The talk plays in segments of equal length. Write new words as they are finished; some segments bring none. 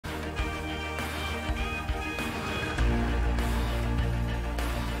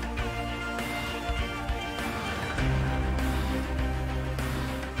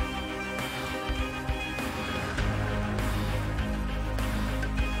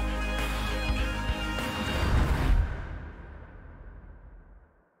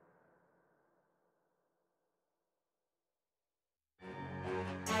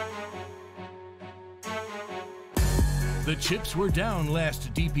The chips were down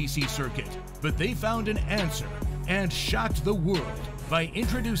last DPC circuit, but they found an answer and shocked the world by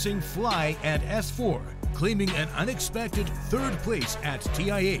introducing Fly and S4, claiming an unexpected third place at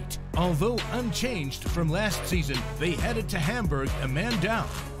TI8. Although unchanged from last season, they headed to Hamburg a man down.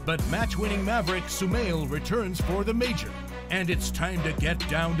 But match-winning Maverick Sumail returns for the major, and it's time to get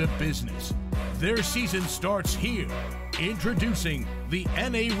down to business. Their season starts here. Introducing the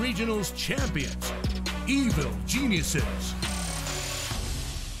NA Regionals champions, Evil Geniuses.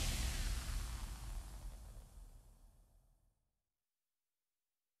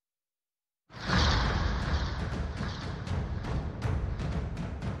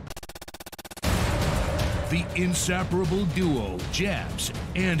 The inseparable duo, Jabs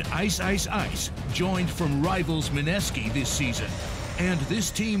and Ice Ice Ice, joined from rivals Mineski this season. And this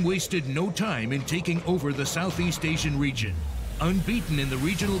team wasted no time in taking over the Southeast Asian region. Unbeaten in the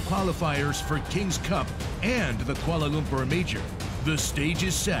regional qualifiers for King's Cup and the Kuala Lumpur Major, the stage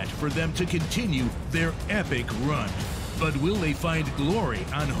is set for them to continue their epic run. But will they find glory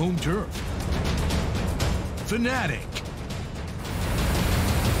on home turf? Fnatic.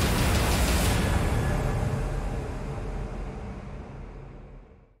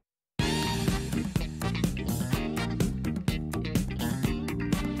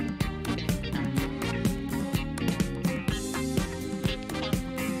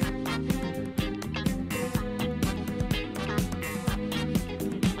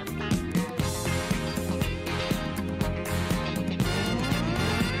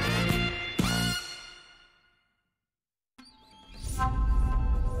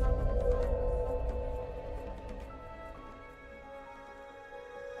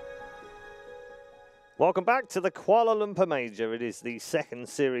 Welcome back to the Kuala Lumpur Major. It is the second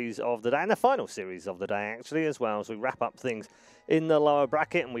series of the day, and the final series of the day, actually, as well, as we wrap up things in the lower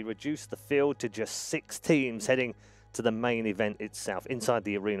bracket and we reduce the field to just 6 teams heading to the main event itself, inside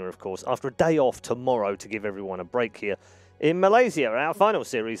the arena, of course, after a day off tomorrow to give everyone a break here in Malaysia. Our final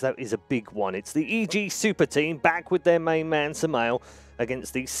series, that is a big one. It's the EG Super Team back with their main man, Sumail,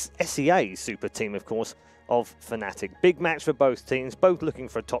 against the SEA Super Team, of course, of Fnatic. Big match for both teams, both looking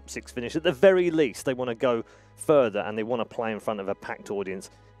for a top 6 finish. At the very least, they want to go further and they want to play in front of a packed audience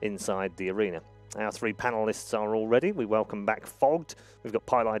inside the arena. Our 3 panelists are all ready. We welcome back Fogged. We've got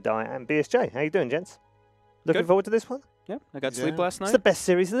Pylai Dai and BSJ. How you doing, gents? Looking forward to this one? Yeah, I got sleep last night. It's the best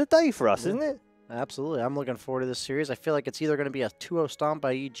series of the day for us, isn't it? Absolutely. I'm looking forward to this series. I feel like it's either going to be a 2-0 stomp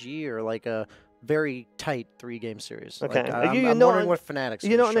by EG or like a very tight 3-game series. Okay. Like, I'm wondering what Fnatic's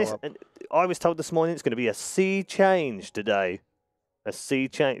going to show up. I was told this morning it's going to be a sea change today. A sea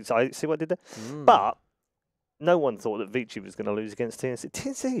change. So I see what I did there? But no one thought that Vici was going to lose against TNC.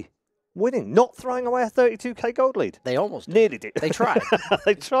 TNC winning, not throwing away a 32k gold lead. They almost nearly did. They tried.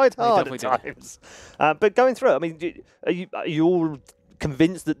 They tried hard at times. But going through it, I mean, are you all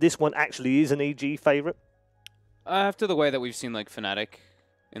convinced that this one actually is an EG favourite? After the way that we've seen like Fnatic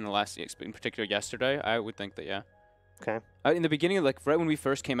in the last, in particular yesterday, I would think that, yeah. Okay. In the beginning, like right when we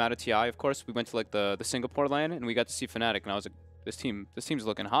first came out of TI, of course, we went to like the Singapore LAN and we got to see Fnatic, and I was like, this team's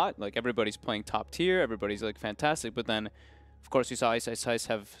looking hot. Like everybody's playing top tier, everybody's like fantastic. But then, of course, we saw Ice Ice Ice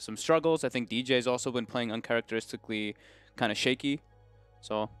have some struggles. I think DJ's also been playing uncharacteristically kind of shaky.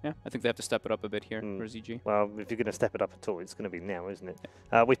 So, yeah, I think they have to step it up a bit here for ZG. Well, if you're going to step it up at all, it's going to be now, isn't it?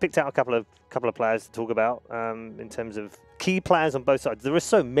 We've picked out a couple of players to talk about in terms of key players on both sides. There are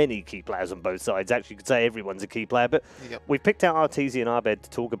so many key players on both sides. Actually, you could say everyone's a key player, but we've picked out Arteezy and Abed to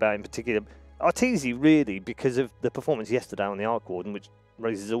talk about in particular. Arteezy, really, because of the performance yesterday on the Arc Warden, which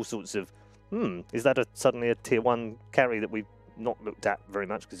raises all sorts of, is that suddenly a tier 1 carry that we've not looked at very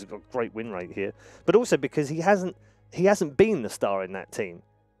much because he's got a great win rate here, but also because he hasn't been the star in that team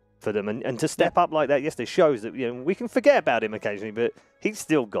for them, and to step up like that yesterday shows that we can forget about him occasionally, but he's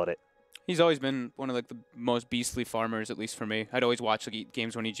still got it. He's always been one of like the most beastly farmers, at least for me. I'd always watch like,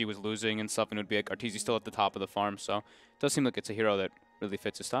 games when EG was losing and stuff, and it would be like Arteezy still at the top of the farm. So it does seem like it's a hero that really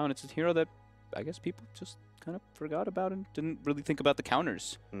fits his style, and it's a hero that I guess people just kind of forgot about and didn't really think about the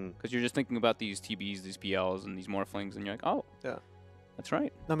counters, because you're just thinking about these TBs, these PLs, and these Morphlings, and you're like, oh, yeah, that's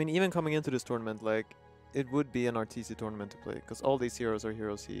right. I mean, even coming into this tournament, like, it would be an Arteezy tournament to play, because all these heroes are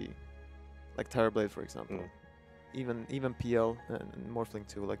heroes like Terrorblade, for example. Even PL and Morphling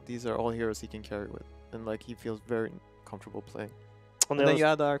too, like these are all heroes he can carry with, and like he feels very comfortable playing. And then you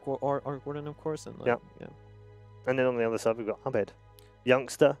add the Arc Warden, of course, and like, And then on the other side we've got Abed,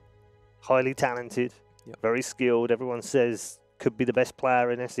 youngster, highly talented, very skilled. Everyone says could be the best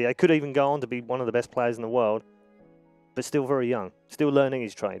player in SEA, could even go on to be one of the best players in the world, but still very young, still learning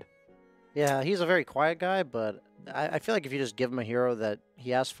his trade. Yeah, he's a very quiet guy, but I feel like if you just give him a hero that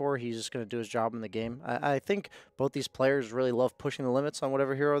he asked for, he's just going to do his job in the game. I think both these players really love pushing the limits on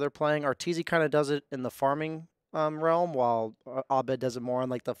whatever hero they're playing. Arteezy kind of does it in the farming realm, while Abed does it more on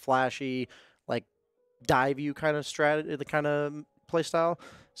like the flashy, like dive you kind of strategy, the kind of play style.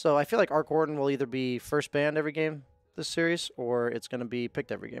 So I feel like Arc Warden will either be first banned every game this series, or it's going to be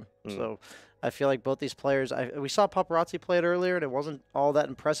picked every game. So I feel like both these players, we saw Paparazzi play it earlier, and it wasn't all that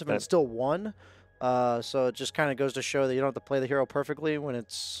impressive, and it still won. So it just kind of goes to show that you don't have to play the hero perfectly when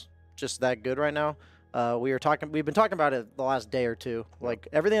it's just that good right now. We've been talking about it the last day or two. Like,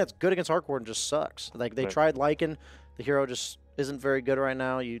 everything that's good against Arc Warden just sucks. Like, they tried Lycan, the hero just isn't very good right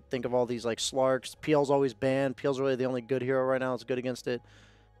now. You think of all these like Slarks. PL's always banned. PL's really the only good hero right now that's good against it,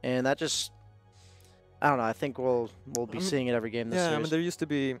 and that just, I don't know. I think we'll be seeing it every game this series. I mean, there used to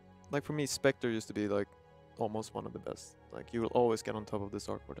be, like, for me, Spectre used to be like almost one of the best. Like, you will always get on top of this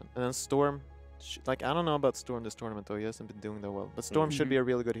Arc Warden, and then Storm. Like, I don't know about Storm this tournament though. He hasn't been doing that well, but Storm should be a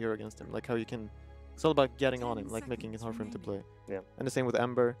really good hero against him. Like, how you can, it's all about getting on him, like making it hard for him to play. Yeah. And the same with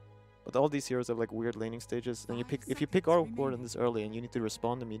Ember. But all these heroes have like weird laning stages. And if you pick Arc Warden this early and you need to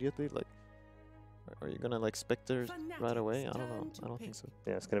respond immediately, like, are you gonna like Spectre right away? I don't know. I don't think so.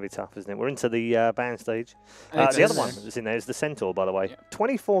 Yeah, it's going to be tough, isn't it? We're into the ban stage. The other one that's in there is the Centaur, by the way.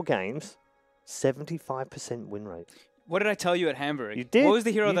 24 games, 75% win rate. What did I tell you at Hamburg? You did. What was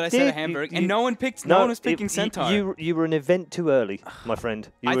the hero that I said at Hamburg? And no one was picking Centaur. You were an event too early, my friend.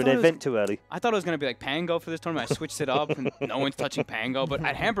 You were an event too early. I thought it was going to be like Pango for this tournament. I switched it up, and no one's touching Pango. But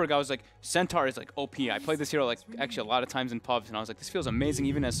at Hamburg, I was like, Centaur is like OP. I played this hero like actually a lot of times in pubs, and I was like, this feels amazing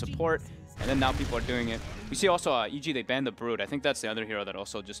even as support. And then now people are doing it. You see also EG, they banned the Brood. I think that's the other hero that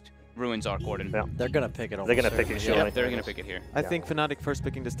also just ruins Arc Warden. Yeah. They're going to pick it. They're going to pick it, surely. Yeah, they're going to pick it here. I think Fnatic first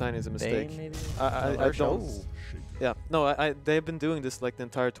picking this Tiny is a mistake. Bane, maybe? I don't. Yeah, no, they've been doing this like the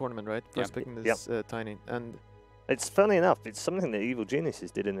entire tournament, right? First picking this Tiny, and it's funny enough. It's something that Evil Geniuses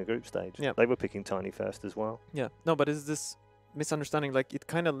did in the group stage. Yeah, they were picking Tiny first as well. Yeah, no, but is this misunderstanding? Like, it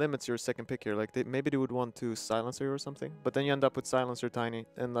kind of limits your second pick here. Like, maybe they would want to Silencer or something, but then you end up with Silencer Tiny,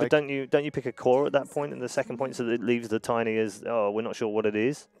 and like. But don't you pick a core at that point in the second point, so that it leaves the Tiny as we're not sure what it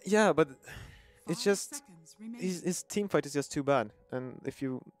is? Yeah, but it's just his team fight is just too bad, and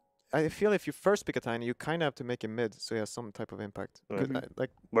I feel if you first pick a Tiny, you kind of have to make him mid, so he has some type of impact. Like,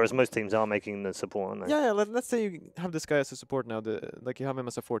 whereas most teams are making the support, aren't they? Yeah. Let's say you have this guy as a support now. Like, you have him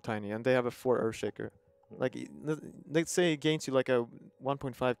as a 4 Tiny, and they have a 4 Earthshaker. Like, let's say he gains you like a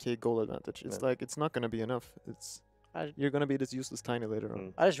 1.5k goal advantage. It's like, it's not gonna be enough. You're gonna be this useless Tiny later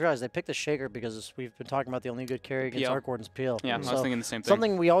on. I just realized they picked the Shaker because we've been talking about the only good carry against Arc Warden's Peel. Yeah, I was thinking the same thing.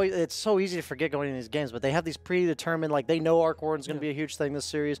 Something it's so easy to forget going into these games, but they have these predetermined, like, they know Arc Warden's going to be a huge thing this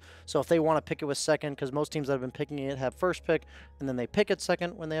series. So if they want to pick it with second, because most teams that have been picking it have first pick, and then they pick it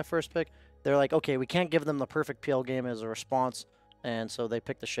second when they have first pick, they're like, okay, we can't give them the perfect PL game as a response. And so they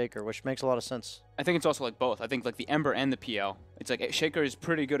pick the Shaker, which makes a lot of sense. I think it's also like both. I think like the Ember and the PL. It's like Shaker is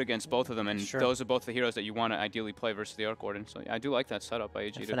pretty good against both of them, and those are both the heroes that you want to ideally play versus the Arc Warden. So yeah, I do like that setup by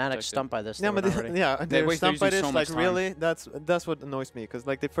AG. Fnatic stumped by this. Yeah, but they're stumped by this. Like, really, that's what annoys me, because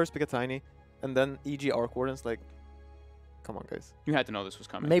like they first pick a Tiny, and then EG Arc Warden's like, come on, guys. You had to know this was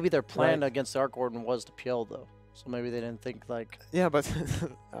coming. Maybe their plan against the Arc Warden was to PL though. So maybe they didn't think like. Yeah, but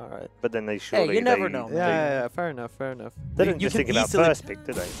all right. But then they surely. Hey, you never know. Yeah, fair enough. They didn't just think about first pick,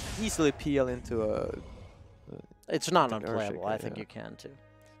 did they? Easily PL into a. It's not unplayable. I think you can too.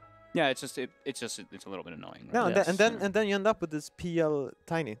 Yeah, it's a little bit annoying. Right? No, and then you end up with this PL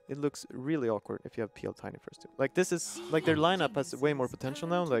Tiny. It looks really awkward if you have PL Tiny first too. Like, this is like their lineup has way more potential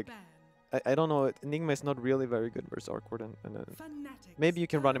now. Like, I don't know. Enigma is not really very good versus Arc Warden, and maybe you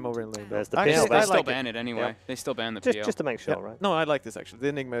can run him over in lane. There's the PL. They still like ban it anyway. Yeah. They still ban the PL. Just to make sure, right? No, I like this actually. The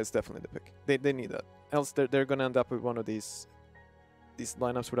Enigma is definitely the pick. They need that. Else they're gonna end up with one of these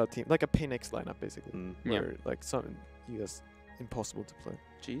lineups without team, like a Pain X lineup basically, where like you guys impossible to play.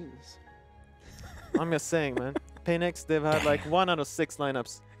 Jesus. I'm just saying, man. Pain X, they've had like 1 out of 6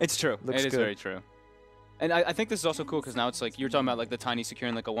 lineups. It's true. Looks it is good. very true. And I think this is also cool because now it's like you're talking about like the Tiny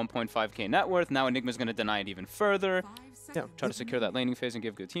securing like a 1.5k net worth. Now Enigma's going to deny it even further. Yeah. Try to secure that laning phase and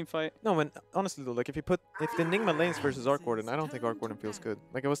give good team fight. No, man, honestly though, like if the Enigma lanes versus Arc Warden, I don't think Arc Warden feels good.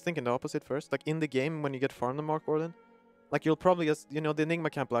 Like, I was thinking the opposite first. Like, in the game when you get farmed on Arc Warden, like, you'll probably just, the Enigma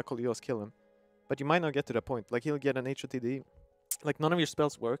can't black hole, you just kill him. But you might not get to that point. Like, he'll get an HOTD. Like, none of your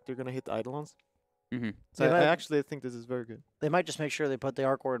spells work. They're going to hit Eidolons. So I actually think this is very good. They might just make sure they put the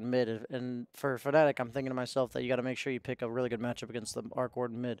Arc Warden mid. And for Fnatic, I'm thinking to myself that you got to make sure you pick a really good matchup against the Arc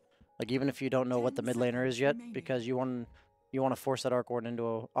Warden mid. Like, even if you don't know what the mid laner is yet, because you want to force that Arc Warden into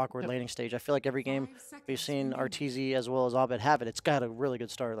an awkward laning stage. I feel like every game we've seen Arteezy as well as Abed have it. It's got a really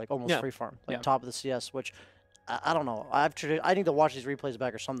good start, like almost free farm, like top of the CS, which I don't know. I need to watch these replays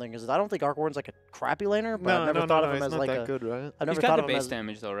back or something because I don't think Arc Warden's like a crappy laner, but I've never thought of him it's as not like that a. good, right? I've He's never got thought the of him base as.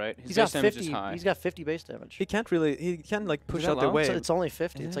 damage though, right? His He's base got damage 50. is high. He's got 50 base damage. He can't really. He can like push that out the low? wave. It's only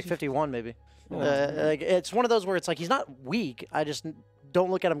 50. It's Yeah, like he- 51 maybe. Oh, Like it's one of those where it's like he's not weak. I just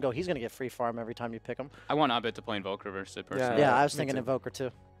don't look at him and go, he's gonna get free farm every time you pick him. I want Abed to play Invoker versus it personally. Yeah, I was me thinking too. Invoker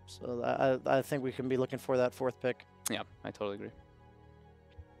too. So I think we can be looking for that 4th pick. Yeah, I totally agree.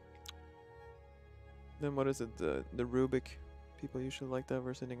 Then what is it? The Rubik. People usually like that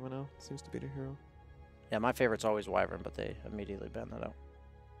versus Enigma now. Seems to be the hero. Yeah, my favorite's always Wyvern, but they immediately ban that out.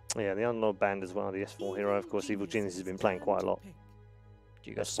 Yeah, the Unlord band as well. The S4 hero, of course. Evil Genius has been playing quite a lot. Do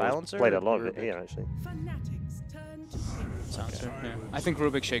you guys S4's Silencer? Played or a lot of it Rubik? here, actually. Fnatic's turn to pick. Silencer, yeah. I think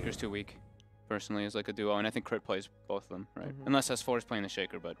Rubik Shaker's too weak, personally, as like a duo, and I think Crit plays both of them, right? Mhm. Unless S4 is playing the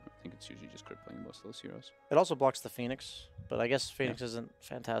Shaker, but I think it's usually just Crit playing most of those heroes. It also blocks the Phoenix, but I guess Phoenix isn't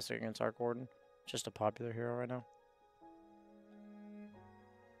fantastic against Arc Warden. Just a popular hero right now.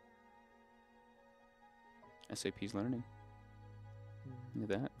 SAP's learning.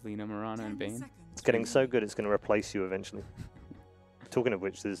 Look at that. Lena, Mirana, and 10 Bane. seconds It's getting so remaining. good it's going to replace you eventually. Talking of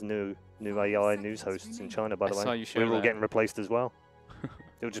which, there's new AI news hosts in China, by the I way. saw you share We're all that. getting replaced as well.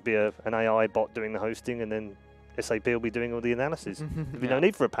 It'll just be an AI bot doing the hosting, and then SAP will be doing all the analysis. There'll be no Yeah.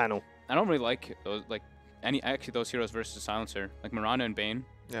 need for a panel. I don't really like those, like, actually those heroes versus Silencer. Like Mirana and Bane.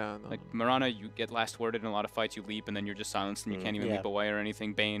 Yeah. No, Like Mirana, you get last worded in a lot of fights, you leap, and then you're just silenced, and you Mm. can't even Yeah. leap away or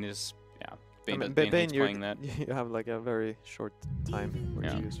anything. Bane is, yeah. I Bane, mean, Bane hates you're- playing that. You have like a very short time where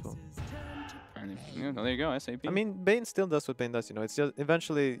Yeah. it's useful. Genius's turn to And yeah, there you go, SAP. I mean, Bane still does what Bane does. You know, it's just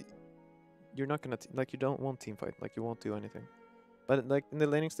eventually you're not gonna like you don't want team fight. Like you won't do anything. But like in the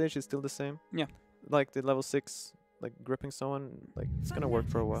laning stage, it's still the same. Yeah. Like the level 6, like gripping someone, like it's gonna work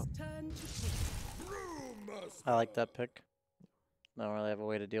for a while. Fnatic's turn to pick. I like that pick. I don't really have a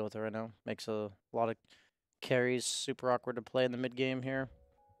way to deal with it right now. Makes a lot of carries super awkward to play in the mid game here.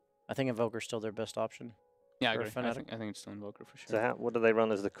 I think Invoker's still their best option. yeah, I for agree. I Fnatic. think it's still Invoker for sure. So what do they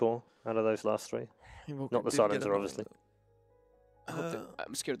run as the core out of those last three? Not the Silencer, obviously. I hope that-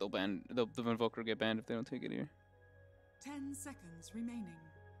 I'm scared they'll ban the Invoker get banned if they don't take it here. 10 seconds remaining.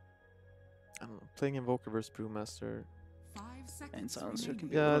 I don't know, playing Invoker versus Brewmaster. 5 seconds And Silencer remaining. can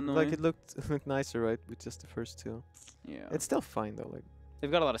be a Yeah, little like annoying. it looked nicer, right, with just the first two. Yeah. It's still fine though. Like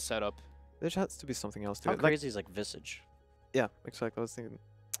They've got a lot of setup. there has to be something else to How it. Like, crazy is like Visage? yeah, exactly. I was thinking.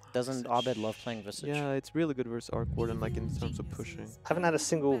 Doesn't Abed love playing Visage? Yeah, it's really good versus Arc Warden, like in terms of pushing. Haven't had a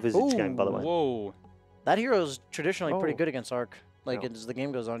single Visage game, by the way. Whoa. That hero's traditionally pretty Oh. good against Arc. Like Yeah. as the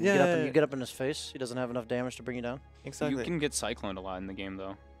game goes on, Yeah, you get up yeah, and yeah. you get up in his face. He doesn't have enough damage to bring you down. Exactly. You can get cycloned a lot in the game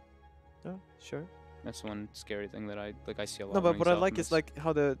though. Yeah, sure. That's one scary thing that I see a lot. No, but when what I he's like Alchemist. is like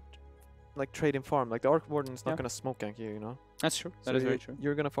how the like trade and farm. Like the Arc Warden's not Yeah. gonna smoke gank you, you know. That's true. That So is very you- true.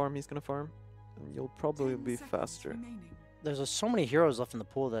 You're gonna farm, he's gonna farm, and you'll probably 10 be seconds faster. remaining. There's so many heroes left in the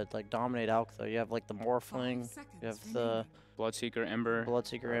pool that like dominate Alc though. You have like the 5 Morphling, seconds you have the Bloodseeker, Ember.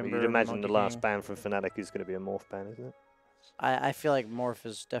 Bloodseeker Well, Ember. You'd imagine the Monkey last King. ban from Fnatic is going to be a Morph ban, isn't it? I feel like Morph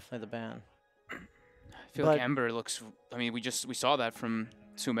is definitely the ban. I feel like but- Ember looks. I mean, we saw that from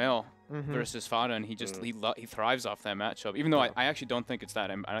Sumail Mm-hmm. versus Fada, and he just Mm. he thrives off that matchup. Even though Yeah. I actually don't think it's that.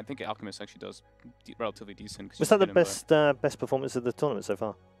 I think Alchemist actually does relatively decent. 'cause Was you that the get him best performance of the tournament so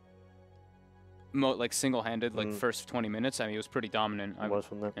far? like single-handed, like Mm. first 20 minutes? I mean, it was pretty dominant. It was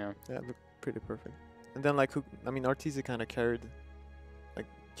from that. Yeah, it looked pretty perfect. And then like who? I mean, Arteezy kind of carried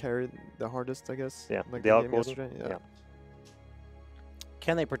the hardest, I guess. Yeah, Like the Arc game Warden, yesterday. yeah.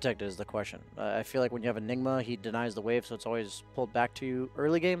 Can they protect it is the question. I feel like when you have Enigma, he denies the wave, so it's always pulled back to you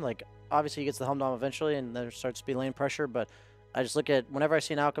early game. Like, obviously he gets the Helm Dom eventually, and there starts to be lane pressure, but I just look at, whenever I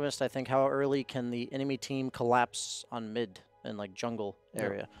see an Alchemist, I think how early can the enemy team collapse on mid and, like, jungle Yeah.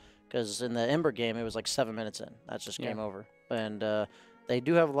 area. Because in the Ember game, it was, like, 7 minutes in. That's just Yeah. game over. And they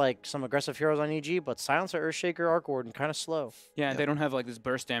do have, like, some aggressive heroes on EG, but Silencer, Earthshaker, Arc Warden, kind of slow. Yeah, Yeah. they don't have like this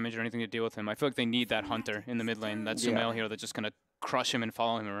burst damage or anything to deal with him. I feel like they need that hunter in the mid lane, that Yeah. Sumail hero that's just gonna crush him and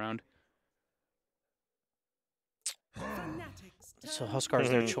follow him around. Fnatic's So turn. Huskar's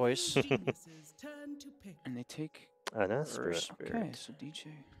their Mhm. choice. Genius's turn to pick. And they take. Oh, no, Spirit. Earth Okay, Spirit. so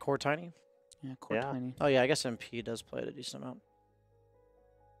DJ. Core Tiny? Yeah, core Yeah. tiny. Oh, yeah, I guess MP does play it a decent amount.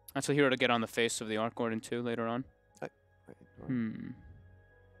 That's a hero to get on the face of the Arc Warden too later on. Wait,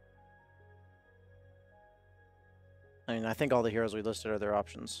 I mean, I think all the heroes we listed are their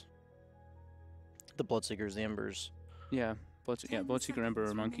options. The Bloodseekers, the Embers. Yeah, Bloodseeker, Ember, or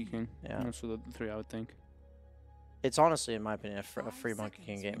seconds Monkey King. Yeah. Those are the three I would think. It's honestly, in my opinion, a 5 free Monkey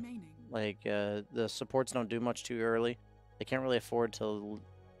King seconds game. remaining. Like, the supports don't do much too early. They can't really afford to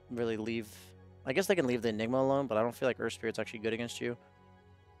really leave. I guess they can leave the Enigma alone, but I don't feel like Earth Spirit's actually good against you.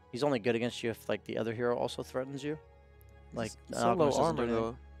 He's only good against you if like the other hero also threatens you. Like It's an so low Alchemist doesn't do armor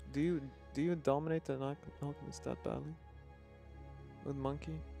anything. though. Do you dominate the Alchemist that badly? With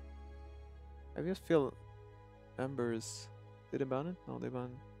Monkey? I just feel Embers. Did they ban it? No, they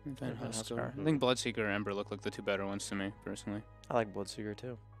banned. Van Huskar. Huskar. I think Bloodseeker or Ember look like the two better ones to me, personally. I like Bloodseeker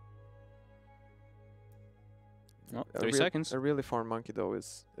too. Oh, 30 seconds. A really farm Monkey though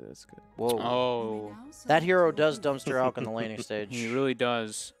is good. Whoa. Oh, That hero does dumpster Alk in the laning stage. he really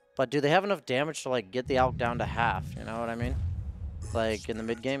does. But do they have enough damage to like get the Alk down to half? You know what I mean? Like in the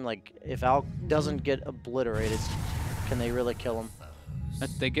mid game, like if Alk doesn't get obliterated, can they really kill him?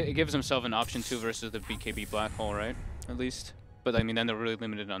 It gives himself an option 2 versus the BKB Black Hole, right? At least. But I mean, then they're really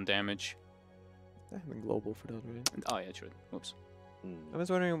limited on damage. They haven't global for that, right? Oh yeah, true. Whoops. I was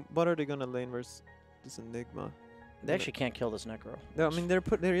wondering what are they gonna lane versus this Enigma? They actually can't kill this Necro. No, I mean they're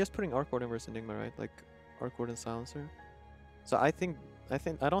just putting Arc Warden versus Enigma, right? Like Arc Warden Silencer. So I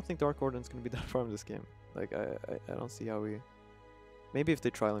don't think the Arc Warden's gonna be that far in this game. Like I don't see how we. Maybe if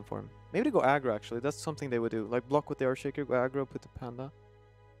they try and form. Maybe they go aggro actually. That's something they would do. Like block with the Earthshaker, go aggro, put the Panda.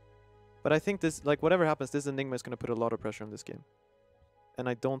 But I think this, like whatever happens, this Enigma is gonna put a lot of pressure on this game. And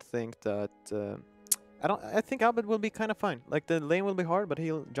I don't think that I think Albert will be kind of fine. Like the lane will be hard, but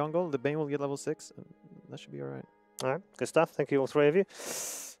he'll jungle, the Bane will get level 6, and that should be alright. All right, good stuff. Thank you, all three of you.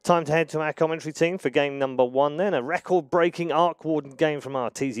 Time to head to our commentary team for game number 1 then. A record-breaking Arc Warden game from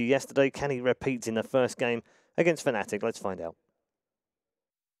Arteezy yesterday. Can he repeat in the first game against Fnatic? Let's find out.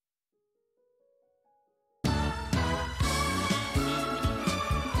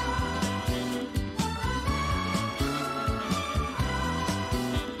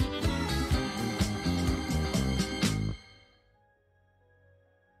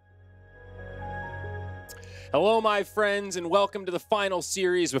 Hello, my friends, and welcome to the final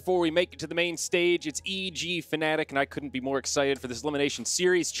series. Before we make it to the main stage, it's EG Fnatic, and I couldn't be more excited for this elimination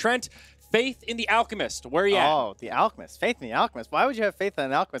series. Trent, faith in the Alchemist. Where are you at? Oh, the Alchemist. Faith in the Alchemist. Why would you have faith in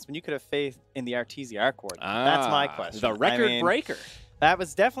an Alchemist when you could have faith in the Arteezy Arc Warden? That's my question. The record breaker. That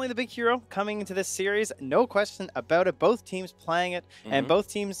was definitely the big hero coming into this series. No question about it. Both teams playing it, and both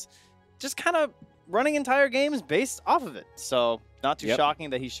teams just kind of running entire games based off of it. So not too shocking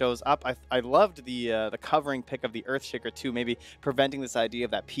that he shows up. I loved the covering pick of the Earthshaker too, maybe preventing this idea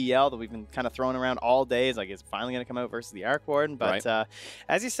of that PL that we've been kind of throwing around all day. It's like it's finally going to come out versus the Arc Warden. But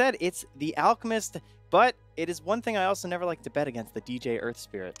as you said, it's the Alchemist. But it is one thing I also never like to bet against, the DJ Earth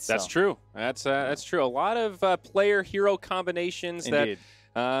Spirit. So. That's true. That's true. A lot of player-hero combinations that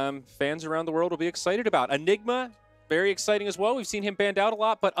fans around the world will be excited about. Enigma, very exciting as well. We've seen him banned out a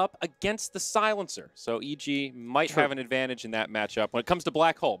lot, but up against the Silencer. So EG might have an advantage in that matchup when it comes to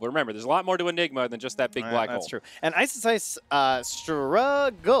Black Hole. But remember, there's a lot more to Enigma than just that big Black Hole. That's true. And Ice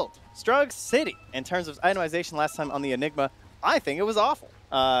struggled City in terms of itemization last time on the Enigma. I think it was awful.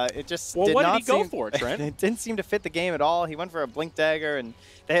 It just did what not did he go seem, for, Trent? It didn't seem to fit the game at all. He went for a Blink Dagger, and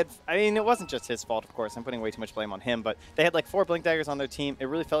they had, I mean, it wasn't just his fault, of course. I'm putting way too much blame on him, but they had like 4 Blink Daggers on their team. It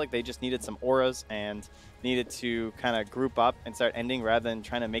really felt like they just needed some auras and needed to kind of group up and start ending rather than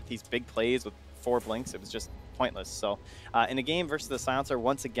trying to make these big plays with 4 Blinks. It was just pointless. So in a game versus the Silencer,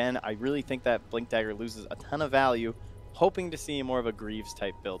 once again, I really think that Blink Dagger loses a ton of value, hoping to see more of a Greaves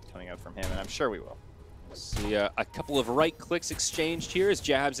type build coming out from him, and I'm sure we will. See a couple of right clicks exchanged here as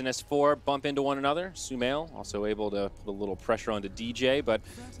Jabs and S4 bump into one another. Sumail also able to put a little pressure onto DJ, but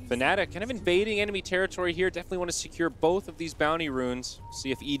Fnatic kind of invading enemy territory here. Definitely want to secure both of these bounty runes.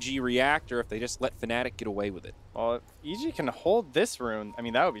 See if EG react or if they just let Fnatic get away with it. Well, if EG can hold this rune, I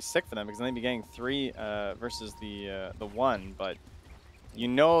mean, that would be sick for them because then they'd be getting 3 versus the 1, but you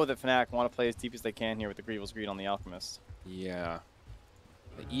know that Fnatic want to play as deep as they can here with the Grievous Greed on the Alchemist. Yeah.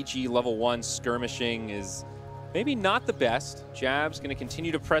 The EG level 1 skirmishing is maybe not the best. Jab's going to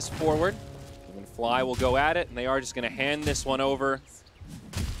continue to press forward. And Fly will go at it, and they are just going to hand this one over.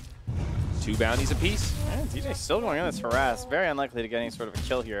 2 bounties apiece. Yeah, DJ's still going on this harass. Very unlikely to get any sort of a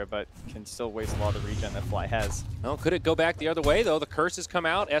kill here, but can still waste a lot of the regen that Fly has. Well, could it go back the other way, though? The curses come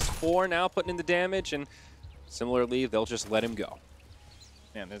out. S4 now putting in the damage, and similarly, they'll just let him go.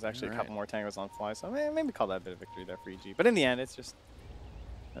 Yeah, there's actually a couple more tangles on Fly, so maybe call that a bit of victory there for EG. But in the end, it's just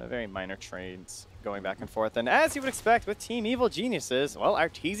very minor trades going back and forth. And as you would expect with Team Evil Geniuses, well,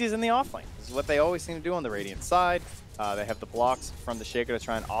 Arteezy's in the offlane. This is what they always seem to do on the Radiant side. They have the blocks from the Shaker to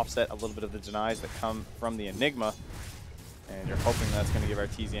try and offset a little bit of the denies that come from the Enigma. And you're hoping that's going to give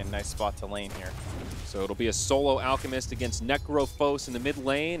Arteezy a nice spot to lane here. So it'll be a solo Alchemist against Necrophos in the mid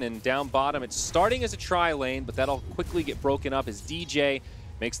lane, and down bottom it's starting as a tri-lane, but that'll quickly get broken up as DJ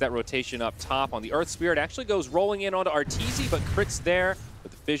makes that rotation up top on the Earth Spirit. Actually goes rolling in onto Arteezy, but crits there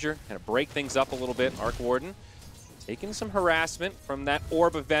with the fissure, kind of break things up a little bit. Arc Warden taking some harassment from that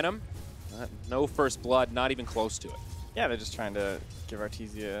orb of venom. No first blood, not even close to it. Yeah, they're just trying to give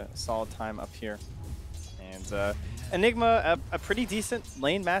Arteezy a solid time up here. And Enigma, a pretty decent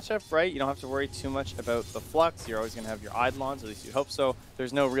lane matchup, right? You don't have to worry too much about the flux. You're always going to have your Eidolons, at least you hope so.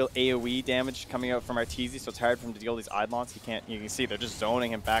 There's no real AoE damage coming out from Arteezy, so it's hard for him to deal these Eidolons. You can see they're just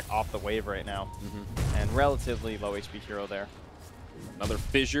zoning him back off the wave right now. And relatively low HP hero there. Another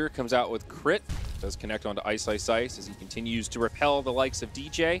Fissure comes out with crit. Does connect onto Ice Ice Ice as he continues to repel the likes of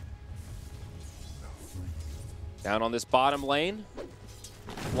DJ. Down on this bottom lane.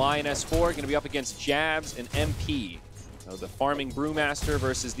 Fly and S4 going to be up against Jabs and MP. So the farming Brewmaster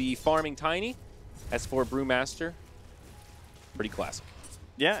versus the farming Tiny. S4 Brewmaster. Pretty classic.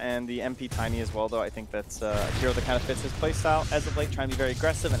 Yeah, and the MP Tiny as well, though. I think that's a hero that kind of fits his playstyle as of late, trying to be very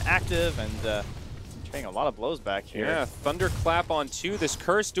aggressive and active, and trading a lot of blows back here. Yeah, Thunderclap on 2. This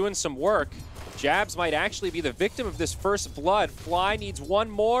curse doing some work. Jabs might actually be the victim of this first blood. Fly needs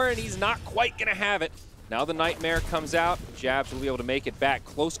one more, and he's not quite going to have it. Now the Nightmare comes out. Jabs will be able to make it back.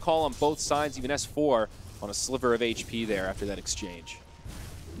 Close call on both sides, even S4 on a sliver of HP there after that exchange.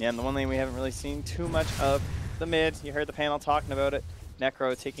 Yeah, and the one lane we haven't really seen too much of, the mid. You heard the panel talking about it.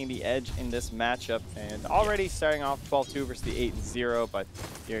 Necro taking the edge in this matchup, and already starting off 12-2 versus the 8-0, but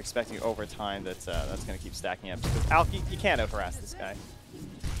you're expecting over time that's going to keep stacking up. Because Alki, you can't out-harass this guy.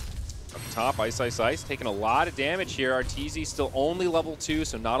 Up top, Ice Ice Ice taking a lot of damage here. Arteezy still only level 2,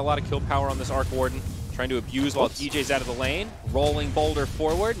 so not a lot of kill power on this Arc Warden. Trying to abuse while DJ's out of the lane. Rolling Boulder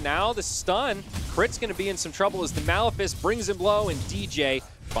forward. Now the stun. Crit's going to be in some trouble as the Malefice brings him low, and DJ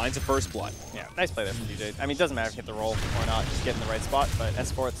finds a first blood. Yeah, nice play there from DJ. I mean, it doesn't matter if you hit the roll or not, just get in the right spot, but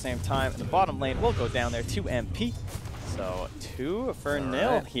S4 at the same time. And the bottom lane will go down there to MP. So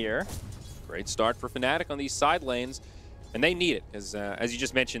 2-0 here. Great start for Fnatic on these side lanes. And they need it, as you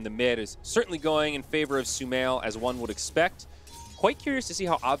just mentioned, the mid is certainly going in favor of Sumail, as one would expect. Quite curious to see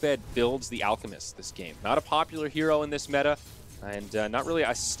how Abed builds the Alchemist this game. Not a popular hero in this meta, and not really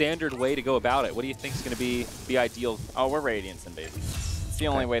a standard way to go about it. What do you think is going to be ideal? Oh, we're Radiance and baby. It's the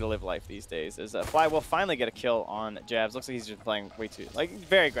only way to live life these days. Is Fly will finally get a kill on Jabs. Looks like he's just playing way too,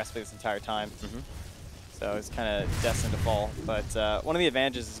 very aggressively this entire time. So it's kind of destined to fall. But one of the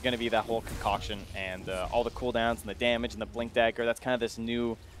advantages is going to be that whole concoction and all the cooldowns and the damage and the Blink Dagger. That's kind of this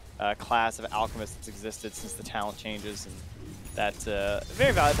new class of Alchemist that's existed since the talent changes. And that's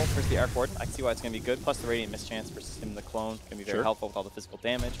very valuable versus the Arc Warden. I can see why it's going to be good. Plus the Radiant Mischance versus him and the Clone can be very helpful with all the physical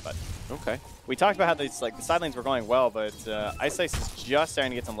damage. But okay, we talked about how the side lanes were going well, but Ice Ice is just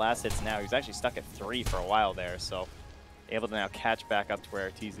starting to get some last hits now. He was actually stuck at 3 for a while there, so able to now catch back up to where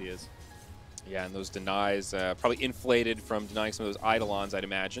Arteezy is. Yeah, and those denies probably inflated from denying some of those Eidolons, I'd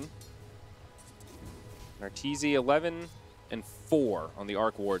imagine. Arteezy 11-4 on the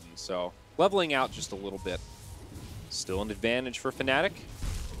Arc Warden, so leveling out just a little bit. Still an advantage for Fnatic.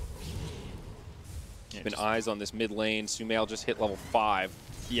 Keeping eyes on this mid lane. Sumail just hit level 5.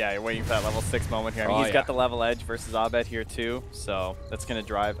 Yeah, you're waiting for that level 6 moment here. I mean, he's got the level edge versus Abed here too, so that's going to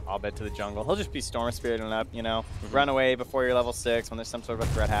drive Abed to the jungle. He'll just be Storm Spiriting up, you know. Run away before you're level 6 when there's some sort of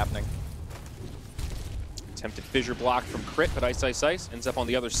a threat happening. Attempted fissure block from Crit, but Ice Ice Ice ends up on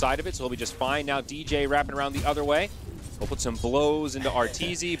the other side of it, so he'll be just fine. Now DJ wrapping around the other way. He'll put some blows into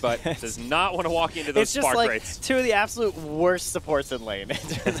Arteezy, but does not want to walk into those spark rates. It's just like 2 of the absolute worst supports in lane.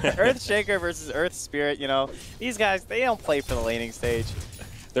 Earthshaker versus Earth Spirit, you know. These guys, they don't play for the laning stage.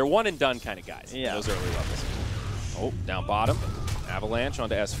 They're one and done kind of guys in those early levels. Oh, down bottom. Avalanche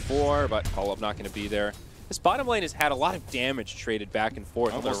onto S4, but follow-up not going to be there. This bottom lane has had a lot of damage traded back and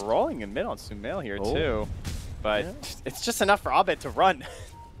forth. Oh, they're rolling in mid on Sumail here too. But it's just enough for Abed to run.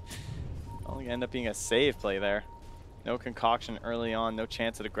 Only end up being a save play there. No concoction early on, no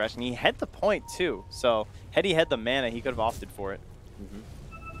chance at aggression. He had the point too, so had he had the mana, he could have opted for it.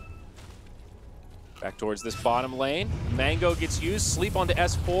 Back towards this bottom lane. Mango gets used, sleep onto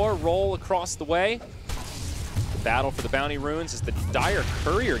S4, roll across the way. The battle for the bounty runes as the Dire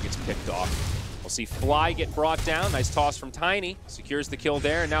Courier gets picked off. We'll see Fly get brought down. Nice toss from Tiny. Secures the kill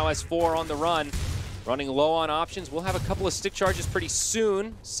there. Now S4 on the run. Running low on options. We'll have a couple of stick charges pretty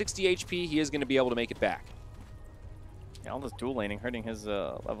soon. 60 HP. He is going to be able to make it back. Yeah, all this dual laning hurting his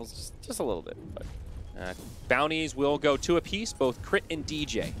levels just a little bit. But bounties will go 2 apiece, both Crit and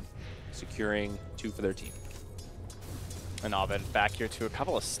DJ, securing 2 for their team. And Abed back here to a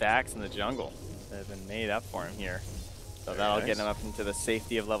couple of stacks in the jungle that have been made up for him here. So that'll get him up into the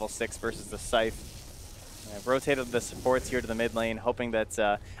safety of level 6 versus the Scythe. I've rotated the supports here to the mid lane, hoping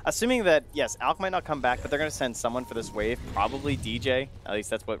that, assuming that, yes, Alk might not come back, but they're going to send someone for this wave, probably DJ. At least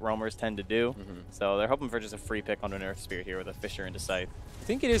that's what roamers tend to do. So they're hoping for just a free pick on an Earth Spear here with a Fissure into sight. I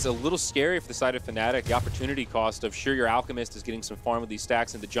think it is a little scary for the side of Fnatic. The opportunity cost of, sure, your Alchemist is getting some farm with these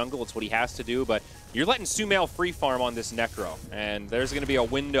stacks in the jungle. It's what he has to do, but you're letting Sumail free farm on this Necro. And there's going to be a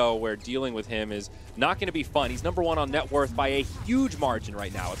window where dealing with him is not going to be fun. He's #1 on net worth by a huge margin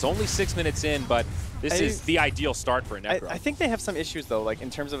right now. It's only 6 minutes in, but this is the ideal start for a Necro. I think they have some issues, though, like in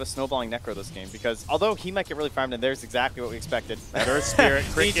terms of a snowballing Necro this game, because although he might get really farmed, and there's exactly what we expected. That Earth Spirit,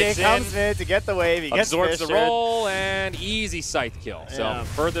 Crit gets DJ comes in to get the wave, he absorbs gets the roll, and easy scythe kill. So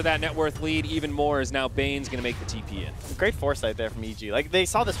further that net worth lead even more as now Bane's going to make the TP in. Great foresight there from EG. Like, they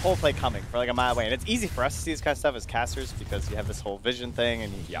saw this whole play coming for like a mile away, and it's easy for us to see this kind of stuff as casters because you have this whole vision thing,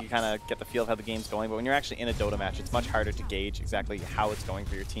 and you kind of get the feel of how the game's going, but when you're actually in a Dota match, it's much harder to gauge exactly how it's going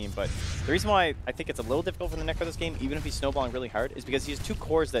for your team. But the reason why I think it's a little difficult for the Necro this game, even if he's snowballing really hard, is because he has 2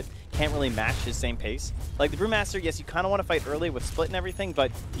 cores that can't really match his same pace. Like the Brewmaster, yes, you kind of want to fight early with split and everything,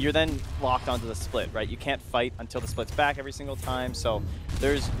 but you're then locked onto the split, right? You can't fight until the split's back every single time, so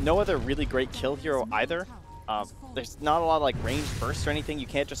there's no other really great kill hero either. There's not a lot of like range bursts or anything. You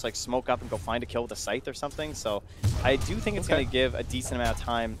can't just like smoke up and go find a kill with a scythe or something. So I do think it's going to give a decent amount of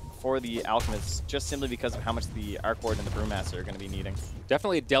time for the Alchemists, just simply because of how much the Arc Ward and the Brewmaster are going to be needing.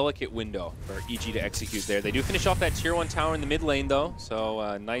 Definitely a delicate window for EG to execute there. They do finish off that tier 1 tower in the mid lane though,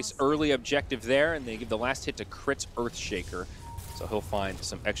 so nice early objective there, and they give the last hit to Crit's Earthshaker, so he'll find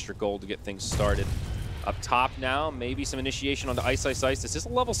some extra gold to get things started. Up top now, maybe some initiation on the Ice Ice Ice. This is a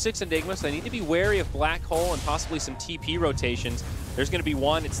level 6 Enigma, so they need to be wary of Black Hole and possibly some TP rotations. There's going to be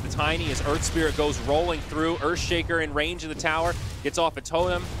one. It's the Tiny as Earth Spirit goes rolling through. Earthshaker in range of the tower, gets off a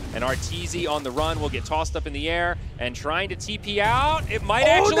totem, and Arteezy on the run will get tossed up in the air and trying to TP out. It might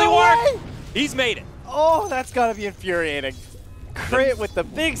actually work. He's made it. Oh, that's got to be infuriating. Crit with the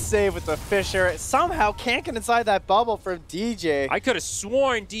big save with the Fissure. Somehow can't get inside that bubble from DJ. I could have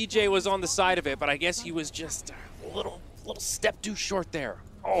sworn DJ was on the side of it, but I guess he was just a little step too short there.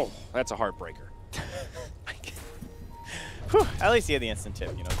 Oh, that's a heartbreaker. Whew, at least he had the instant tip.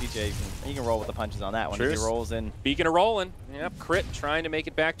 You know, DJ, he can roll with the punches on that one. He rolls in. Beacon of rolling. Yep, Crit trying to make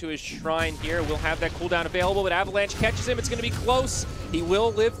it back to his shrine here. We'll have that cooldown available, but Avalanche catches him. It's going to be close. He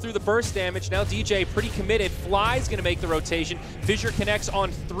will live through the burst damage. Now DJ pretty committed. Fly's going to make the rotation. Fissure connects on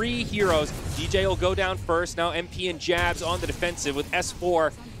 3 heroes. DJ will go down first. Now MP and Jabs on the defensive with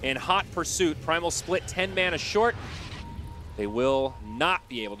S4 in hot pursuit. Primal split 10 mana short. They will not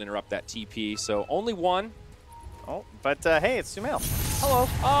be able to interrupt that TP, so only one. Oh, but hey, it's Sumail. Hello.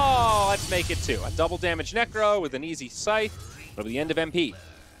 Oh, let's make it 2. A double damage Necro with an easy scythe. It'll be the end of MP.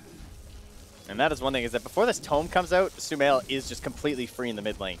 And that is one thing, is that before this tome comes out, Sumail is just completely free in the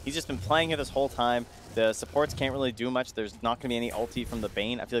mid lane. He's just been playing it this whole time. The supports can't really do much. There's not going to be any ulti from the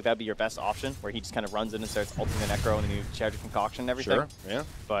Bane. I feel like that would be your best option, where he just kind of runs in and starts ulting the Necro and then you charge a concoction and everything. Sure, yeah.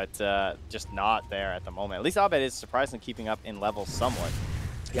 But just not there at the moment. At least Abed is surprisingly keeping up in level somewhat.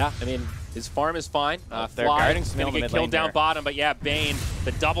 Yeah, I mean, his farm is fine. They're guarding Sumail going to get killed down bottom, but yeah, Bane,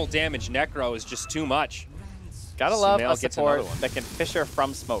 the double damage Necro is just too much. Gotta love a support that can Fissure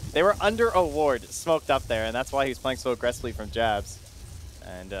from smoke. They were under a ward, smoked up there, and that's why he was playing so aggressively from Jabs.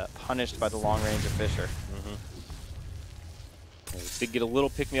 And punished by the long range of Fissure. Did get a little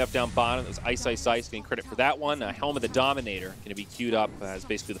pick-me-up down bottom. It was Ice Ice Ice, getting credit for that one. Helm of the Dominator, going to be queued up as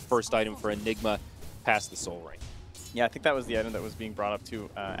basically the first item for Enigma past the Soul Ring. Yeah, I think that was the item that was being brought up too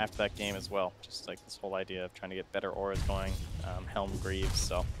after that game as well. Just like this whole idea of trying to get better auras going, Helm Greaves,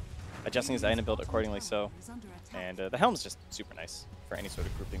 so adjusting his item build accordingly. So, and the Helm's just super nice for any sort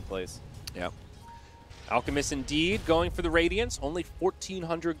of grouping plays. Yeah. Alchemist indeed going for the Radiance, only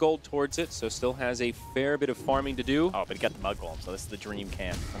 1,400 gold towards it, so still has a fair bit of farming to do. Oh, but he got the Mug Golem, so this is the dream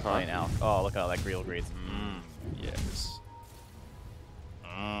camp playing Alch. Oh, look at all that Greal Greaves. Yes.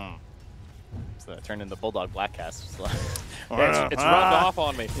 So that turned into Bulldog Blackcast. It's rubbed off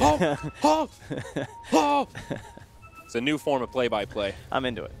on me. It's a new form of play-by-play. I'm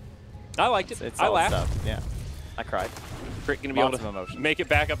into it. I liked it. It's I laughed. Stuff. Yeah, I cried. Crit going to be able to make it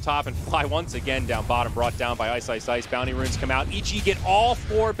back up top and fly once again down bottom, brought down by Ice Ice Ice. Bounty runes come out. EG get all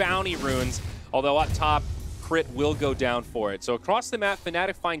 4 bounty runes, although up top, Crit will go down for it. So across the map,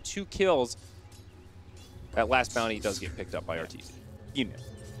 Fnatic find 2 kills. That last bounty does get picked up by Arteezy. You knew.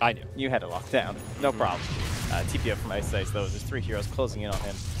 I knew. You had it locked down. No problem. TP up from Ice Ice, though. There's 3 heroes closing in on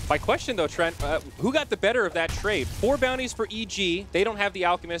him. My question, though, Trent, who got the better of that trade? 4 bounties for EG. They don't have the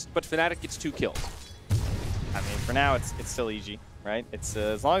Alchemist, but Fnatic gets 2 kills. I mean, for now, it's still EG, right? It's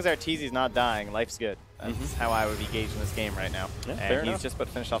as long as Arteezy's not dying, life's good. That's how I would be gauging this game right now. Yeah, and he's just about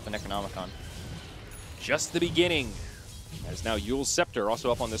to finish off the Necronomicon. just the beginning. As now Yule's Scepter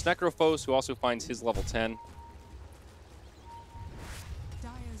also up on this Necrophos, who also finds his level 10.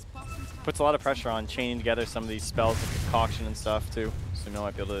 Puts a lot of pressure on chaining together some of these spells with Concoction and stuff too. So Sumail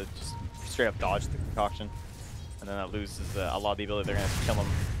might be able to just straight up dodge the Concoction. And then that loses a lot of the ability. They're going to kill him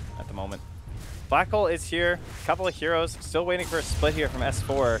at the moment. Black Hole is here. A couple of heroes still waiting for a split here from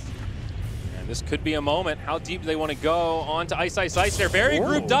S4. And this could be a moment. How deep do they want to go? On to Ice Ice Ice. They're very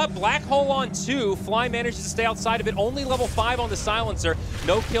grouped up. Black Hole on 2. Fly manages to stay outside of it. Only level 5 on the Silencer.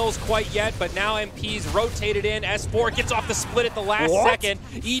 No kills quite yet, but now MP's rotated in. S4 gets off the split at the last second.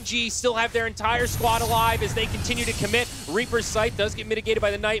 EG still have their entire squad alive as they continue to commit. Reaper's Sight does get mitigated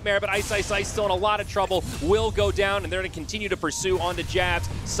by the Nightmare, but Ice Ice Ice still in a lot of trouble. Will go down, and they're going to continue to pursue onto Jabs.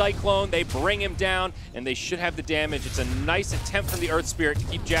 Cyclone, they bring him down, and they should have the damage. It's a nice attempt from the Earth Spirit to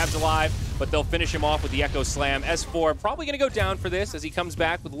keep Jabs alive, but they'll finish him off with the Echo Slam. S4 probably going to go down for this as he comes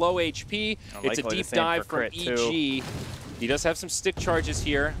back with low HP. It's a deep dive from EG. He does have some stick charges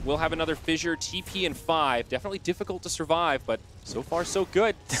here. We'll have another Fissure, TP, and 5. Definitely difficult to survive, but so far so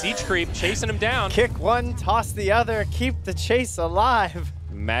good. Siege Creep chasing him down. Kick one, toss the other, keep the chase alive.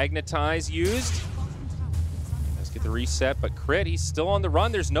 Magnetize used. Let's get the reset, but Crit, he's still on the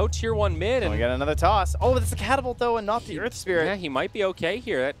run. There's no tier 1 mid. And we got another toss. Oh, it's a Catapult though, and not the Earth Spirit. Yeah, he might be okay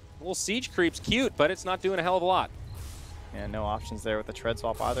here. That little Siege Creep's cute, but it's not doing a hell of a lot. Yeah, no options there with the Tread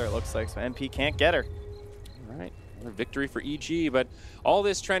Swap either, it looks like, so MP can't get her. All right. Victory for EG, but all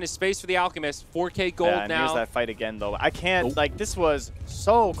this trend is space for the Alchemist. 4K gold and now. Here's that fight again, though. I can't, like, this was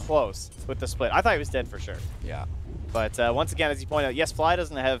so close with the split. I thought he was dead for sure. Yeah. But once again, as you point out, yes, Fly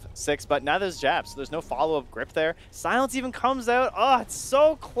doesn't have 6, but neither does Jab, so there's no follow-up grip there. Silence even comes out. Oh, it's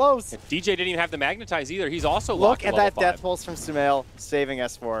so close. If DJ didn't even have the Magnetize either. He's also look locked at level that 5. Death Pulse from Sumail, saving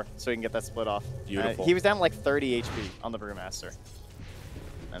S4 so he can get that split off. Beautiful. He was down like 30 HP on the Brewmaster.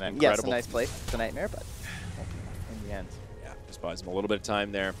 And then, yes, a nice play. It's a Nightmare, but in the end. Just buys him a little bit of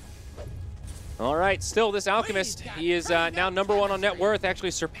time there. All right, still this Alchemist, he is now #1 on net worth,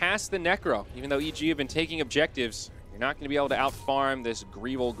 actually surpassed the Necro. Even though EG have been taking objectives, you're not going to be able to outfarm this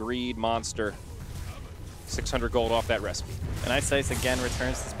Greevil Greed monster. 600 gold off that recipe. And Ice Ice again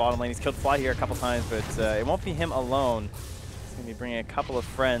returns to this bottom lane. He's killed Fly here a couple times, but it won't be him alone. He's going to be bringing a couple of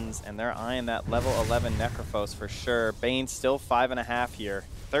friends, and they're eyeing that level 11 Necrophos for sure. Bane still 5.5 here.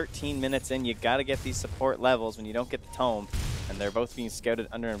 13 minutes in, you got to get these support levels when you don't get the Tome. And they're both being scouted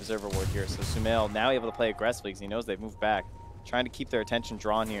under an Observer Ward here. So Sumail now able to play aggressively because he knows they've moved back. Trying to keep their attention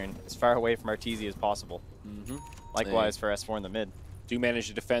drawn here and as far away from Arteezy as possible. Likewise for S4 in the mid. Do manage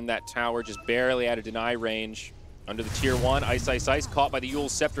to defend that tower just barely out of deny range. Under the tier 1, Ice Ice Ice caught by the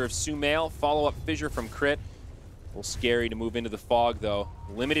Yule's Scepter of Sumail. Follow-up Fissure from Crit. A little scary to move into the fog though.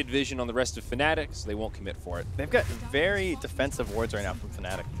 Limited vision on the rest of Fnatic, so they won't commit for it. They've got very defensive wards right now from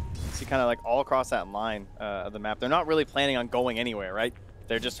Fnatic. See kind of like all across that line of the map. They're not really planning on going anywhere, right?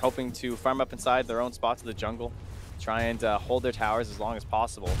 They're just hoping to farm up inside their own spots of the jungle, try and hold their towers as long as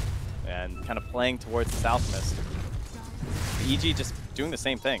possible, and kind of playing towards this Alchemist. EG just doing the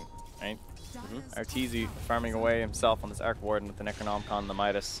same thing, right? Arteezy farming away himself on this Arc Warden with the Necronomicon and the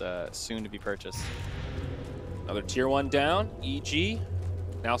Midas soon to be purchased. Another tier 1 down, EG.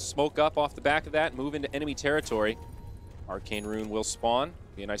 Now smoke up off the back of that, move into enemy territory. Arcane Rune will spawn.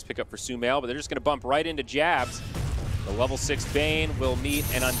 Be a nice pickup for Sumail, but they're just going to bump right into Jabs. The level 6 Bane will meet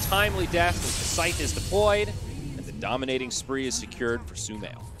an untimely death as the Scythe is deployed, and the dominating spree is secured for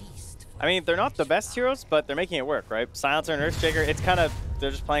Sumail. I mean, they're not the best heroes, but they're making it work, right? Silencer and Earthshaker, it's kind of, they're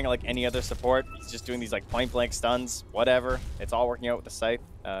just playing like any other support. He's just doing these like point-blank stuns, whatever. It's all working out with the Scythe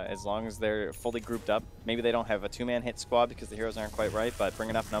as long as they're fully grouped up. Maybe they don't have a 2-man hit squad because the heroes aren't quite right, but bring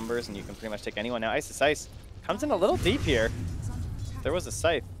enough numbers and you can pretty much take anyone. Now, Ice Ice comes in a little deep here. If there was a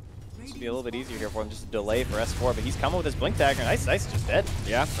Scythe, this would be a little bit easier here for him, just a delay for S4, but he's coming with his Blink Dagger, and Ice Ice is just dead.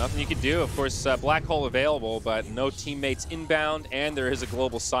 Yeah, nothing you can do. Of course, Black Hole available, but no teammates inbound, and there is a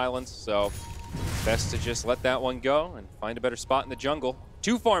global silence, so best to just let that one go and find a better spot in the jungle.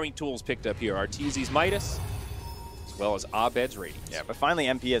 2 farming tools picked up here, Arteezy's Midas, as well as Abed's Radiance. Yeah, but finally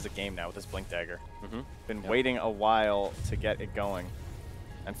MP has a game now with his Blink Dagger. Been waiting a while to get it going.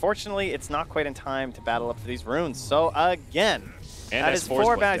 Unfortunately, it's not quite in time to battle up for these runes, so again, and that is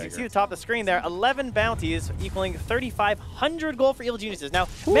 4 bounties. You see the top of the screen there, 11 bounties equaling 3,500 gold for Evil Geniuses. Now,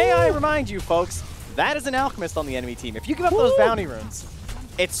 may I remind you folks, that is an Alchemist on the enemy team. If you give up those bounty runes,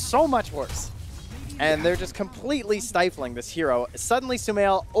 it's so much worse. And they're just completely stifling this hero. Suddenly,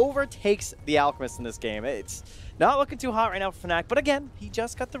 Sumail overtakes the Alchemist in this game. It's not looking too hot right now for Fnatic, but again, he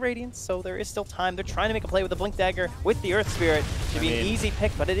just got the Radiance, so there is still time. They're trying to make a play with the Blink Dagger with the Earth Spirit. Should be an easy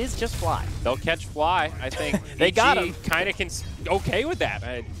pick, but it is just Fly. They'll catch Fly, I think. They got him. Kind of okay with that.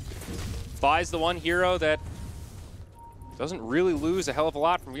 buys the one hero that doesn't really lose a hell of a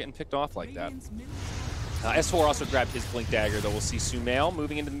lot from getting picked off like that. S4 also grabbed his Blink Dagger, though. We'll see Sumail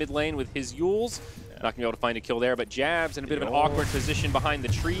moving into the mid lane with his Yules. Not going to be able to find a kill there, but Jabs in a bit of an awkward position behind the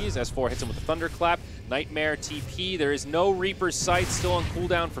trees. S4 hits him with a Thunderclap. Nightmare TP. There is no Reaper's Sight, still on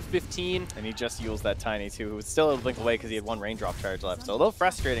cooldown for 15. And he just Yules that Tiny, too, who was still able to blink away because he had one raindrop charge left. So a little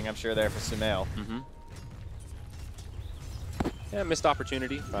frustrating, I'm sure, there for Sumail. Yeah, missed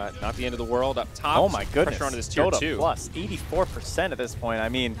opportunity, but not the end of the world. Up top, oh my goodness, pressure onto this tier 2. Plus 84% at this point. I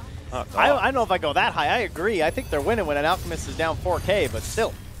mean, I don't know if I go that high. I agree. I think they're winning when an Alchemist is down 4K, but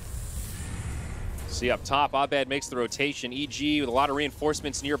still. See up top, Abed makes the rotation. EG with a lot of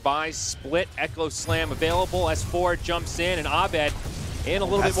reinforcements nearby. Split, Echo Slam available. S4 jumps in, and Abed in a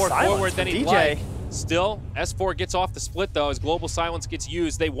little bit more forward than he'd like. Still, S4 gets off the split, though, as Global Silence gets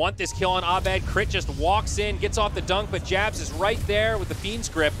used. They want this kill on Abed. Crit just walks in, gets off the dunk, but Jabs is right there with the Fiend's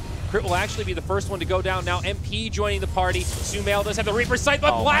Grip. Crit will actually be the first one to go down. Now MP joining the party. Sumail does have the Reaper's Sight,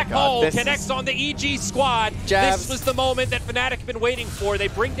 but Black Hole connects on the EG squad. Jabs. This was the moment that Fnatic have been waiting for. They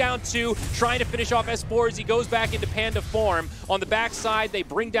bring down 2, trying to finish off S4 as he goes back into Panda form. On the backside, they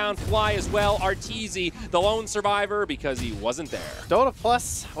bring down Fly as well. Arteezy, the lone survivor, because he wasn't there. Dota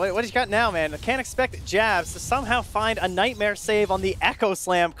Plus, what do you got now, man? I can't expect Jabs to somehow find a Nightmare save on the Echo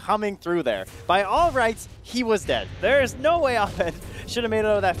Slam coming through there. By all rights, he was dead. There is no way Abed should have made it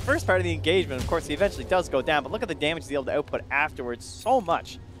out of that first part of the engagement. Of course, he eventually does go down, but look at the damage he's able to output afterwards. So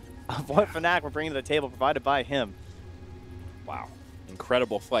much of what Fnatic were bringing to the table provided by him. Wow.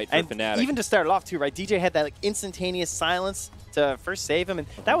 Incredible fight for Fnatic. Even to start it off, too, right? DJ had that like instantaneous silence to first save him, and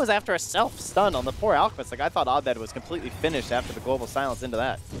that was after a self-stun on the poor Alchemist. Like, I thought Abed was completely finished after the global silence into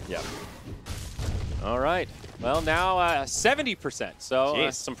that. Yep. All right. Well, now 70%, so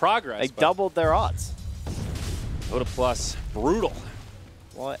some progress. They doubled their odds. Dota Plus, brutal.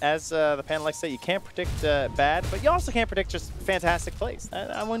 Well, as the panel likes to say, you can't predict bad, but you also can't predict just fantastic plays.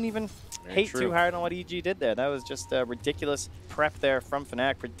 I wouldn't even hate too hard on what EG did there. That was just a ridiculous prep there from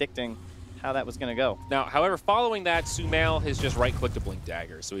Fnatic, predicting how that was going to go. Now, however, following that, Sumail has just right-clicked a Blink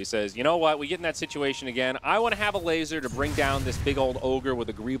Dagger. So he says, you know what, we get in that situation again. I want to have a laser to bring down this big old ogre with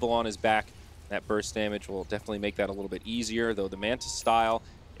a Greeble on his back. That burst damage will definitely make that a little bit easier, though the Mantis style,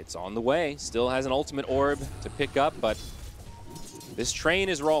 it's on the way. Still has an ultimate orb to pick up, but this train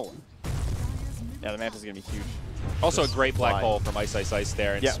is rolling. Yeah, the Mantis is going to be huge. Also a great black hole from Ice Ice Ice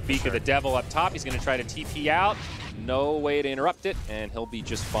there. And speak of the devil up top, he's going to try to TP out. No way to interrupt it, and he'll be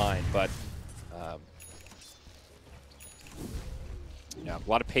just fine. But yeah, a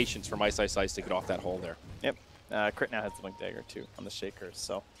lot of patience from Ice Ice Ice to get off that hole there. Yep. Crit now has the Blink Dagger, too, on the Shakers.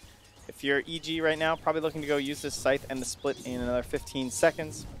 So if you're EG right now, probably looking to go use this Scythe and the Split in another 15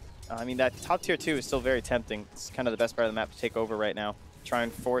 seconds. I mean, that top tier 2 is still very tempting. It's kind of the best part of the map to take over right now. Try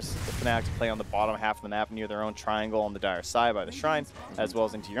and force the Fnatic to play on the bottom half of the map near their own triangle on the dire side by the shrine, as well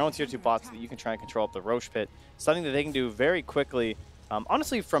as into your own tier 2 bots so that you can try and control up the Roche pit. Something that they can do very quickly.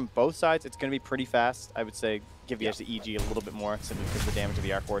 Honestly, from both sides, it's going to be pretty fast. I would say give the edge to EG a little bit more simply because of the damage of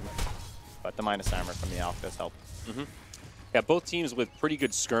the Arc Warden. But the minus armor from the Alpha does help. Yeah, both teams with pretty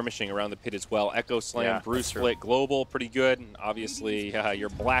good skirmishing around the pit as well. Echo Slam, Bruce Split, Global, pretty good. And obviously, your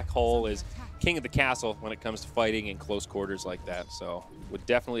Black Hole is king of the castle when it comes to fighting in close quarters like that. So would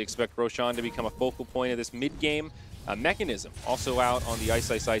definitely expect Roshan to become a focal point of this mid-game. Mechanism also out on the Ice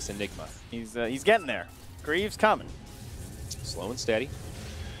Ice Ice Enigma. He's getting there. Greaves coming. Slow and steady.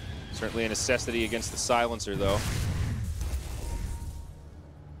 Certainly a necessity against the Silencer, though.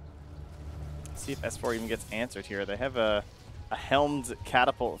 Let's see if S4 even gets answered here. They have a helmed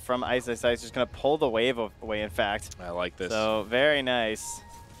catapult from Ice Ice Ice, just going to pull the wave away, in fact. I like this. So, very nice.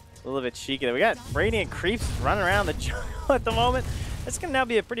 A little bit cheeky there. We got Radiant Creeps running around the jungle at the moment. It's going to now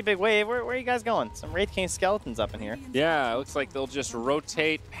be a pretty big wave. Where are you guys going? Some Wraith King skeletons up in here. Yeah, it looks like they'll just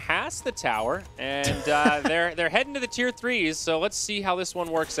rotate past the tower, and they're heading to the tier 3s, so let's see how this one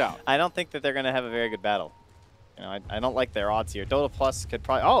works out. I don't think that they're going to have a very good battle. You know, I don't like their odds here. Dota Plus could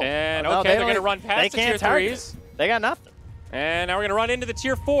probably... Oh! And no, okay, they're going to run past the tier 3s. They got nothing. And now we're going to run into the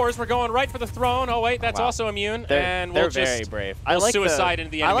tier 4s. We're going right for the throne. Oh, wait, that's also immune. And they're we'll just very brave. We'll suicide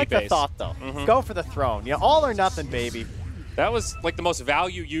into the enemy I like base. the thought, though. Go for the throne. You know, all or nothing, baby. That was like the most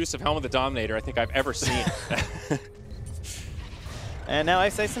value use of Helm of the Dominator I think I've ever seen. And now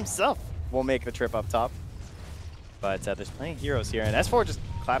Ice Ice himself will make the trip up top. But there's plenty of heroes here. And S4 just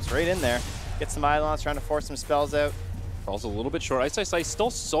claps right in there. Gets some Eidolons, trying to force some spells out. Falls a little bit short. Ice Ice Ice still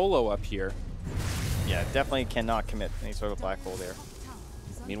solo up here. Yeah, definitely cannot commit any sort of black hole there.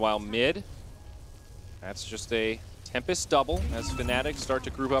 Meanwhile, mid, that's just a Tempest double as Fnatic start to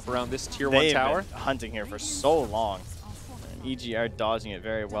group up around this tier 1 tower. Been hunting here for so long. EG are dodging it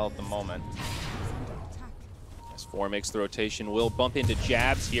very well at the moment. S4 makes the rotation. Will bump into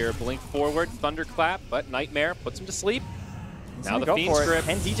jabs here. Blink forward, thunderclap, but Nightmare puts him to sleep. Now the Fiend's grip.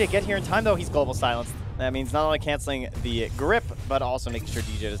 Can DJ get here in time, though? He's global silenced. That means not only canceling the grip, but also making sure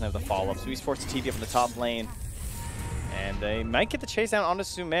DJ doesn't have the follow-up. So he's forced to TP up in the top lane. And they might get the chase down onto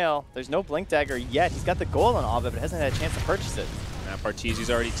Sumail. There's no Blink Dagger yet. He's got the gold on Ovid, but hasn't had a chance to purchase it. Now Partisi's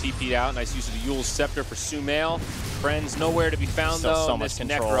already TP'd out. Nice use of the Yule's Scepter for Sumail. Friends nowhere to be found, Still though. so much This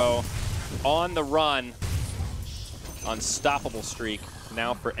control. Necro on the run. Unstoppable streak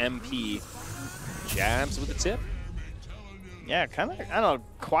now for MP. Jabs with the tip. Yeah, kind of, I don't know,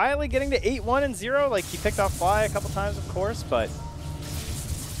 quietly getting to 8-1 and 0. Like, he picked off Fly a couple times, of course, but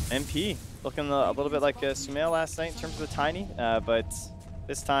MP looking a little bit like Sumail last night in terms of the Tiny, but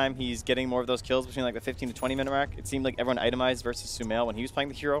this time he's getting more of those kills between like the 15 to 20 minute mark. It seemed like everyone itemized versus Sumail when he was playing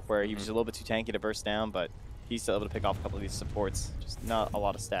the hero, where he was a little bit too tanky to burst down, but he's still able to pick off a couple of these supports. Just not a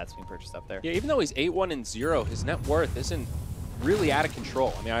lot of stats being purchased up there. Yeah, even though he's 8-1 and 0, his net worth isn't really out of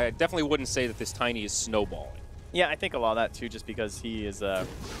control. I mean, I definitely wouldn't say that this Tiny is snowballing. Yeah, I think a lot of that too, just because he is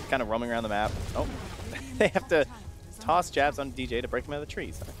kind of roaming around the map. Oh, they have to toss jabs on DJ to break him out of the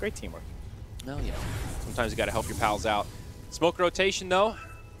trees. Great teamwork. Well, yeah. Sometimes you got to help your pals out. Smoke rotation, though.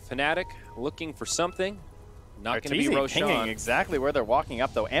 Fnatic looking for something. Not going to be Roshan. Pinging exactly where they're walking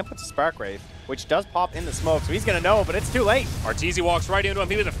up, though, and puts a Spark Wave, which does pop in the smoke, so he's going to know, but it's too late. Arteezy walks right into him.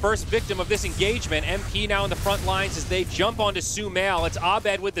 He was the first victim of this engagement. MP now in the front lines as they jump onto Sumail. It's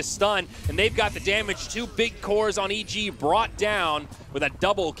Abed with the stun, and they've got the damage. 2 big cores on EG brought down with a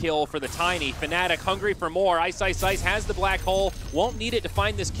double kill for the Tiny. Fnatic hungry for more. Ice Ice Ice has the black hole. Won't need it to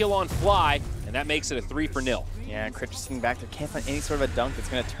find this kill on Fly, and that makes it a 3-0. Yeah, Crit just sitting back there. Can't find any sort of a dunk that's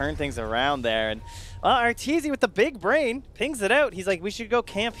going to turn things around there. And Arteezy with the big brain pings it out. He's like, we should go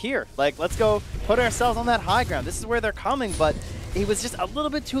camp here. Like, let's go put ourselves on that high ground. This is where they're coming, but it was just a little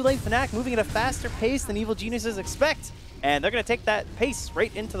bit too late. Fnatic moving at a faster pace than Evil Geniuses expect. And they're going to take that pace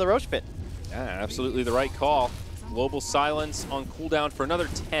right into the Roche Pit. Yeah, absolutely the right call. Global Silence on cooldown for another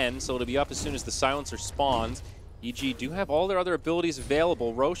 10, so it'll be up as soon as the Silencer spawns. EG do have all their other abilities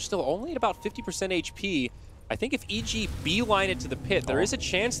available. Roche still only at about 50% HP. I think if EG beeline it to the pit, there is a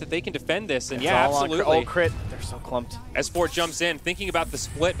chance that they can defend this, and It's yeah, all absolutely. On Crit. They're so clumped. S4 jumps in, thinking about the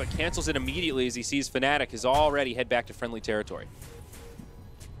split, but cancels it immediately as he sees Fnatic is already head back to friendly territory.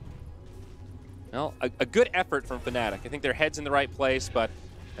 Well, a good effort from Fnatic. I think their head's in the right place, but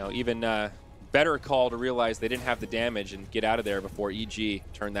you know, even better call to realize they didn't have the damage and get out of there before EG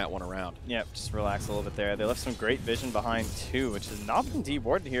turned that one around. Yep, just relax a little bit there. They left some great vision behind too, which has not been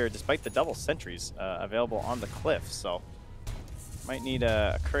dewarded here despite the double sentries available on the cliff. So might need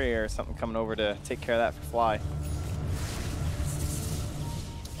a courier or something coming over to take care of that for Fly.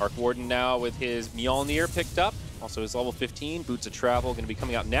 Arc Warden now with his Mjolnir picked up. Also his level 15, Boots of Travel going to be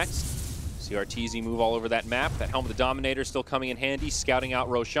coming out next. See Arteezy move all over that map. That Helm of the Dominator still coming in handy, scouting out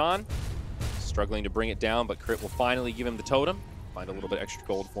Roshan. Struggling to bring it down, but Crit will finally give him the totem. Find a little bit extra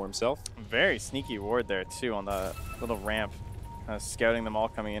gold for himself. Very sneaky ward there too on the little ramp. Scouting them all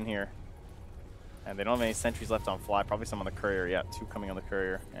coming in here. And they don't have any sentries left on Fly, probably some on the courier. Yeah, 2 coming on the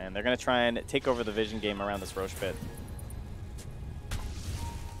courier. And they're going to try and take over the vision game around this Roche Pit.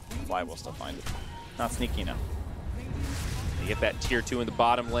 Fly will still find it. Not sneaky enough. They get that tier 2 in the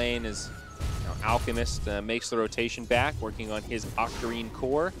bottom lane as Alchemist makes the rotation back, working on his Octarine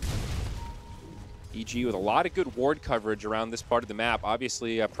core. EG with a lot of good ward coverage around this part of the map.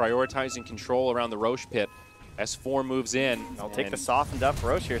 Obviously prioritizing control around the Roche Pit. S4 moves in. They'll take the softened up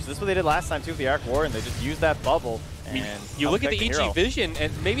Roche here. So this is what they did last time too with the Arc War, and they just used that bubble. And you look at the EG vision,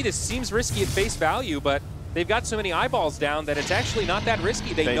 and maybe this seems risky at face value, but they've got so many eyeballs down that it's actually not that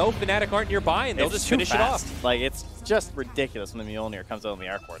risky. They know Fnatic aren't nearby, and they'll just finish it off. Like, it's just ridiculous when the Mjolnir comes out on the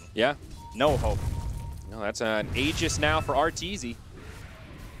Arc Warden. Yeah. No hope. No, that's an Aegis now for Arteezy.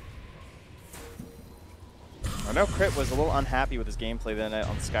 I know Crit was a little unhappy with his gameplay then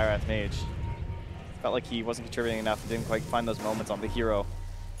on the Skywrath Mage. Felt like he wasn't contributing enough and didn't quite find those moments on the hero.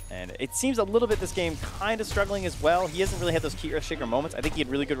 And it seems a little bit this game kind of struggling as well. He hasn't really had those key Earthshaker moments. I think he had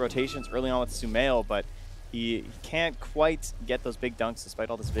really good rotations early on with Sumail, but he can't quite get those big dunks despite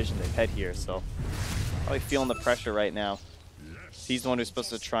all this vision they've had here. So probably feeling the pressure right now. He's the one who's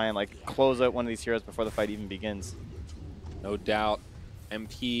supposed to try and like close out one of these heroes before the fight even begins. No doubt.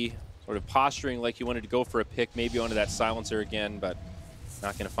 MP sort of posturing like he wanted to go for a pick, maybe onto that Silencer again, but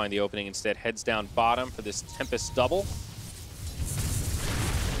not going to find the opening. Instead, heads down bottom for this Tempest double.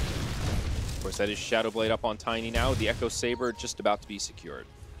 Of course, that is Shadow Blade up on Tiny now. The Echo Saber just about to be secured.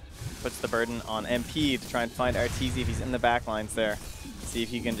 puts the burden on MP to try and find Arteezy if he's in the back lines there. See if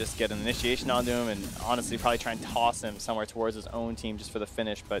he can just get an initiation onto him, and honestly probably try and toss him somewhere towards his own team just for the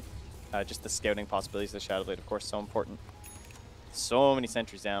finish, but just the scouting possibilities of the Shadow Blade, of course, so important. So many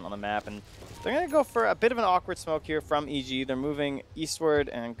sentries down on the map, and they're going to go for a bit of an awkward smoke here from EG. They're moving eastward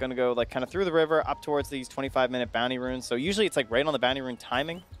and going to go like kind of through the river up towards these 25-minute bounty runes. So usually it's like right on the bounty rune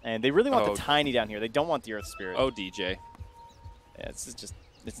timing, and they really want the Tiny down here. They don't want the Earth Spirit. Oh, DJ. Yeah,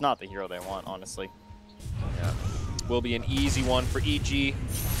 it's not the hero they want, honestly. Yeah. Will be an easy one for EG.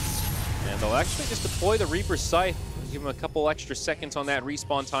 And they'll actually just deploy the Reaper's Scythe. Give him a couple extra seconds on that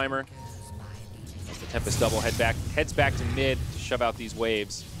respawn timer. As the Tempest double heads back to mid to shove out these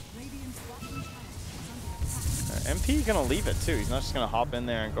waves. MP gonna leave it too. He's not just gonna hop in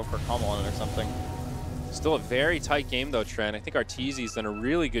there and go for a combo on it or something. Still a very tight game though, Trent. I think Arteezy's done a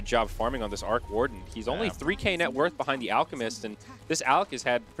really good job farming on this Arc Warden. He's only 3k net worth behind the Alchemist, and this Alc has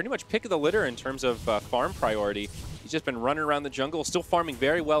had pretty much pick of the litter in terms of farm priority. He's just been running around the jungle, still farming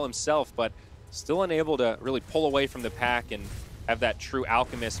very well himself, but still unable to really pull away from the pack and have that true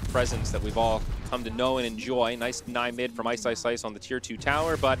Alchemist presence that we've all come to know and enjoy. Nice deny mid from Ice Ice Ice on the tier 2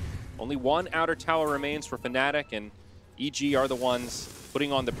 tower, but only one outer tower remains for Fnatic, and EG are the ones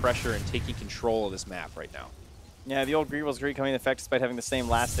putting on the pressure and taking control of this map right now. Yeah, the old Greevil's Greed coming into effect despite having the same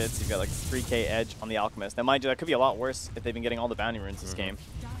last hits. You've got like 3k edge on the Alchemist. Now, mind you, that could be a lot worse if they've been getting all the bounty runes this game.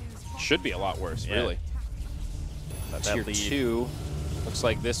 Should be a lot worse, really. That Tier lead. 2. Looks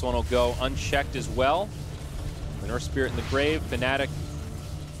like this one will go unchecked as well. The North Spirit in the grave. Fnatic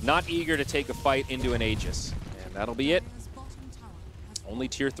not eager to take a fight into an Aegis. And that'll be it. Only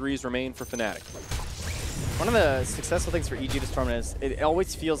tier 3s remain for Fnatic. One of the successful things for EG this tournament is it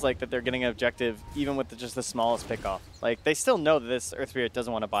always feels like that they're getting an objective even with just the smallest pickoff. Like, they still know that this Earth Spirit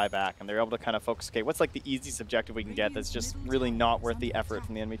doesn't want to buy back, and they're able to kind of focus, okay, what's like the easiest objective we can get that's just really not worth the effort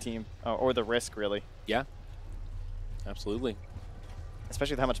from the enemy team, or the risk, really. Yeah, absolutely.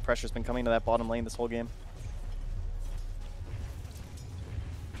 Especially with how much pressure's been coming to that bottom lane this whole game.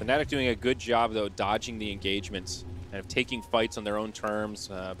 Fnatic doing a good job, though, dodging the engagements and of taking fights on their own terms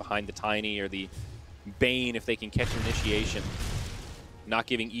behind the Tiny or the Bane if they can catch an initiation. Not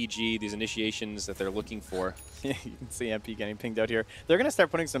giving EG these initiations that they're looking for. You can see MP getting pinged out here. They're going to start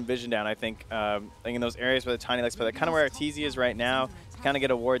putting some vision down, I think, like in those areas where the Tiny likes, but kind of where Arteezy is right now. You kind of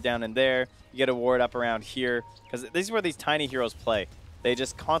get a ward down in there. You get a ward up around here. Because this is where these Tiny heroes play. They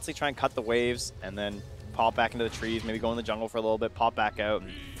just constantly try and cut the waves and then pop back into the trees, maybe go in the jungle for a little bit, pop back out.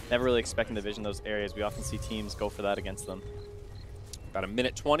 Never really expecting to vision those areas. We often see teams go for that against them. About a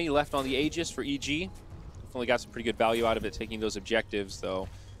minute 20 left on the Aegis for EG. Definitely got some pretty good value out of it, taking those objectives, though.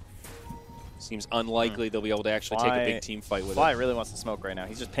 Seems unlikely they'll be able to actually take a big team fight with Fly it. really wants to smoke right now.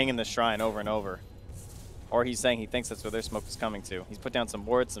 He's just pinging the shrine over and over. Or he's saying he thinks that's where their smoke is coming to. He's put down some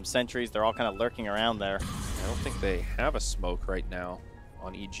wards, some sentries. They're all kind of lurking around there. I don't think they have a smoke right now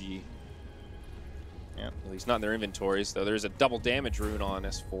on EG. Yeah. At least not in their inventories, though. There's a double damage rune on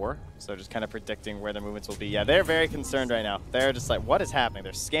S4. So just kind of predicting where their movements will be. Yeah, they're very concerned right now. They're just like, what is happening?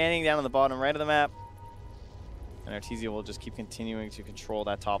 They're scanning down on the bottom right of the map. And Arteezy will just keep continuing to control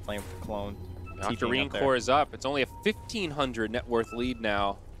that top lane with the clone. Octarine Core is up. It's only a 1,500 net worth lead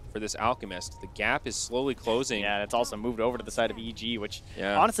now for this Alchemist. The gap is slowly closing. Yeah, and it's also moved over to the side of EG, which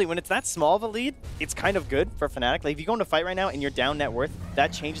Yeah. honestly, when it's that small of a lead, it's kind of good for Fnatic. Like, if you go into a fight right now and you're down net worth,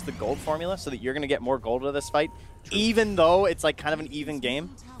 that changes the gold formula so that you're going to get more gold out of this fight, even though it's like kind of an even game.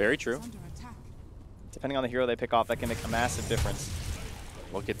 Very true. Depending on the hero they pick off, that can make a massive difference.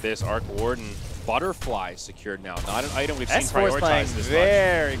 Look at this Arc Warden. Butterfly secured now. Not an item we've seen S4 is playing prioritized this much.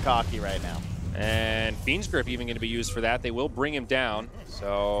 very cocky right now. And Fiend's Grip even going to be used for that. They will bring him down.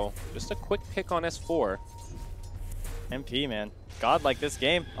 So just a quick pick on S4. MP, man. God like this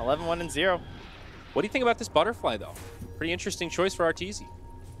game. 11-1-0. What do you think about this Butterfly, though? Pretty interesting choice for Arteezy.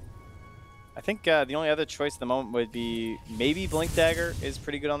 I think the only other choice at the moment would be maybe Blink Dagger is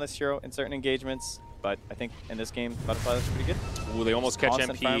pretty good on this hero in certain engagements. But I think in this game, Butterfly looks pretty good. Ooh, they almost catch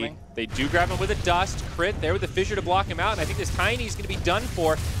Constant MP. farming. They do grab him with a Dust. Crit there with the Fissure to block him out. And I think this Tiny is going to be done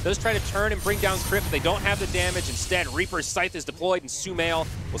for. Does try to turn and bring down Crit, but they don't have the damage. Instead, Reaper's Scythe is deployed, and Sumail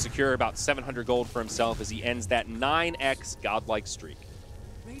will secure about 700 gold for himself as he ends that 9x godlike streak.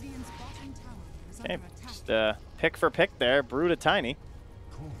 Okay, just pick for pick there. Brew to Tiny.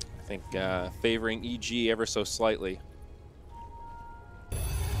 I think favoring EG ever so slightly.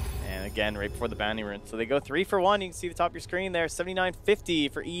 And again, right before the bounty rune. So they go 3 for 1. You can see the top of your screen there.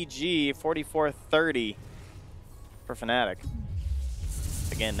 79.50 for EG, 44.30 for Fnatic.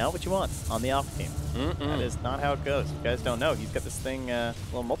 Again, not what you want on the off team. That is not how it goes. If you guys don't know, he's got this thing,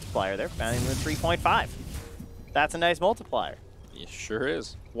 little multiplier there. Bounty rune 3.5. That's a nice multiplier. It sure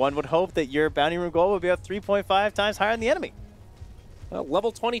is. One would hope that your bounty room goal would be about 3.5 times higher than the enemy. Well,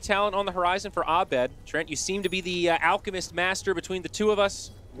 level 20 talent on the horizon for Abed. Trent, you seem to be the alchemist master between the two of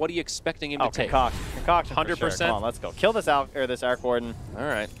us. What are you expecting him to take? Concoction 100%. For sure. Come on, let's go. Kill this this Arc Warden. All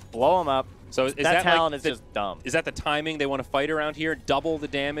right. Blow him up. So is that talent like is just dumb. Is that the timing they want to fight around here? Double the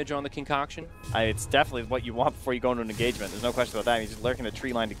damage on the concoction? It's definitely what you want before you go into an engagement. There's no question about that. He's just lurking the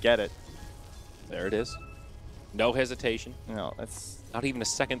tree line to get it. There it is. No hesitation. No, that's not even a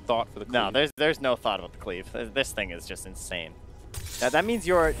second thought for the cleave. No, there's no thought about the cleave. This thing is just insane. That means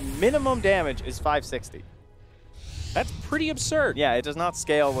your minimum damage is 560. That's pretty absurd. Yeah, it does not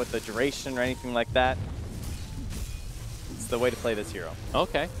scale with the duration or anything like that. It's the way to play this hero.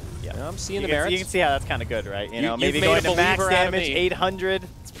 Okay. Yeah, I'm seeing the merits. You can see how that's kind of good, right? You know, maybe made going a to max believer out of damage, me. 800.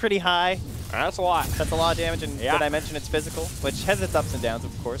 It's pretty high. That's a lot. That's a lot of damage, and Yeah. did I mention it's physical? Which has its ups and downs,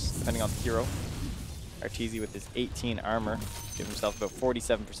 of course, depending on the hero. Arteezy with his 18 armor gives himself about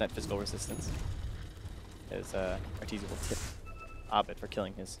 47% physical resistance. As Arteezy will tip Abed for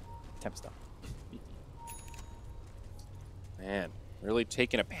killing his Tempest. Man, really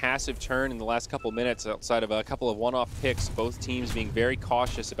taking a passive turn in the last couple minutes outside of a couple of one-off picks. Both teams being very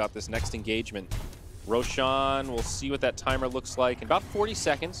cautious about this next engagement. Roshan, we'll see what that timer looks like in about 40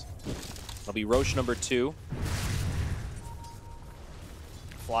 seconds. It'll be Rosh number 2.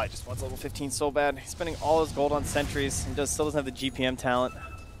 Fly just wants level 15 so bad. He's spending all his gold on sentries and still doesn't have the GPM talent.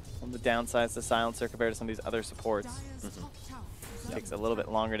 On the downside, it's the silencer compared to some of these other supports. Takes a little bit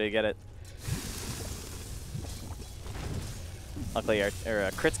longer to get it. Luckily,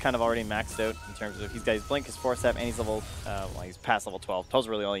 our crit's kind of already maxed out in terms of he's got his blink, his force-up, and he's level, well, he's past level 12. 12's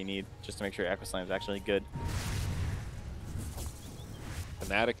really all you need just to make sure your Echo Slam is actually good.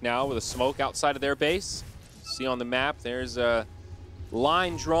 Fnatic now with a smoke outside of their base. See on the map, there's a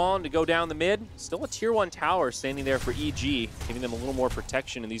line drawn to go down the mid. Still a tier 1 tower standing there for EG, giving them a little more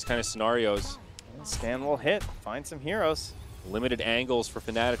protection in these kind of scenarios. Well, Scan will hit. Find some heroes. Limited angles for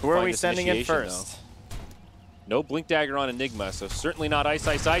Fnatic. Who are we sending in first? Though. No Blink Dagger on Enigma, so certainly not Ice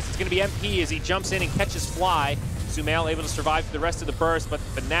Ice Ice. It's going to be MP as he jumps in and catches Fly. Sumail able to survive the rest of the burst, but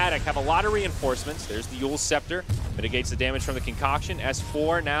Fnatic have a lot of reinforcements. There's the Yule Scepter. Mitigates the damage from the concoction.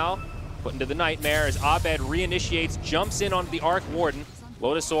 S4 now put into the Nightmare as Abed reinitiates, jumps in onto the Arc Warden.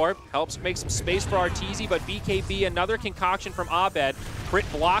 Lotus Orb helps make some space for Arteezy, but BKB, another concoction from Abed. Crit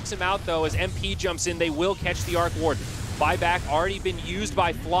blocks him out though as MP jumps in. They will catch the Arc Warden. Buyback already been used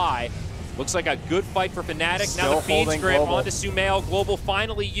by Fly. Looks like a good fight for Fnatic. Still now the feed script Global. onto Sumail. Global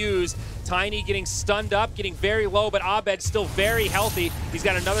finally used. Tiny getting stunned up, getting very low, but Abed still very healthy. He's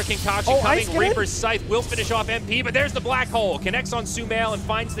got another concoction coming. Reaper's Scythe will finish off MP, but there's the black hole. Connects on Sumail and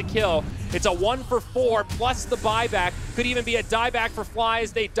finds the kill. It's a 1 for 4 plus the buyback. Could even be a dieback for Fly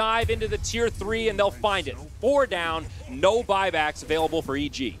as they dive into the tier 3 and they'll find it. 4 down, no buybacks available for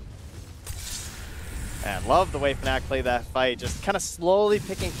EG. And love the way Fnatic played that fight, just kind of slowly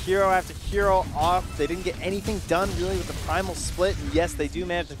picking hero after hero off. They didn't get anything done really with the Primal Split. And yes, they do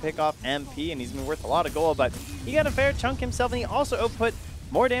manage to pick off MP, and he's been worth a lot of gold, but he got a fair chunk himself, and he also output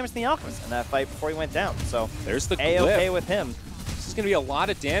more damage than the Alchemist in that fight before he went down. So there's the A-okay with him. This is going to be a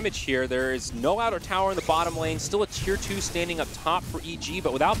lot of damage here. There is no outer tower in the bottom lane, still a tier 2 standing up top for EG,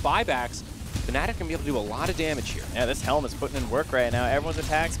 but without buybacks, Fnatic can be able to do a lot of damage here. Yeah, this Helm is putting in work right now. Everyone's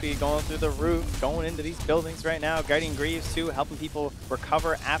attack speed going through the roof, going into these buildings right now. Guardian Greaves too, helping people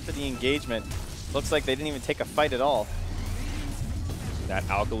recover after the engagement. Looks like they didn't even take a fight at all. That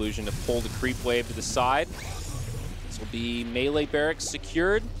Alk Illusion to pull the creep wave to the side. This will be melee barracks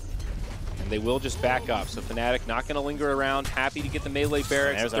secured, and they will just back up. So Fnatic not going to linger around, happy to get the melee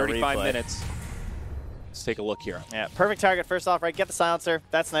barracks at 35 minutes. Let's take a look here. Yeah, perfect target first off, right? Get the silencer.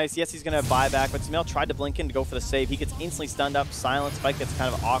 That's nice. Yes, he's going to buy back, but Sumail tried to blink in to go for the save. He gets instantly stunned up. Silence Spike gets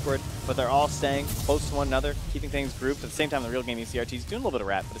kind of awkward, but they're all staying close to one another, keeping things grouped. At the same time, in the real game, you see RT's doing a little bit of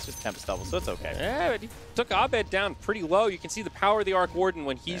rat, but it's just Tempest double, so it's okay. Yeah, but he took Abed down pretty low. You can see the power of the Arc Warden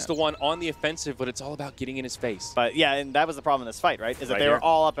when he's the one on the offensive, but it's all about getting in his face. But yeah, and that was the problem in this fight, right? Is that they were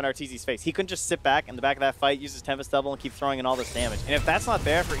all up in Arteezy's face. He couldn't just sit back in the back of that fight, use his Tempest double, and keep throwing in all this damage. And if that's not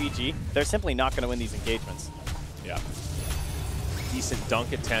there for EG, they're simply not going to win these engagements. Yeah. Decent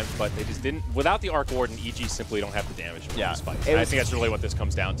dunk attempt, but they just didn't. Without the Arc Warden, EG simply don't have the damage to win this fight. I think that's really what this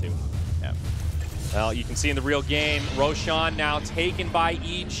comes down to. Yeah. Well, you can see in the real game, Roshan now taken by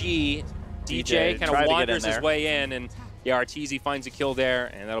EG. DJ kind of wanders his way in, and yeah, Arteezy finds a kill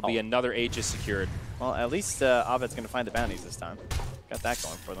there, and that'll be another Aegis secured. Well, at least Abed's going to find the bounties this time. Got that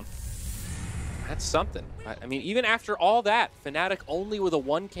going for them. That's something. I mean, even after all that, Fnatic only with a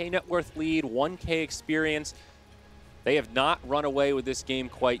 1K net worth lead, 1K experience. They have not run away with this game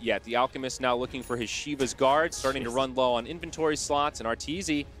quite yet. The Alchemist now looking for his Shiva's guard, starting to run low on inventory slots, and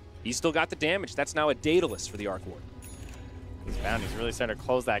Arteezy, he's still got the damage. That's now a Daedalus for the Arc Warden. These bounties really starting to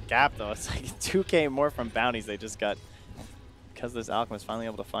close that gap, though. It's like 2K more from bounties they just got because this Alchemist finally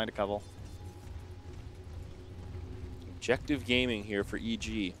able to find a couple. Objective gaming here for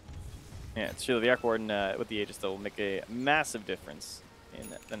EG. Yeah, it's true. The Arc Warden with the Aegis, though, will make a massive difference in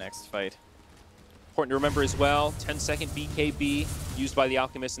the next fight. Important to remember as well, 10-second BKB used by the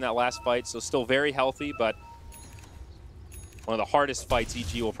Alchemist in that last fight, so still very healthy, but one of the hardest fights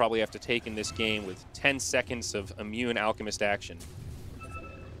EG will probably have to take in this game with 10 seconds of immune Alchemist action.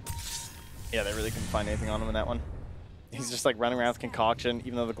 Yeah, they really couldn't find anything on him in that one. He's just like running around with Concoction,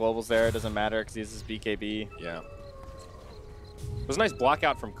 even though the Global's there, it doesn't matter because he has his BKB. Yeah. It was a nice block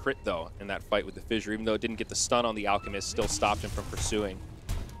out from Crit, though, in that fight with the Fissure, even though it didn't get the stun on the Alchemist, still stopped him from pursuing.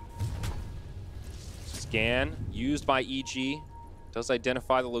 Scan, used by EG, does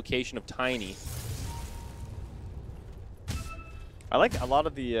identify the location of Tiny. I like a lot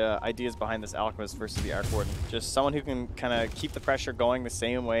of the ideas behind this Alchemist versus the Arc Warden. Just someone who can kind of keep the pressure going the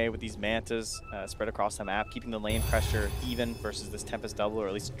same way with these Mantas spread across the map, keeping the lane pressure even versus this Tempest double, or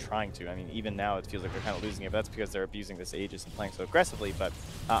at least trying to. I mean, even now it feels like they're kind of losing it, but that's because they're abusing this Aegis and playing so aggressively. But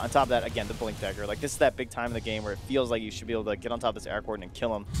on top of that, again, the Blink Dagger. Like, this is that big time in the game where it feels like you should be able to get on top of this Arc Warden and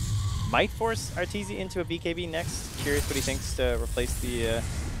kill him. Might force Arteezy into a BKB next. Curious what he thinks to replace the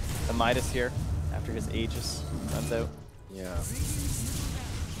Midas here after his Aegis runs out. Yeah.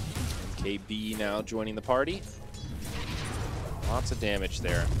 KB now joining the party. Lots of damage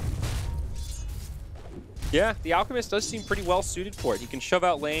there. Yeah, the Alchemist does seem pretty well suited for it. He can shove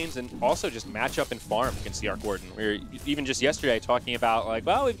out lanes and also just match up and farm against the Arc Warden. We were even just yesterday talking about, like,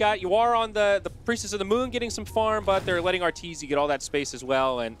 well, we've got Yuara on the Priestess of the Moon getting some farm, but they're letting Arteezy get all that space as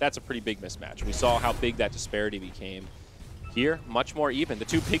well, and that's a pretty big mismatch. We saw how big that disparity became. Here, much more even. The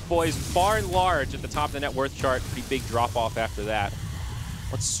two big boys far and large at the top of the net worth chart. Pretty big drop-off after that.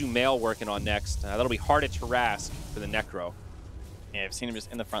 What's Sumail working on next? That'll be hard at Tarask for the Necro. Yeah, I've seen him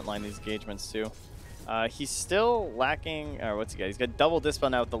just in the front line these engagements too. He's still lacking, or what's he got? He's got double Dispel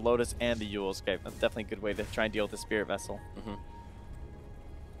now with the Lotus and the Euls. Okay, that's definitely a good way to try and deal with the Spirit Vessel.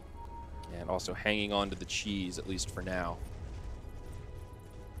 And also hanging on to the cheese, at least for now.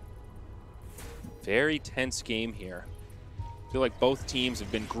 Very tense game here. I feel like both teams have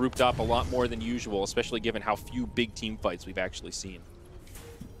been grouped up a lot more than usual, especially given how few big team fights we've actually seen.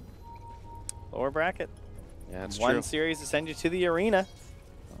 Lower bracket. Yeah, that's One true. series to send you to the arena.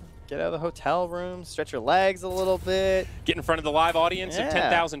 Get out of the hotel room, stretch your legs a little bit. Get in front of the live audience of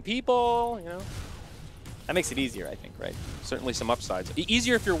 10,000 people, you know. That makes it easier, I think, right? Certainly some upsides.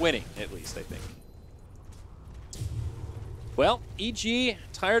 Easier if you're winning, at least, I think. Well, EG,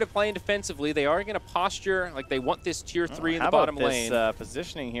 tired of playing defensively. They are going to posture like they want this tier 3 in the bottom lane. How about this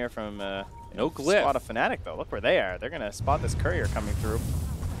positioning here from no glyph. Spot of Fnatic, though. Look where they are. They're going to spot this courier coming through.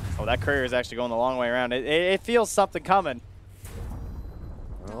 Oh, that courier is actually going the long way around. It feels something coming.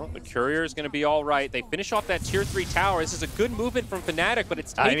 Well, the courier is going to be all right. They finish off that tier 3 tower. This is a good movement from Fnatic, but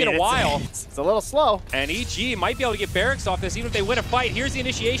it's taken a while. It's a little slow. And EG might be able to get barracks off this, even if they win a fight. Here's the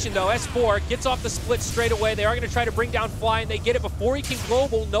initiation, though. S4 gets off the split straight away. They are going to try to bring down Fly, and they get it before he can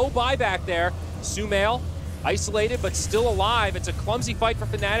global. No buyback there. Sumail, isolated, but still alive. It's a clumsy fight for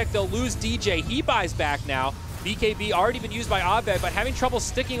Fnatic. They'll lose DJ. He buys back now. BKB already been used by Abed, but having trouble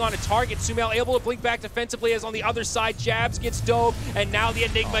sticking on a target. Sumail able to blink back defensively as on the other side, Jabs gets dove, and now the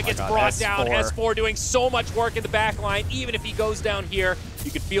Enigma gets brought down. S4 doing so much work in the back line. Even if he goes down here,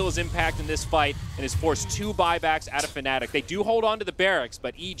 you could feel his impact in this fight and has forced 2 buybacks out of Fnatic. They do hold on to the barracks,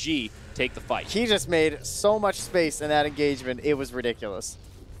 but EG take the fight. He just made so much space in that engagement. It was ridiculous.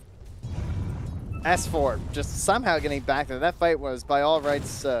 S4 just somehow getting back there. That fight was, by all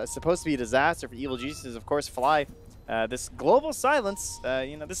rights, supposed to be a disaster for Evil Geniuses. Of course, Fly. This global silence,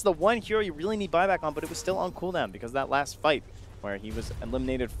 you know, this is the one hero you really need buyback on, but it was still on cooldown because of that last fight where he was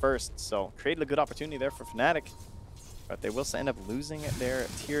eliminated first. So created a good opportunity there for Fnatic, but they will end up losing it there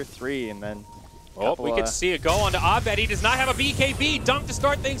at tier 3, and then. Oh, we can see it go on to Abed. He does not have a BKB. Dunk to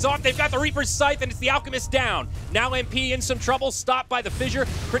start things off. They've got the Reaper's Scythe, and it's the Alchemist down. Now MP in some trouble, stopped by the Fissure.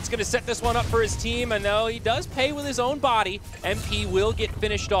 Crit's going to set this one up for his team, and though he does pay with his own body, MP will get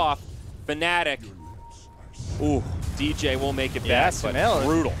finished off. Fnatic. Ooh, DJ will make it back, but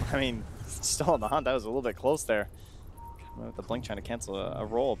brutal. I mean, still on the hunt. That was a little bit close there. With the Blink trying to cancel a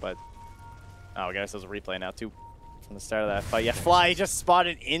roll, but... Oh, I guess there's a replay now, too. From the start of that fight. Yeah, Fly just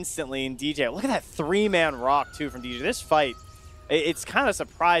spotted instantly in DJ. Look at that 3-man rock, too, from DJ. This fight, it's kind of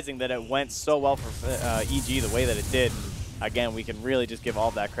surprising that it went so well for EG the way that it did. again, we can really just give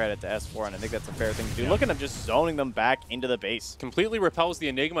all that credit to S4, and I think that's a fair thing to do. Look at him just zoning them back into the base. Completely repels the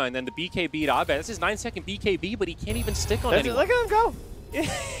Enigma, and then the BKB to Abed. This is 9-second BKB, but he can't even stick on anyone. Look at him go.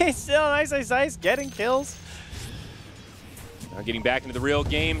 He's still nice, getting kills. Now getting back into the real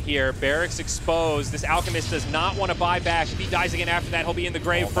game here. Barracks exposed. This Alchemist does not want to buy back. If he dies again after that, he'll be in the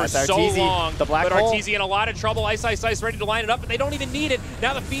grave for so long. The black but hole. Arteezy in a lot of trouble. Ice ready to line it up, but they don't even need it.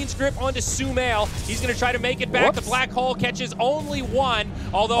 Now the Fiend's Grip onto Sumail. He's going to try to make it back. The black hole catches only one,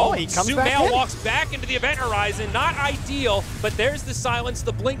 although Sumail walks back into the event horizon. Not ideal, but there's the silence,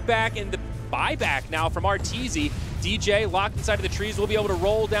 the blink back, and the buyback now from Arteezy. DJ locked inside of the trees will be able to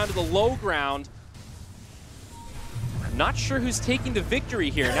roll down to the low ground. Not sure who's taking the victory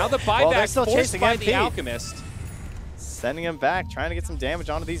here. Now the buyback forced by the Alchemist. Sending him back, trying to get some damage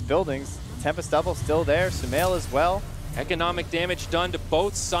onto these buildings. Tempest Double still there, Sumail as well. Economic damage done to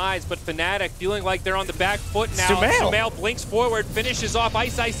both sides, but Fnatic feeling like they're on the back foot now. Sumail blinks forward, finishes off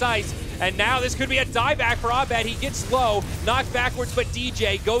Ice. And now this could be a dieback for Abed. He gets low, knocked backwards, but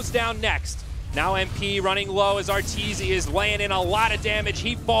DJ goes down next. Now MP running low as Arteezy is laying in a lot of damage.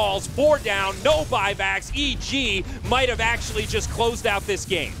 He falls, 4 down, no buybacks. EG might have actually just closed out this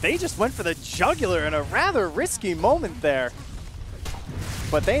game. They just went for the jugular in a rather risky moment there.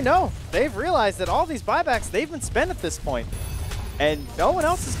 But they know, they've realized that all these buybacks, they've been spent at this point. And no one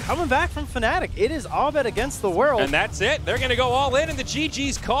else is coming back from Fnatic. It is Abed against the world. And that's it. They're going to go all in, and the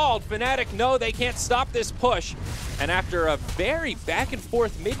GG's called. Fnatic know they can't stop this push. And after a very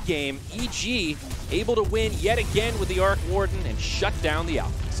back-and-forth mid-game, EG able to win yet again with the Arc Warden and shut down the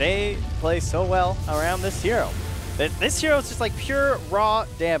Alchemist. They play so well around this hero. This hero is just like pure raw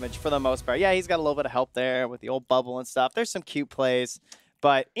damage for the most part. Yeah, he's got a little bit of help there with the old bubble and stuff. There's some cute plays.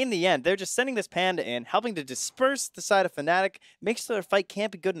 But in the end, they're just sending this Panda in, helping to disperse the side of Fnatic, make sure their fight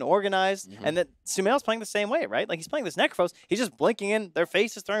can't be good and organized, and that Sumail's playing the same way, right? Like, he's playing this Necrophos, he's just blinking in, their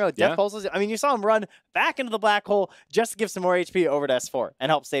faces throwing out death pulses. I mean, you saw him run back into the black hole just to give some more HP over to S4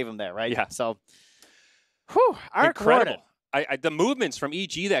 and help save him there, right? Yeah. So, whew, incredible. The movements from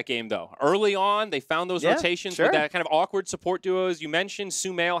EG that game, though. Early on, they found those rotations with that kind of awkward support duo, as you mentioned.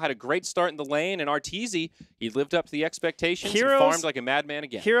 Sumail had a great start in the lane, and Arteezy, he lived up to the expectations and farmed like a madman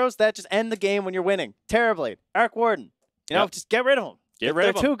again. Heroes that just end the game when you're winning. Terribly. Arc Warden. You know, just get rid of them.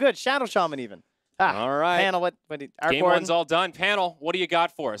 They're too good. Shadow Shaman even. All right. Panel, Arc Game Warden. 1's all done. Panel, what do you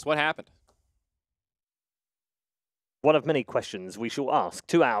got for us? What happened? One of many questions we shall ask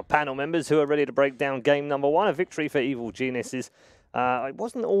to our panel members who are ready to break down game number 1, a victory for Evil Geniuses. It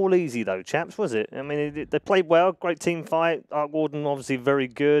wasn't all easy though, chaps, was it? I mean, they played well, great team fight. Arc Warden obviously very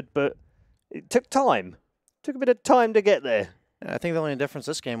good, but it took time. It took a bit of time to get there. I think the only difference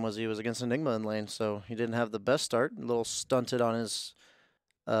this game was he was against Enigma in lane, so he didn't have the best start. A little stunted on his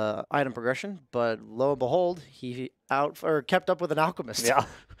item progression, but lo and behold, he kept up with an Alchemist. Yeah.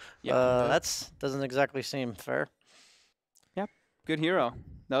 That doesn't exactly seem fair. Good hero.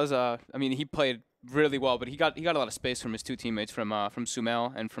 That was I mean, he played really well, but he got a lot of space from his two teammates from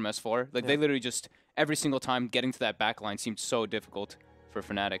Sumail and from S4. Like they literally just every single time getting to that back line seemed so difficult for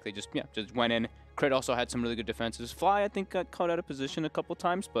Fnatic. They just went in. Crit also had some really good defenses. Fly I think got caught out of position a couple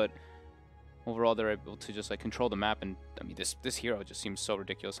times, but overall they're able to just like control the map. And I mean this hero just seems so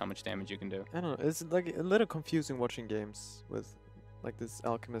ridiculous how much damage you can do. I don't know. It's like a little confusing watching games with like this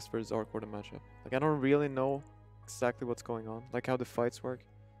Alchemist versus Arc Warden matchup. Like I don't really know exactly what's going on, like how the fights work.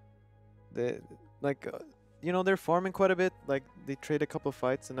 They you know, they're farming quite a bit. Like they trade a couple of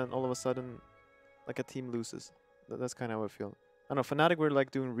fights and then all of a sudden like a team loses. That's kind of how I feel. I know Fnatic were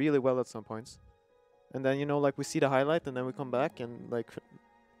like doing really well at some points, and then you know like we see the highlight and then we come back and like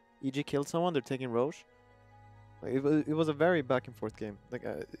EG killed someone, they're taking Roche. Like, it was a very back and forth game. Like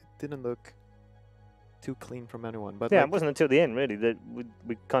it didn't look too clean from anyone. But yeah, it wasn't until the end really that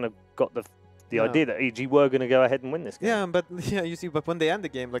we kind of got the idea that EG were going to go ahead and win this game. Yeah, but you see, but when they end the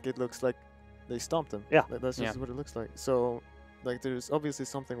game, like it looks like they stomped them. Yeah, that's just what it looks like. So, like, there's obviously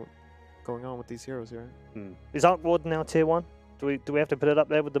something going on with these heroes here. Is Arc Warden now tier 1? Do we have to put it up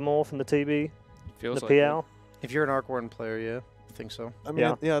there with the Morph and the TB, Feels the like PL? If you're an Arc Warden player, yeah, I think so. I mean,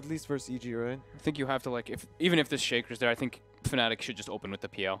 at least versus EG, right? I think you have to like even if this Shaker's there, I think Fnatic should just open with the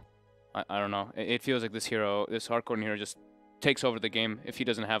PL. I don't know. It feels like this hero, this Arc Warden hero, just takes over the game if he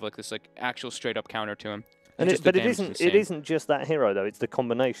doesn't have like this like actual straight up counter to him. But it isn't just that hero though. It's the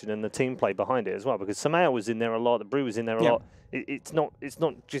combination and the team play behind it as well. Because Sumail was in there a lot, the Brew was in there a lot. It's not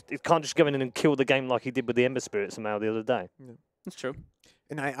just it can't just go in and kill the game like he did with the Ember Spirit Sumail the other day. Yeah. That's true.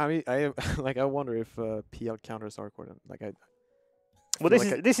 And I like I wonder if PL counters Arc Warden. Like well,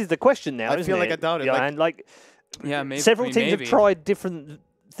 this is the question now. I feel like I doubt it. Yeah, and like maybe several teams have tried different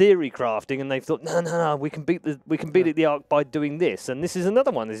theory crafting, and they've thought, no, we can beat the Arc by doing this, and this is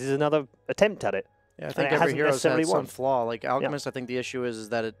another one. This is another attempt at it. Yeah, I And think it every hasn't hero's necessarily had some won. flaw. Like Alchemist, I think the issue is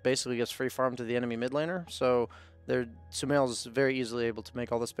that it basically gets free farm to the enemy mid laner. So Sumail's very easily able to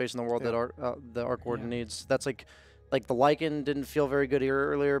make all the space in the world that the Arc Warden needs. That's like the Lycan didn't feel very good here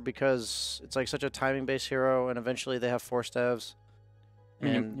earlier because it's like such a timing-based hero, and eventually they have 4 stabs. I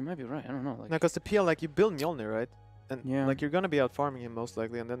mean, you might be right. I don't know. Like, No, because the PL, like, you build Mjolnir, right? And Yeah. like you're gonna be out farming him most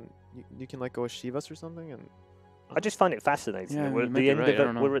likely, and then you can like go with Shivas or something, and I just find it fascinating. Yeah, that we're you at might the be end right, I of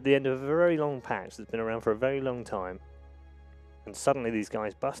don't know. we're at the end of a very long patch that's been around for a very long time, and suddenly these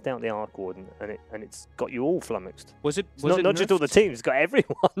guys bust out the Arc Warden, and it's got you all flummoxed. was it It's not just all the nerfed? teams, it's got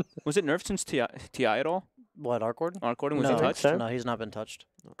everyone. Was it nerfed since TI at all? What, Arc Warden? Arc Warden was no, he touched? so. No, he's not been touched.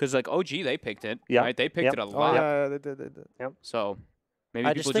 Because like OG, they picked it. Yeah. Right? They picked Yep. it a oh lot. yeah, they did. So maybe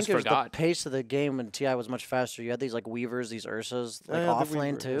I people just think it was the forgot. pace of the game when TI was much faster. You had these like Weavers, these Ursas, like Yeah, the off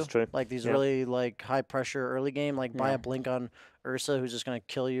lane Weaver, too. That's true. Like these Yeah. really like high pressure early game, like buy Yeah. a blink on Ursa who's just gonna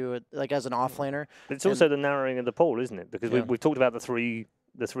kill you like as an off laner. It's also the narrowing of the pool, isn't it? Because Yeah. we've talked about the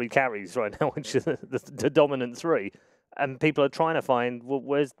three carries right now, which is the dominant 3, and people are trying to find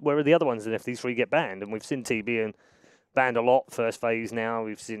where are the other ones, and if these 3 get banned, and we've seen TB banned a lot first phase now.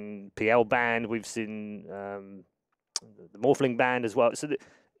 We've seen PL banned. We've seen the Morphling banned as well. So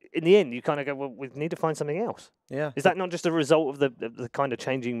in the end, you kind of go, well, we need to find something else. Yeah. Is that not just a result of the kind of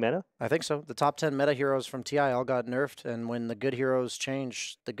changing meta? I think so. The top 10 meta heroes from TI all got nerfed, and when the good heroes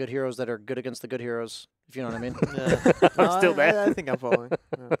change, the good heroes that are good against the good heroes, if you know what I mean. I'm still there. I think I'm following.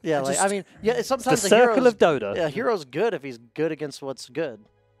 Yeah. Yeah, like I mean, yeah. The Sometimes the circle hero's, of Dota. yeah, hero's good if he's good against what's good.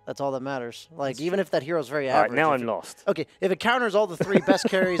 That's all that matters. Like even if that hero's very All right, average. now if I'm you- lost. Okay, if it counters all the 3 best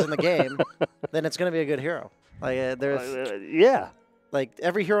carries in the game, then it's gonna be a good hero. Like there's Yeah. like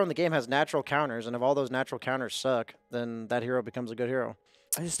every hero in the game has natural counters, and if all those natural counters suck, then that hero becomes a good hero.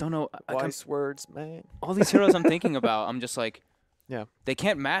 I just don't know. Wise words, man. All these heroes I'm thinking about, I'm just like, Yeah. they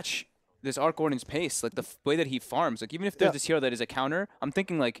can't match this Arc Warden's pace, like the way that he farms. Like even if there's Yeah. this hero that is a counter, I'm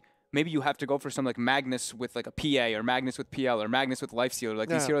thinking like maybe you have to go for some like Magnus with like a PA or Magnus with PL or Magnus with Life Stealer, like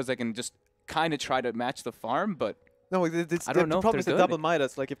these Yeah. heroes that can just kind of try to match the farm, but No, I don't know the if problem they're is the good. double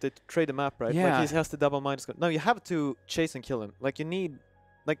Midas. Like if they trade the map, right? Yeah. Like he has the double Midas. No, you have to chase and kill him. Like you need,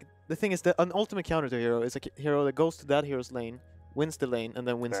 like the thing is that an ultimate counter to a hero is a hero that goes to that hero's lane, wins the lane, and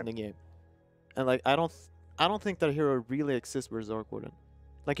then wins in the game. And like I don't think that hero really exists versus Arc Warden.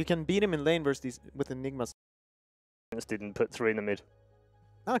 Like you can beat him in lane versus these with Enigmas. Didn't put 3 in the mid.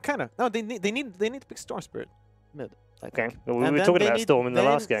 No, kind of. No, they need to pick Storm Spirit mid. I Okay. think. Well, we And were then talking they about need- Storm in the then-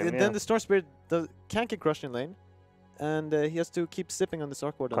 last game. Then Yeah. the Storm Spirit can't get crushed in lane, and he has to keep sipping on this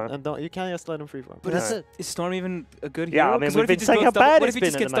Arc Warden, Okay. and you can't just let him free farm. but That's is, it. is Storm even a good Yeah, hero? I mean, 'Cause we've what if he been just saying goes how double- bad what it's if he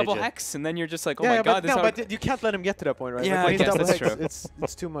just been in gets the double major. hex and then you're just like, oh yeah, my yeah, god, but, this no, hero- but you can't let him get to that point, right? Yeah, like, I when he's guess double that's hex, true.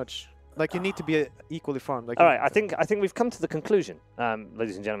 it's too much. Like you need to be equally farmed. Like All right, I think we've come to the conclusion,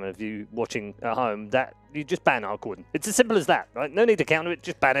 ladies and gentlemen, of you watching at home, that you just ban Arc Warden. It's as simple as that, right? No need to counter it,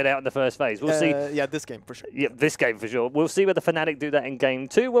 just ban it out in the first phase. We'll see. Yeah, this game for sure. Yeah, this game for sure. We'll see whether Fnatic do that in game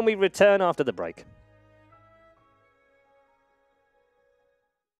 2 when we return after the break.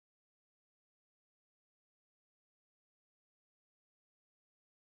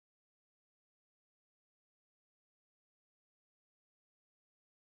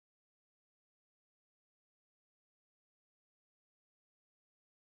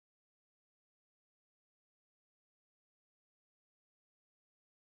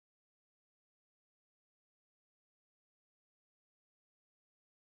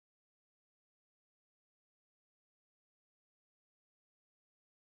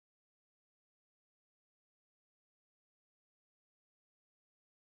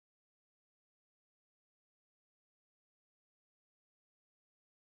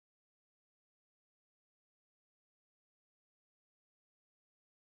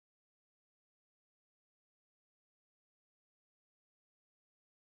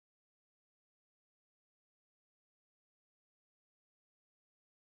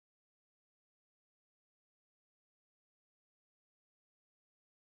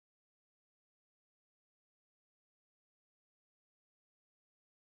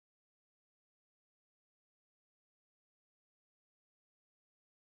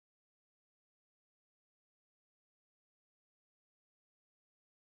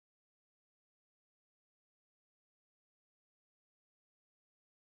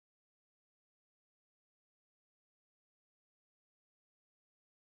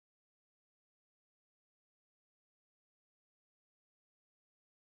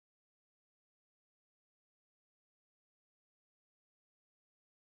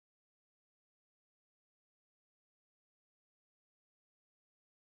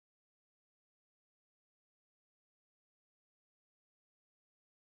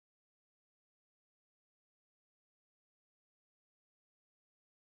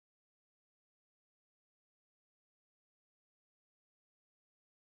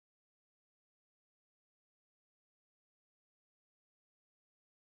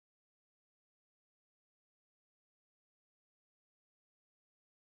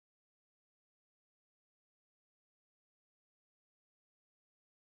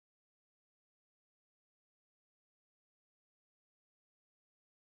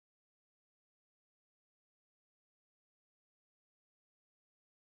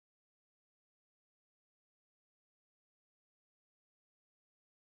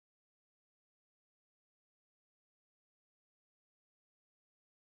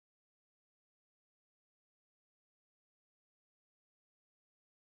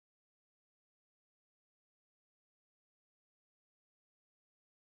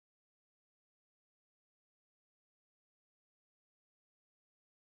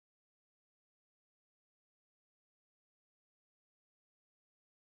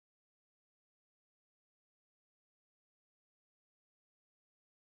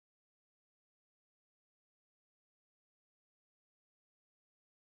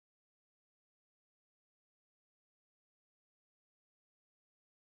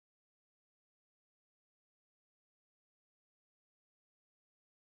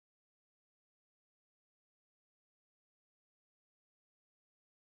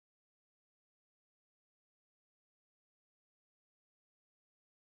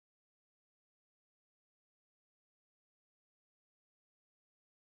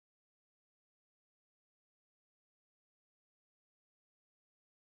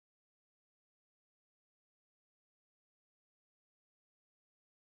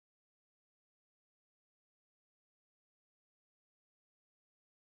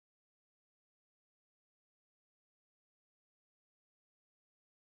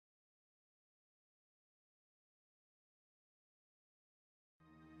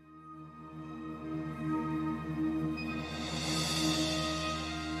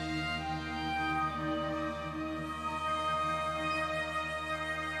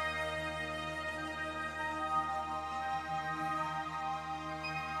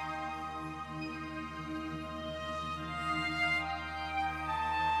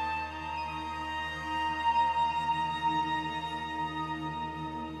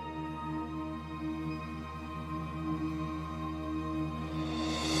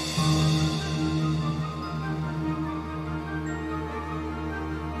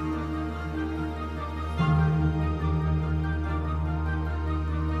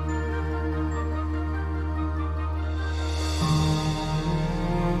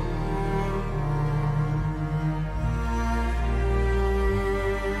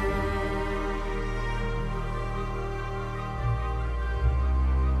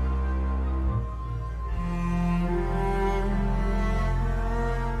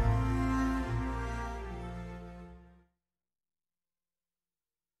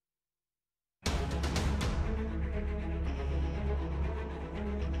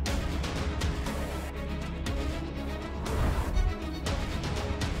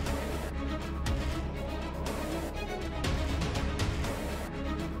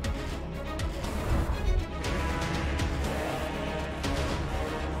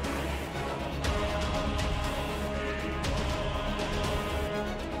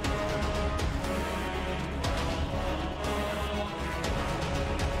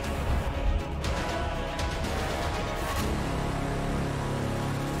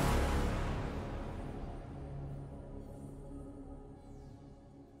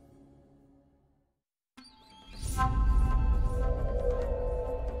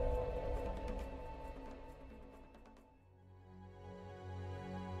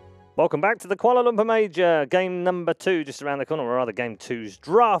 Welcome back to the Kuala Lumpur Major. Game number 2 just around the corner, or rather Game 2's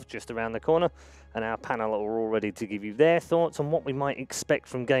draft just around the corner. And our panel are all ready to give you their thoughts on what we might expect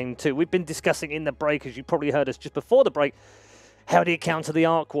from Game 2. We've been discussing in the break, as you probably heard us just before the break, how do you counter the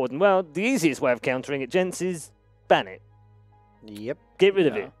Arc Warden? Well, the easiest way of countering it, gents, is ban it. Yep. Get rid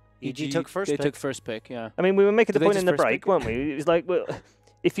of it. EG took first They pick. took first pick, yeah. I mean, we were making the Did they point just in the first break, pick? weren't we? It was like, well,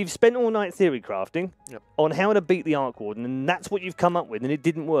 if you've spent all night theory crafting on how to beat the Arc Warden, and that's what you've come up with, and it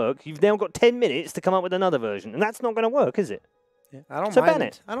didn't work, you've now got 10 minutes to come up with another version, and that's not going to work, is it? Yeah. I don't So mind ban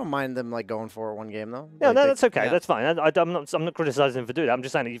it. I don't mind them like going for it one game though. Yeah, Like, no, they- that's okay. yeah. That's fine. I'm not criticizing them for doing that. I'm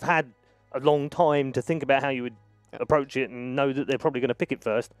just saying that you've had a long time to think about how you would approach it and know that they're probably going to pick it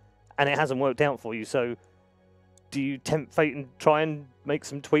first, and it hasn't worked out for you. So, do you tempt fate and try and make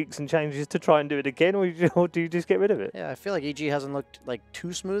some tweaks and changes to try and do it again, or do you just get rid of it? Yeah, I feel like EG hasn't looked like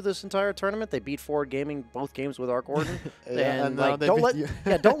too smooth this entire tournament. They beat Forward Gaming both games with Arc Warden, and now like they don't beat let you.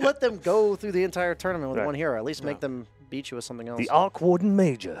 don't let them go through the entire tournament with Right. one hero. At least make them beat you with something else. The Arc Warden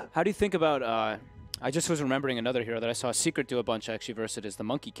Major. How do you think about, I just was remembering another hero that I saw Secret do a bunch actually versus it is the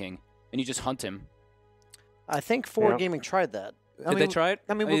Monkey King, and you just hunt him. I think Forward Yeah. Gaming tried that. Did they try it?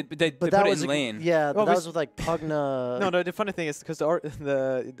 I mean, they, they But put that it was in lane. Yeah, Well, but that we was with like Pugna. No, the funny thing is because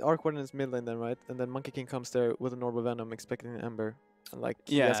the Arc Warden is mid lane then, right? And then Monkey King comes there with an Orb of Venom expecting an Ember. And like,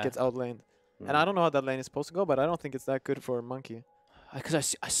 he just Yeah. gets outlaned. And I don't know how that lane is supposed to go, but I don't think it's that good for Monkey.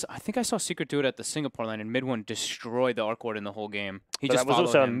 Because I think I saw Secret do it at the Singapore lane, and mid one destroyed the Arc Warden the whole game. He But just that was followed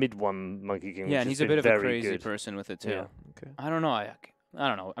also him. a mid one Monkey King. Yeah, which and has he's a been bit of a very crazy good. person with it too. Yeah. Okay. I don't know. I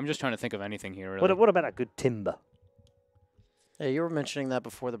don't know. I'm just trying to think of anything here. Really. What about a good Timber? Yeah, you were mentioning that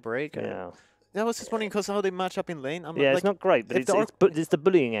before the break. Yeah. Yeah, I was just wondering because how they match up in lane. I'm Yeah, like, it's not great, but if the it's the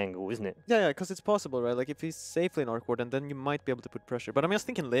bullying angle, isn't it? Yeah, because it's possible, right? Like if he's safely in Arc Warden, then you might be able to put pressure. But I'm just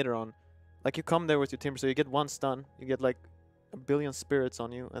thinking later on, like you come there with your Timber, so you get one stun, you get like a billion spirits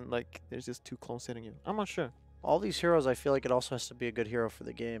on you, and like there's just 2 clones hitting you. I'm not sure. All these heroes, I feel like it also has to be a good hero for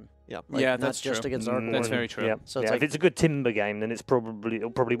the game. Yeah. Like, Yeah, not that's just true. against Arc That's Warden. very true. Yeah. So it's Yeah, like if it's a good Timber game, then it'll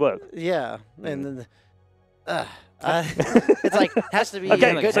probably work. yeah, and then it's like has to be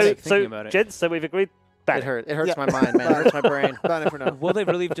Okay, like good. headache so thinking about it. gents, so we've agreed. Ban It it. hurt. It hurts Yeah. my mind, man. It hurts my brain. Ban it for now. Will they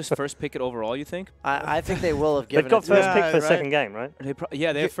really just first pick it overall? You think? I think they will have given They've got it to first him. pick for the right. second game, right?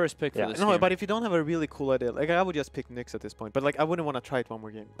 Yeah, they have first pick Yeah. for this No, game. but if you don't have a really cool idea, like I would just pick Nyx at this point. But like I wouldn't want to try it one more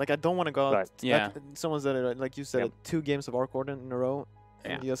game. Like I don't want to go out. Right. Yeah. Like, someone said it, right, like you said, Yep. 2 games of Arc Warden in a row,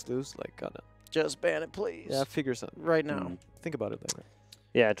 and Yeah. you just lose. Like, gotta. Just ban it, please. Yeah, figure something. Right now. Mm. Think about it later.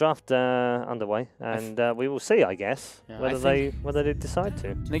 Yeah, draft underway, and we will see, I guess, Yeah, I whether they decide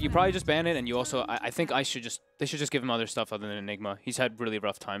to. I think you probably just ban it, and you also, I think they should just give him other stuff other than Enigma. He's had really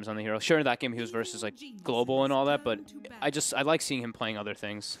rough times on the hero. Sure, in that game he was versus like global and all that, but I like seeing him playing other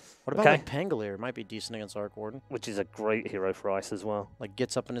things. What about Okay. like Pangolier? Might be decent against Arc Warden. Which is a great hero for Ice as well. Like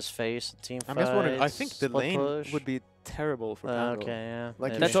gets up in his face, team I'm just wondering. I fights, think the split lane push. would be terrible for Pango. Okay, yeah.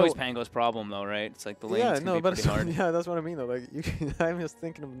 Like, maybe. That's show- always Pango's problem, though, right? It's like the lane's Yeah, gonna no, be but pretty hard. yeah, that's what I mean though. Like I'm just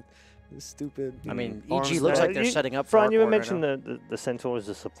thinking of this stupid. I mean, arms EG looks there. like they're setting up for Fran, Arc you were Warden right mentioning now. the Centaur as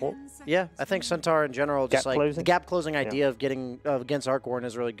a support. Yeah, I think Centaur in general, just Gap like closing? the gap closing idea of getting against Arc Warden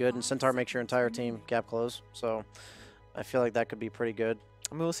is really good, and Centaur makes your entire team gap close. So I feel like that could be pretty good.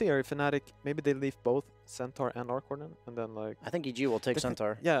 I mean, we'll see. Or if Fnatic, maybe they leave both Centaur and Arc Warden, and then like. I think EG will take But-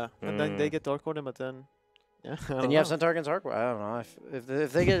 Centaur. Yeah, and then they Mm. get Arc Warden, but then. Yeah. I Then don't you have know. Centaur against Arc Warden. I don't know.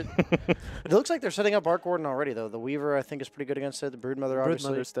 If they get, it looks like they're setting up Arc Warden already though. The Weaver I think is pretty good against it. The Broodmother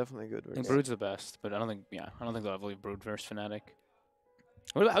obviously. Broodmother's definitely good. I think versus- Brood's the best, but I don't think they'll have Brood versus Fnatic.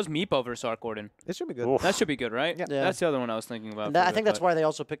 What about how's Meepo versus Arc Warden? It should be good. Oof. That should be good, right? Yeah. Yeah. That's the other one I was thinking about. And for that, a I bit, think that's but- why they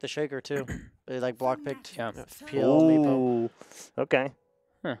also picked the Shaker too. They like block picked Yeah. PL Meepo. Ooh, okay.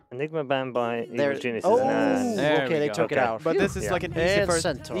 Huh. Enigma banned by There- Evil Genius. Oh, and There okay, we they go. took it Okay. out. But Phew. this is Yeah. like an easy And first.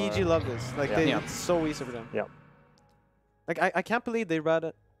 Centaur. EG love this. Like Yeah. they, Yeah. it's so easy for them. Yeah. Like I can't believe they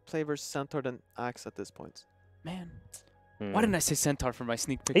rather play versus Centaur than Axe at this point. Man, Hmm. why didn't I say Centaur for my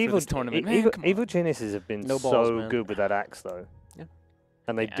sneak peek for Evil this tournament? Man, Evil, come Evil on. Geniuses have been No so balls, man. good with that axe though. Yeah.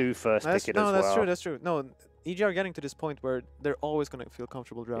 And they Yeah. do first That's, pick it no, as that's well. true. That's true. No, EG are getting to this point where they're always gonna feel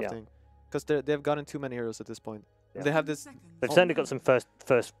comfortable drafting, because they've gotten too many heroes at this point. Yeah. They have this. They've Oh. certainly got some first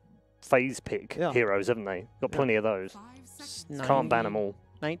phase pick Yeah. heroes, haven't they? Got Yeah. plenty of those. Can't ban them all.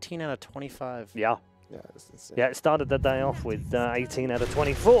 19 out of 25. Yeah. Yeah, it's Yeah, it started the day off with 18 out of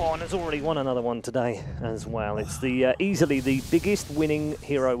 24, and has already won another one today as well. It's the easily the biggest winning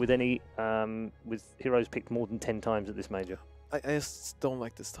hero with any with heroes picked more than 10 times at this major. I just don't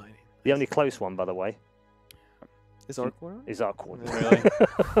like this tiny. The only close one, by the way, Is Arc Warden? is Arc Warden. Really?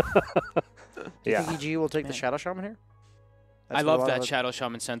 Do you Yeah. think EG will take the Man. Shadow Shaman here? I That's what a love lot that of it- Shadow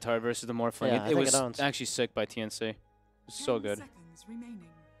Shaman Centaur versus the Morphling. Yeah, I it think was it owns. actually sick by TNC. It was so good.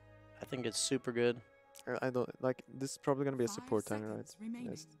 I think it's super good. I don't like. This is probably gonna be a 5 support tank, right? seconds remaining.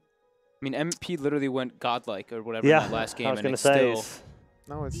 Yes. I mean, MP literally went godlike or whatever Yeah, in that last game, I was and going to it's say. still. It's,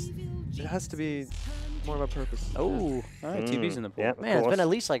 No, it has to be more of a purpose. Oh, all right, TB's in the pool. yeah, of Man, it's been course. at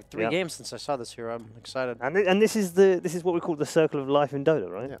least like 3 Yep. games since I saw this hero. I'm excited. And this is what we call the circle of life in Dota,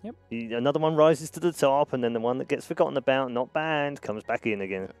 right? Yeah. Yep. Another one rises to the top, and then the one that gets forgotten about, not banned, comes back in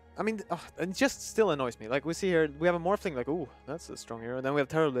again. I mean, it just still annoys me. Like we see here, we have a Morphling, like, ooh, that's a strong hero. And then we have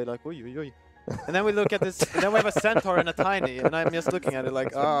Terrorblade, like, ooh, ooh, ooh. And then we look at this, and then we have a Centaur and a Tiny, and I'm just looking at it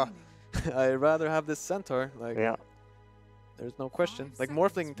like, I'd rather have this Centaur. Like, Yeah. there's no question. Like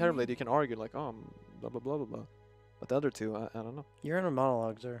Morphling and Terrorblade, you can argue like, oh, blah blah blah blah blah. But the other two, I don't know. You're in a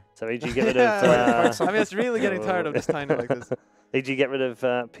monologue, sir. So EG get rid of. I mean, it's really getting tired of this Tiny like this. EG get rid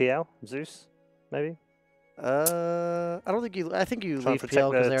of PL Zeus, maybe. I don't think you. I think you Try and leave protect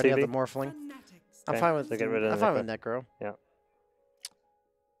PL because the they already have the TV. Morphling. Fanatics. I'm Okay, fine with. so get rid of I'm fine Necro. with Necro. Yeah.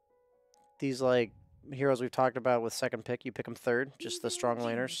 These like heroes we've talked about with second pick, you pick them third, just the strong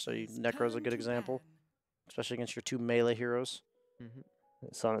laners. So Necro's a good example, especially against your 2 melee heroes.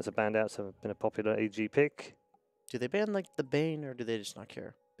 Silence of Bandouts have been a popular EG pick. Do they ban like the Bane or do they just not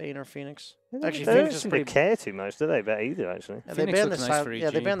care? Bane or Phoenix? They Actually, don't Phoenix is seem to pretty. care too much, do they? About either, actually. Yeah, they Phoenix banned the looks nice for yeah,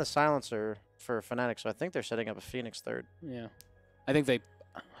 they EG. banned the silencer for Fnatic, so I think they're setting up a Phoenix third. Yeah, I think they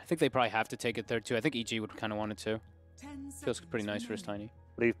probably have to take it third too. I think EG would kind of want it to. 10 Feels pretty nice seconds for his remaining.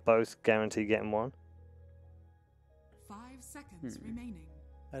 Tiny. Leave both, guarantee getting one. 5 seconds remaining.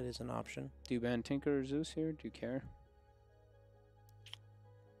 That is an option. Do you ban Tinker or Zeus here? Do you care?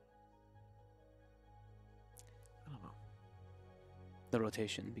 I don't know. The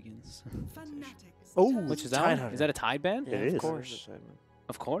rotation begins. Fanatics. Oh, turn Which to is that? Tide One? Hunter. Is that a Tide ban? Yeah, It of is. course.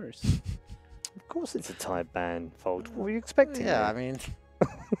 Of course. Of course it's a Tide ban, Fold. What were you expecting? Yeah, I really? mean, Oh,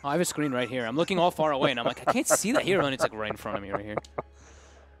 I have a screen right here. I'm looking all far away, and I'm like, I can't see the hero, and it's like right in front of me right here.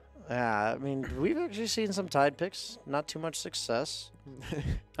 yeah, I mean, we've actually seen some Tide picks. Not too much success.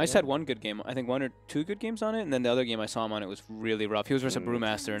 I just had one good game. I think 1 or 2 good games on it, and then the other game I saw him on it was really rough. He was versus a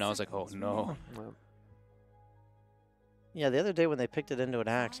Brewmaster, and I was like, oh no. Well, Yeah, the other day when they picked it into an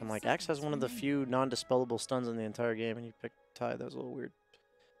Axe, I'm like, Axe has one of the few non-dispellable stuns in the entire game, and you picked Tide. That was a little weird.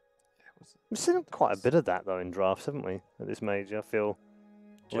 We've seen quite a bit of that, though, in drafts, haven't we, at this major, I feel.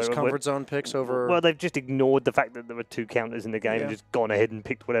 Just Where- comfort zone picks over. Well, they've just ignored the fact that there were 2 counters in the game Yeah. and just gone ahead and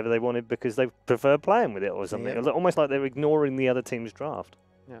picked whatever they wanted because they prefer playing with it or something. Yep. Almost like they're ignoring the other team's draft.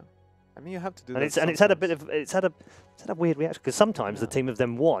 I mean, you have to do And that. it's had a bit sometimes. of it's had a weird reaction because sometimes the Yeah. team of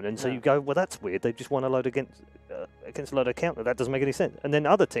them won, and so Yeah. you go, well, that's weird. They just won a load against a load of counter. That doesn't make any sense. And then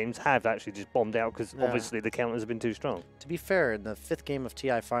other teams have actually just bombed out because Yeah. obviously the counters have been too strong. To be fair, in the 5th game of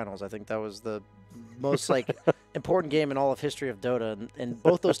TI Finals, I think that was the most like important game in all of history of Dota, and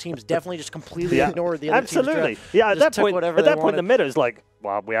both those teams definitely just completely Yeah. ignored the other Absolutely. team's Yeah. At Just that took point, whatever at they that point, the wanted. meta is like,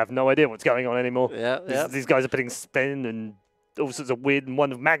 well, we have no idea what's going on anymore. draft. Yeah, yeah. These guys are putting spin and all sorts of weird and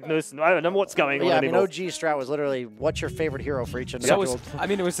one of Magnus, and I don't know what's going But on yeah, I mean, anymore. OG strat was literally, what's your favorite hero for each That individual? was, I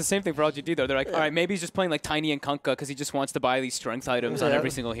mean, it was the same thing for LGD, though. They're like, all right, maybe he's just playing like Tiny and Kunkka because he just wants to buy these strength items on Yeah.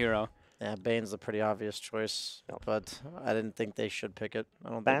 every single hero. Yeah, Bane's a pretty obvious choice, Yep. but I didn't think they should pick it. I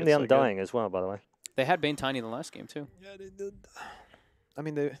don't Ban think the it's so good. Undying as well, by the way. They had Bane Tiny in the last game, too. Yeah, they did. I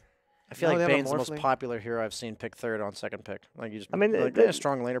mean, they. I feel Now they like have a Bane's the most Morphling. popular hero I've seen pick third on second pick. Like you just, I mean, like, they- a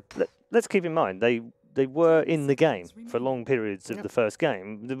strong laner. Let's keep in mind they were in the game for long periods of Yep. the first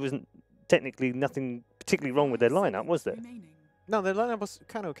game. There wasn't technically nothing particularly wrong with their lineup, was there? Remaining. No, their lineup was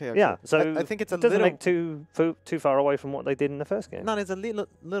kind of okay. Actually. Yeah, so I think it's a it doesn't little. make too far away from what they did in the first game. No, it's a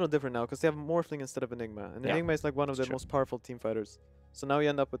little different now because they have Morphling instead of Enigma, and Yeah. Enigma is like one of the It's true. most powerful team fighters. So now you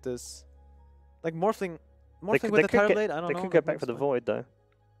end up with this, like Morphling. They Morphling could, with the they could Terrorblade. get, I don't they know. could go like, back for the that's fine. Void, though.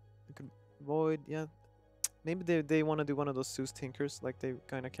 Void, yeah. Maybe they want to do one of those Zeus Tinkers, like they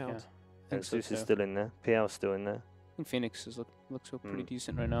kind of count. I think so, Zeus is too. still in there. PL's still in there. I think Phoenix looks pretty Mm.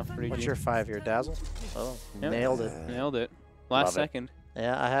 decent right now for EG. What's your 5-year dazzle? Oh, Yep. nailed it. Nailed it. Last Love it. second.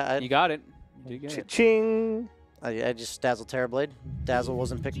 Yeah, You got it. You did get it. Cha-ching! I just dazzled Terrorblade. Dazzle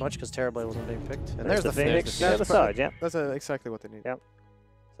wasn't picked much because Terrorblade wasn't being picked. And There's there's the the Phoenix. Phoenix. The other That's side, yeah. That's exactly what they need. Yeah.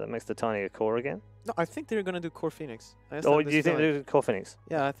 So that makes the Tiny a core again. No, I think they're gonna do Core Phoenix. I just Or have do this you think feeling. they're core Phoenix?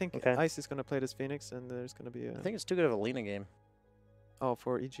 Yeah, I think Okay. Ice is gonna play this Phoenix, and there's gonna be a. I think it's too good of a Lena game. Oh,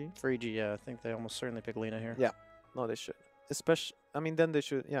 for EG? For EG, yeah, I think they almost certainly pick Lena here. Yeah. No, they should. Especially, I mean, then they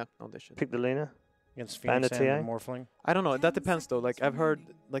should. Yeah, no, they should. Pick the Lena. Against Ban the Phoenix and TA? Morphling. I don't know. That depends though. Like I've heard,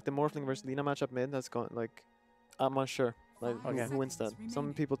 like the Morphling versus Lina matchup mid has gone. Like, I'm unsure. Like Okay. who wins that?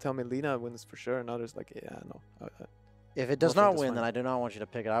 Some people tell me Lina wins for sure, and others like, yeah, no. If it does Morphling not does win, fine. then I do not want you to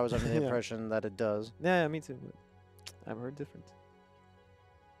pick it. I was under the Yeah. impression that it does. Yeah, me too. But I've heard different.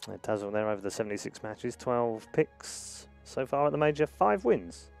 Dazzle there over the 76 matches. 12 picks so far at the major. 5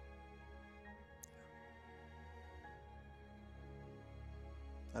 wins.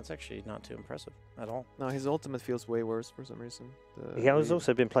 That's actually not too impressive at all. No, his ultimate feels way worse for some reason. He has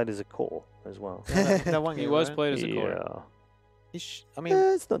also been played as a core as well. Yeah, that one He game, was right? played as a core. Yeah. I mean,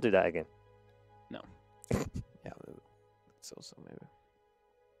 Let's not do that again. yeah, so maybe.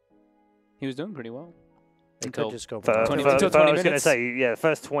 He was doing pretty well. They Until could just go. For, 20 for- until for- I 20 was going to minutes. say, yeah,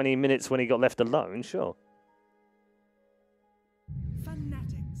 first 20 minutes when he got left alone, sure.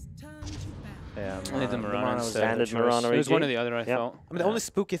 Fnatic's turn to ban. Yeah, Only the Mirana was instead. the Standard choice. Mirana It was one EG. or the other, I Yep. felt. I mean, the only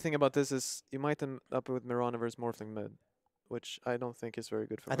spooky thing about this is you might end up with Mirana versus Morphling mid, which I don't think is very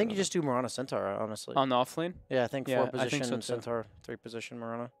good for I think you Mirana. just do Mirana Centaur, honestly. On the offlane? Yeah, I think Yeah, 4 I think position so too. Centaur, 3 position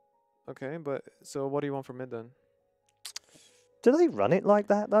Mirana. Okay, but so what do you want for mid then? Do they run it like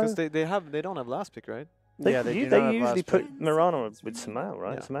that, though? Because they don't have last pick, right? Yeah, they do not they have usually last put pick. Mirana with Samao,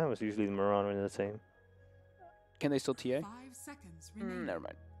 right? Yeah. Samao was usually the Mirana in the team. Can they still TA? 5 seconds remaining. Never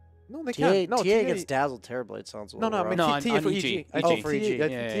mind. No, they TA, can't. No, TA gets dazzled terribly. It sounds a No, little no, I mean No, rough. on- TA on for EG. EG. I EG. think for TA, EG. I Yeah, think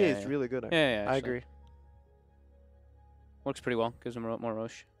TA yeah, is yeah. really good. Yeah, yeah, I actually. agree. Works pretty well. Gives them more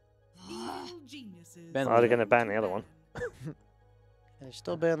rush. Evil geniuses. Ben Oh, they're Lena. going to ban the other one. They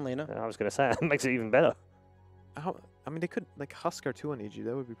still ban Lena. I was going to say, it makes it even better. I mean, they could like Huskar 2 on EG.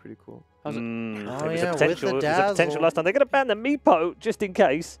 That would be pretty cool. How's it? Oh, It was yeah, a with potential. the It was a potential dazzle. last time. They're going to ban the Meepo just in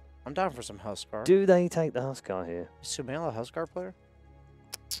case. I'm down for some Huskar. Do they take the Huskar here? Is Sumail a Huskar player?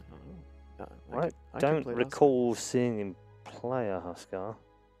 I don't recall seeing him play a Huskar,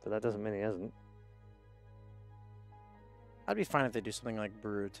 but that doesn't mean he hasn't. I'd be fine if they do something like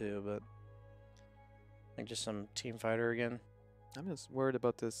Brew too, but like just some team fighter again. I'm just worried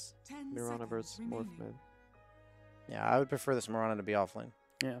about this 10 Mirana seconds versus Morph remaining. mid. Yeah, I would prefer this Mirana to be offlane,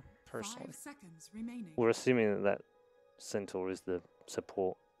 Yeah. personally. 5 seconds remaining. We're assuming that that Centaur is the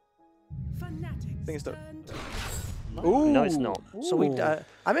support. Fnatic's Thing is that- turn to No, it's not. So we, I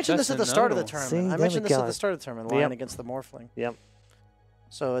mentioned That's this at the start of the another tournament. See, I there mentioned we this at go. the start of the tournament. Yep. Lion against the Morphling. Yep.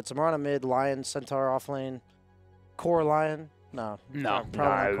 So it's a Mirana mid, Lion, Centaur offlane, Core Lion. No, No. probably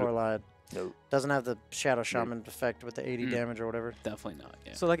No. not Core Lion. No. Doesn't have the Shadow Shaman effect with the 80 Mm. damage or whatever. Definitely not.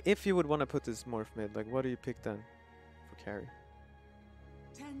 Yeah. So like, if you would want to put this Morph mid, like, what do you pick then for carry?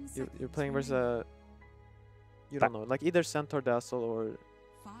 10 You're seconds playing versus remaining. you don't know, like either Centaur Dazzle or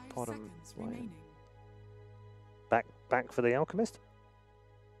 5 bottom seconds line. remaining. Back for the Alchemist?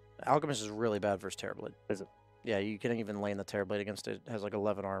 Alchemist is really bad versus Terrorblade. Is it? Yeah, you can't even lane the Terrorblade against it. It has like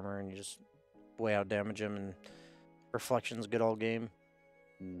 11 armor, and you just way out damage him. And Reflection's good all game.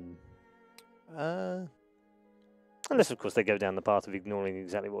 Unless, of course, they go down the path of ignoring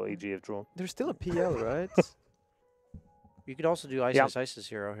exactly what EG have drawn. there's still a PL, right? You could also do Yep. Isis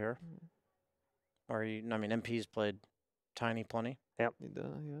hero here. Or, I mean, MP's played Tiny plenty. Yes.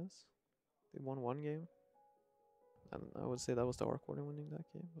 They won one game. And I would say that was the Arc Warden winning that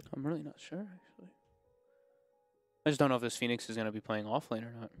game. But I'm really not sure, actually. I just don't know if this Phoenix is going to be playing offlane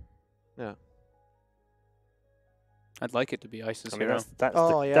or not. yeah. I'd like it to be Isis I mean, hero. that's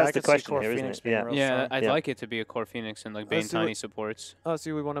Oh, the, yeah, I that's the could see question Core here, isn't Phoenix it? being Yeah. real Yeah, strong. I'd Yeah. like it to be a core Phoenix and like Bane so Tiny what- supports. Oh,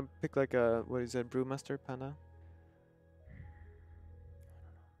 so we want to pick like a, what is it, Brewmaster Panda?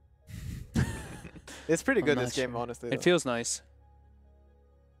 It's pretty I'm good not this game, sure. honestly. It though. feels nice.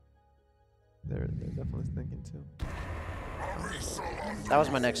 They're definitely thinking too. That was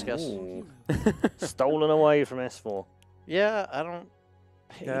my next guess. Ooh. Stolen away from S4. Yeah, I don't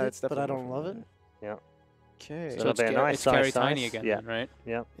hate Yeah, it, it's but I definitely don't love it. Okay. So So it'll it's, be a nice it's carry size, Tiny size. again, Yeah. then, right?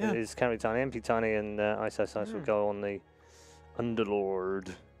 Yeah, Yeah. it is Carry Tiny, MP Tiny, and Ice will Mm. go on the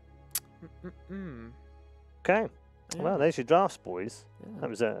Underlord. Mm. Okay, Yeah. well, there's your drafts, boys. Yeah. That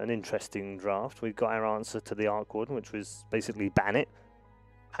was an interesting draft. We got our answer to the Arc Warden, which was basically ban it.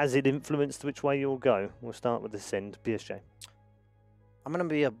 Has it influenced which way you'll go? We'll start with this end, BSJ. I'm gonna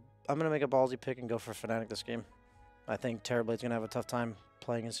make a ballsy pick and go for Fnatic this game. I think Terrorblade's gonna have a tough time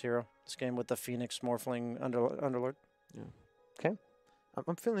playing his hero this game with the Phoenix Morphling Underlord.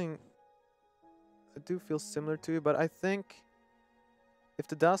 I'm feeling. I do feel similar to you, but I think if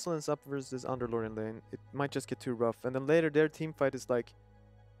the Dazzle ends up versus Underlord in lane, it might just get too rough. And then later their team fight is like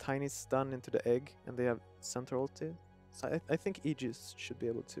Tiny stun into the egg, and they have center ulti. So I think Aegis should be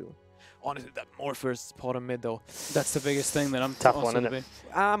able to. Honestly, that Morphers bottom mid though. That's the biggest thing that I'm Tough also one, isn't debating.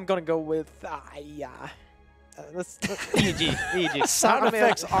 I'm gonna go with let's EG. Sound I mean,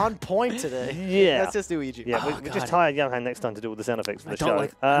 effects on point today. Yeah. let's just do EG. Yeah, Oh, we just God. hire Johan next time to do all the sound effects for I the don't show.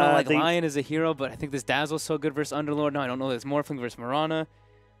 like, I don't like the- Lion as a hero, but I think this Dazzle's so good versus Underlord. Now I don't know this Morphling versus Mirana.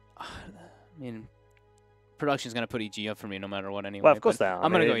 I mean, production's going to put EG up for me no matter what anyway. Well, of course but they are.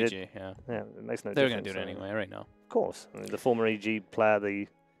 I'm going to go it- EG, yeah. Yeah, it makes no They're difference. going to do it anyway right now. Of course. I mean, the former EG player, the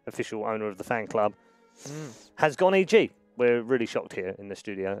official owner of the fan club, Mm. has gone EG. we're really shocked here in the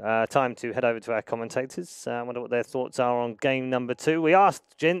studio. Time to head over to our commentators. I wonder what their thoughts are on game number 2. We asked,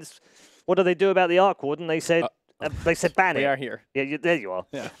 gents, what do they do about the Arc Warden? They said ban it. We are here. Yeah, there you are.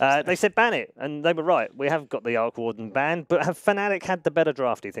 Yeah. They said ban it, and they were right. We have got the Arc Warden banned, but have Fnatic had the better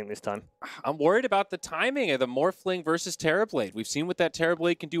draft, do you think, this time? I'm worried about the timing of the Morphling versus Terrorblade. We've seen what that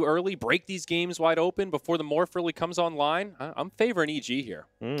Terrorblade can do early, break these games wide open before the Morph really comes online. I'm favoring EG here.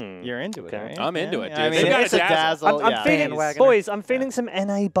 You're into it, right? I'm into it, dude. I mean, They've got it's a dazzle. I'm feeling, boys, I'm feeling some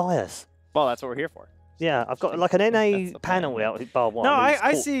NA bias. Well, that's what we're here for. Yeah, I've got like an NA panel out at bar 1. No,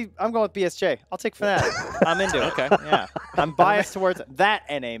 I see. I'm going with BSJ. I'll take Fnatic. I'm into it. Okay. Yeah. I'm biased towards that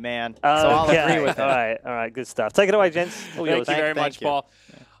NA, man. So I'll agree with it. All right, good stuff. Take it away, gents. Thank you very much, you. Paul.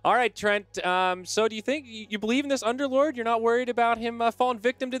 All right, Trent. So do you think you believe in this Underlord? You're not worried about him falling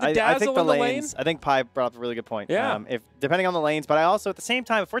victim to the dazzle I think in the the lanes. I think Pi brought up a really good point. Yeah. If depending on the lanes, but I also at the same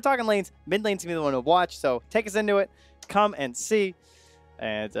time, if we're talking lanes, mid lane's gonna be the one to watch. So take us into it. Come and see,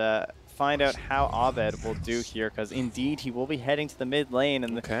 and find out how Abed will do here, because indeed he will be heading to the mid lane.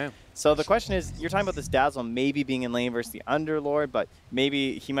 And so the question is, you're talking about this dazzle maybe being in lane versus the Underlord, but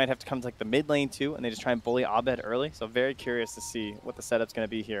maybe he might have to come to like the mid lane too, and they just try and bully Abed early. So very curious to see what the setup's going to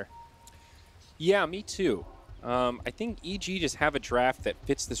be here. Yeah, me too. I think EG just have a draft that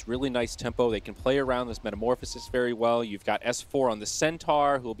fits this really nice tempo. They can play around this Metamorphosis very well. You've got S4 on the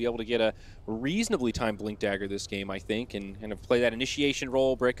Centaur, who will be able to get a reasonably timed Blink Dagger this game, I think, and kind of play that initiation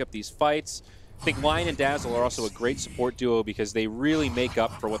role, break up these fights. I think Lion and Dazzle are also a great support duo because they really make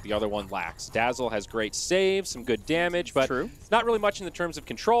up for what the other one lacks. Dazzle has great saves, some good damage, but not really much in the terms of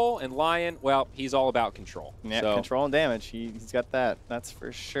control. And Lion, well, he's all about control. Yeah, so. Control and damage. He's got that. That's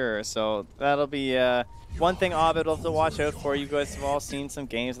for sure. So that'll be one thing Abed will have to watch out for. You guys have all seen some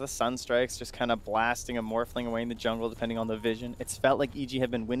games of the Sunstrikes just kind of blasting a Morphling away in the jungle depending on the vision. It's felt like EG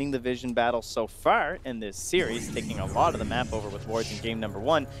have been winning the vision battle so far in this series, taking a lot of the map over with wards in game number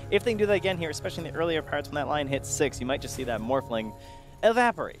 1. If they can do that again here, especially in the earlier parts when that line hits 6, you might just see that Morphling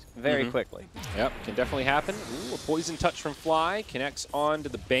evaporate very quickly. Yep, can definitely happen. Ooh, a poison touch from Fly connects on to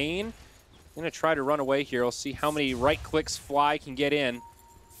the Bane. I'm going to try to run away here. We'll see how many right clicks Fly can get in.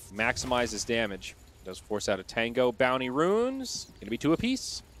 Maximize his damage. Does force out a Tango. Bounty runes. Going to be 2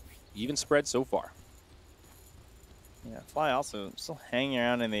 apiece. Even spread so far. Yeah, Fly also still hanging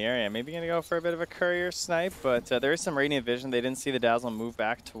around in the area. Maybe going to go for a bit of a courier snipe, but there is some Radiant Vision. They didn't see the Dazzle move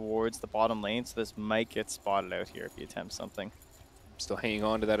back towards the bottom lane, so this might get spotted out here if he attempts something. Still hanging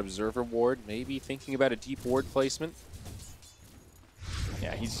on to that Observer ward. Maybe thinking about a deep ward placement.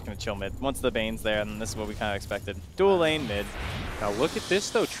 Yeah, he's just going to chill mid. Once the Bane's there, then this is what we kind of expected. Dual lane mid. Now look at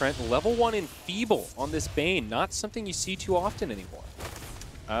this though, Trent. Level 1 Enfeeble on this Bane. Not something you see too often anymore.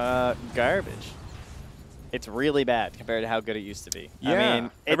 Garbage. It's really bad compared to how good it used to be. Yeah. I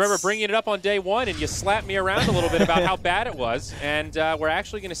mean, I remember bringing it up on day 1, and you slapped me around a little bit about how bad it was, and we're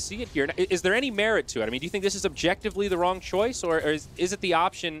actually going to see it here. Now, is there any merit to it? I mean, do you think this is objectively the wrong choice, or is it the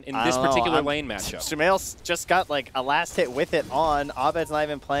option in this particular lane matchup? Sumail's just got like a last hit with it on. Abed's not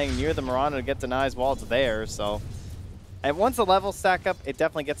even playing near the Mirana to get denies while it's there, so. And once the levels stack up, it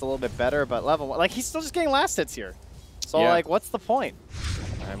definitely gets a little bit better, but level 1, like he's still just getting last hits here. So like, what's the point?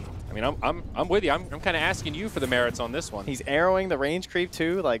 I mean, I'm with you. I'm kind of asking you for the merits on this one. He's arrowing the range creep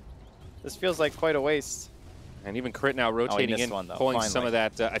too. Like, this feels like quite a waste. And even Crit now rotating in, one, though, pulling finally. some of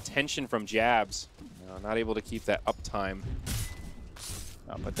that attention from jabs. Not able to keep that uptime.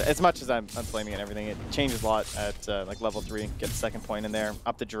 No, but as much as I'm blaming it and everything, it changes a lot at like level 3. Get the second point in there,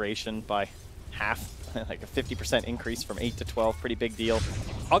 up the duration by half. Like a 50% increase from 8 to 12, pretty big deal.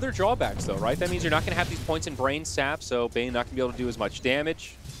 Other drawbacks though, right? That means you're not going to have these points in Brain Sap, so Bane not going to be able to do as much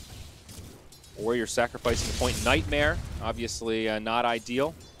damage. Or you're sacrificing the point in Nightmare. Obviously not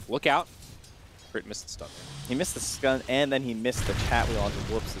ideal. Look out. Crit missed the stun. He missed the stun, and then he missed the chat wheel onto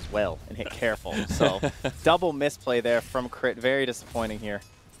Whoops as well, and hit Careful. So double misplay there from Crit. Very disappointing here.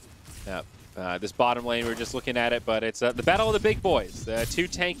 Yep. This bottom lane, we're just looking at it, but it's the battle of the big boys. The 2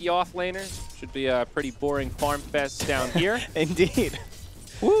 tanky off-laners. Should be a pretty boring farm fest down here. Indeed.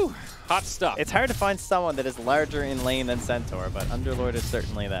 Woo! Hot stuff. It's hard to find someone that is larger in lane than Centaur, but Underlord is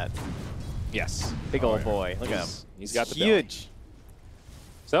certainly that. Yes. Big old boy. Look at him. He's got the huge.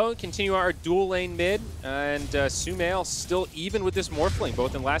 So continue our dual lane mid, and Sumail still even with this Morphling,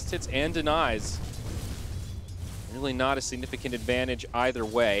 both in last hits and denies. Really not a significant advantage either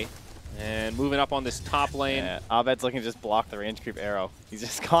way. And moving up on this top lane. Yeah, Abed's looking to just block the range creep arrow. He's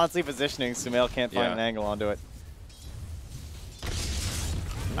just constantly positioning. Sumail can't find an angle onto it.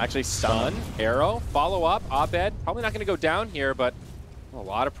 Actually stun. Arrow, follow up. Abed probably not going to go down here, but a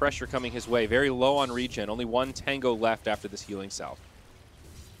lot of pressure coming his way. Very low on regen. Only 1 Tango left after this healing salve.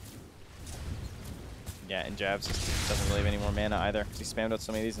 Yeah, and Jabs just doesn't really have any more mana either, because he spammed out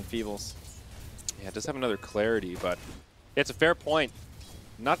so many of these Enfeebles. Yeah, it does have another clarity, but it's a fair point.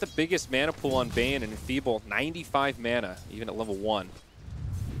 Not the biggest mana pool on Bane and Enfeeble. 95 mana, even at level 1.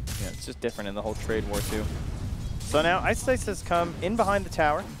 Yeah, it's just different in the whole trade war, too. So now Ice Ice has come in behind the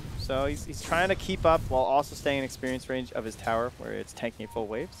tower. So he's trying to keep up while also staying in experience range of his tower, where it's tanking a full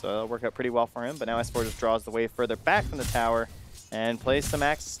wave. So that'll work out pretty well for him. But now S4 just draws the wave further back from the tower and plays some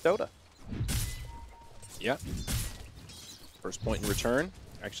Axe Dota. Yeah. First point in return.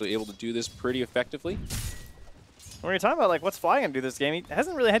 Actually able to do this pretty effectively. When you're talking about like what's Fly going to do this game, he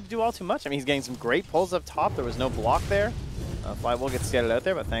hasn't really had to do all too much. I mean, he's getting some great pulls up top. There was no block there. Fly will get scattered out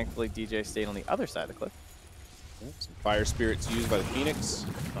there, but thankfully DJ stayed on the other side of the cliff. Some Fire Spirits used by the Phoenix.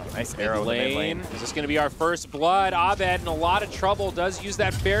 Oh, nice arrow in the mid lane. Is this going to be our first blood? Abed in a lot of trouble. Does use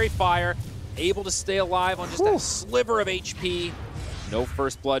that Fairy Fire. Able to stay alive on just a sliver of HP. No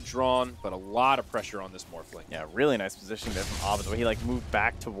first blood drawn, but a lot of pressure on this Morphling. Yeah, really nice positioning there from Abed, the way he like moved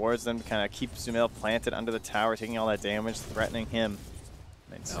back towards them to kind of keep Sumail planted under the tower, taking all that damage, threatening him.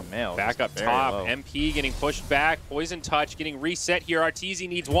 And Sumail back up top, low. MP getting pushed back, Poison Touch getting reset here. Arteezy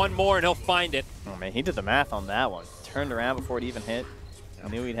needs one more and he'll find it. Oh man, he did the math on that one. Turned around before it even hit. I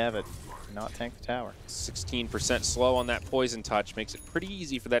knew he'd have it. Not tank the tower. 16% slow on that Poison Touch makes it pretty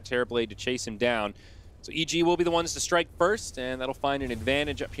easy for that Terrorblade to chase him down. So EG will be the ones to strike first, and that'll find an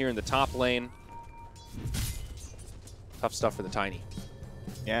advantage up here in the top lane. Tough stuff for the Tiny.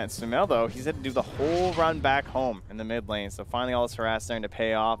 Yeah, and Sumail, though, he's had to do the whole run back home in the mid lane. So finally all this harass starting to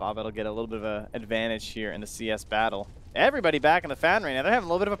pay off. Abed will get a little bit of an advantage here in the CS battle. Everybody back in the fan right now. They're having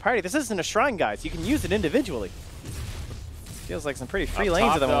a little bit of a party. This isn't a shrine, guys. You can use it individually. Feels like some pretty free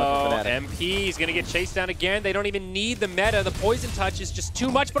lanes at the moment for Fnatic. MP is going to get chased down again. They don't even need the meta. The Poison Touch is just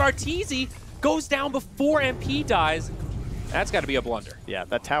too much, but Arteezy goes down before MP dies. That's got to be a blunder. Yeah,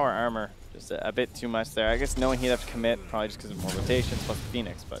 that tower armor, just a bit too much there. I guess knowing he'd have to commit, probably just because of more rotations plus the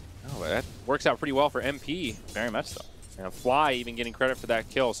Phoenix, but... Oh, that works out pretty well for MP. Very much so. And Fly even getting credit for that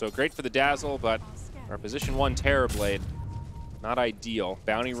kill. So great for the Dazzle, but our position 1 Terrorblade, not ideal.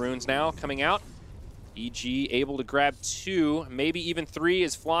 Bounty runes now coming out. EG able to grab 2, maybe even 3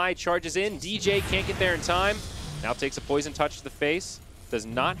 as Fly charges in. DJ can't get there in time. Now takes a Poison Touch to the face. Does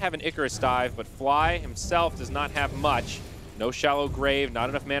not have an Icarus dive, but Fly himself does not have much. No Shallow Grave, not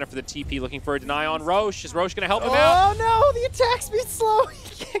enough mana for the TP. Looking for a deny on Roche. Is Roche going to help him out? Oh no, the attack speed's slow.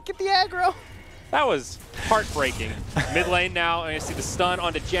 He can't get the aggro. That was heartbreaking. Mid lane now, and I see the stun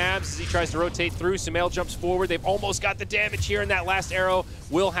onto Jabs as he tries to rotate through. Sumail jumps forward. They've almost got the damage here, and that last arrow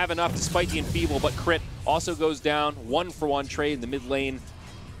will have enough despite the enfeeble, but Crit also goes down. 1-for-1 trade in the mid lane.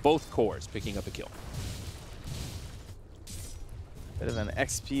 Both cores picking up a kill. Bit of an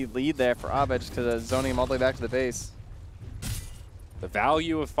XP lead there for Abed just because of zoning him all the way back to the base. The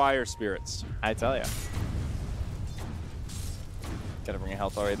value of Fire Spirits. I tell ya. Gotta bring a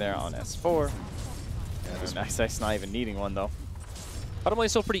health already there on S4. Ice Ice not even needing one though. Bottom lane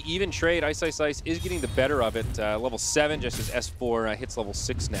still pretty even trade. Ice Ice Ice is getting the better of it. Level 7 just as S4 hits level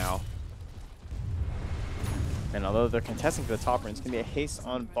 6 now. And although they're contesting for the top lane, it's going to be a haste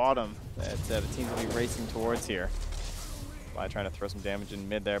on bottom that the teams will be racing towards here. By trying to throw some damage in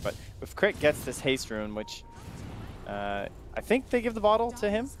mid there. But if Crit gets this haste rune, which I think they give the bottle to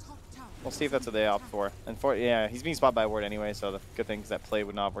him. We'll see if that's what they opt for. And yeah, he's being spotted by a ward anyway, so the good thing is that play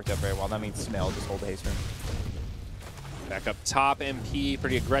would not have worked out very well. That means Sumail just hold the haste rune. Back up top, MP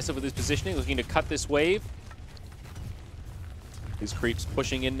pretty aggressive with his positioning, looking to cut this wave. These creeps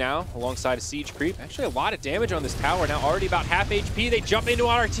pushing in now alongside a siege creep. Actually a lot of damage on this tower now, already about half HP. They jump into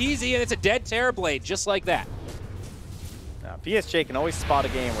Arteezy and it's a dead Terrorblade, just like that. Now, BSJ can always spot a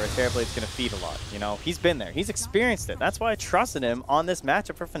game where a Terrorblade's going to feed a lot. You know, he's been there. He's experienced it. That's why I trusted him on this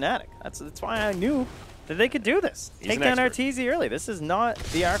matchup for Fnatic. That's why I knew that they could do this. Take down Arteezy early. This is not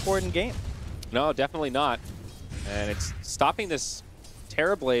the Arc Warden game. No, definitely not. And it's stopping this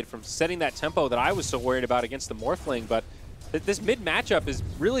Terrorblade from setting that tempo that I was so worried about against the Morphling, but this mid matchup has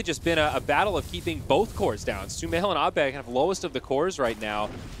really just been a battle of keeping both cores down. Sumail and Abed have lowest of the cores right now.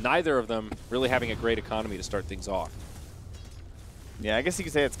 Neither of them really having a great economy to start things off. Yeah, I guess you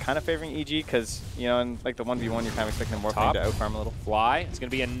could say it's kind of favoring EG because, you know, in like the 1v1, you're kind of expecting the Morphling to outfarm a little. Fly. It's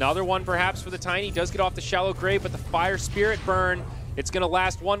going to be another one perhaps for the Tiny. He does get off the Shallow Grave, but the Fire Spirit burn, it's going to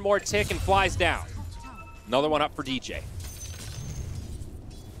last one more tick and Fly's down. Another one up for DJ.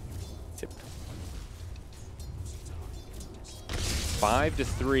 Tip.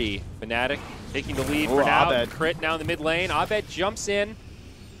 5-3. Fnatic taking the lead for now. Abed. Crit now in the mid lane. Abed jumps in.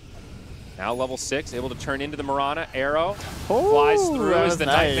 Now level 6, able to turn into the Mirana. Arrow flies through as the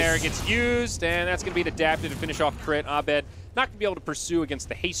Nightmare gets used, and that's going to be adapted to finish off Crit. Abed not going to be able to pursue against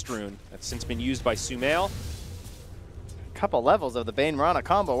the Haste Rune that's since been used by Sumail. Couple levels of the Bane Mirana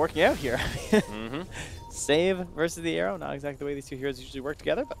combo working out here. Save versus the arrow, not exactly the way these two heroes usually work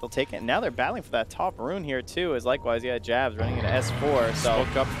together, but they'll take it. And now they're battling for that top rune here too, as likewise, yeah, Jabs running into S4. So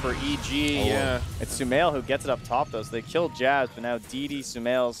Spoke up for EG, yeah. It's Sumail who gets it up top though, so they killed Jabs, but now DD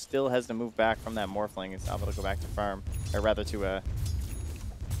Sumail still has to move back from that Morphling. He's not able to go back to farm, or rather to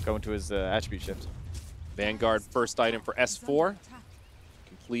go into his attribute shift. Vanguard first item for S4,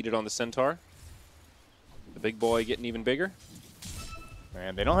 completed on the Centaur. The big boy getting even bigger.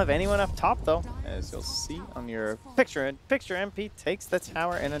 And they don't have anyone up top though, as you'll see on your picture. And picture MP takes the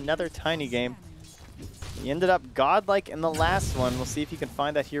tower in another tiny game. He ended up godlike in the last one. We'll see if he can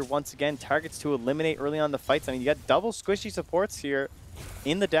find that here once again. Targets to eliminate early on the fights. I mean, you got double squishy supports here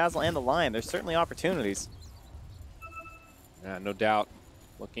in the Dazzle and the Lion. There's certainly opportunities. Yeah, no doubt.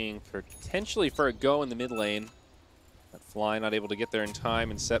 Looking for potentially for a go in the mid lane. But Fly not able to get there in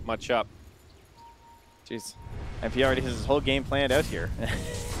time and set much up. Jeez. MP already has his whole game planned out here.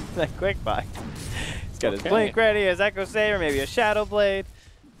 That quick buy. He's got his Blink ready, his Echo Saber, maybe a Shadow Blade.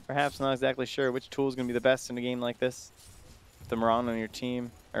 Perhaps not exactly sure which tool is going to be the best in a game like this. The Mirana on your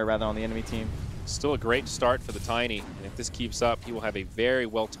team, or rather on the enemy team. Still a great start for the Tiny. And if this keeps up, he will have a very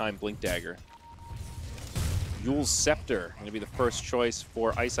well-timed Blink Dagger. Yule's Scepter going to be the first choice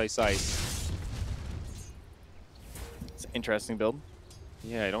for Ice Ice Ice. It's an interesting build.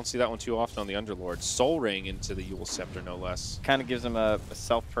 Yeah, I don't see that one too often on the Underlord. Soul Ring into the Yule Scepter, no less. Kind of gives him a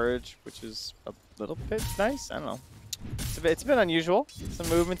self-purge, which is a little bit nice. I don't know. It's a bit unusual. Some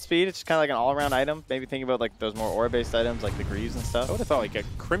movement speed. It's just kind of like an all-around item. Maybe think about like those more aura-based items like the Greaves and stuff. I would have thought like a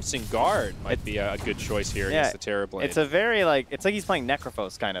Crimson Guard might be a good choice here against the Terrorblade. It's a very like, it's like he's playing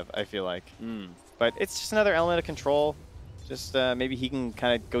Necrophos kind of, I feel like. But it's just another element of control. Just maybe he can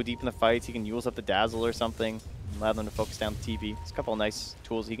kind of go deep in the fights. He can use up the Dazzle or something. Allow them to focus down the TP. There's a couple of nice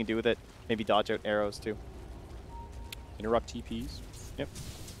tools he can do with it. Maybe dodge out arrows too. Interrupt TPs. Yep.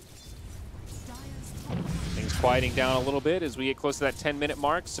 Things quieting down a little bit as we get close to that 10-minute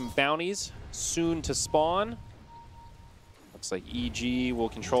mark. Some bounties soon to spawn. Looks like EG will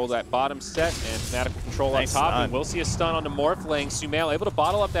control that bottom set and Fnatic will control Nice up top. stun. And we'll see a stun on the Morphling. Sumail able to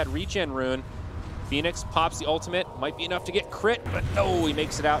bottle up that regen rune. Phoenix pops the ultimate. Might be enough to get crit, but no, he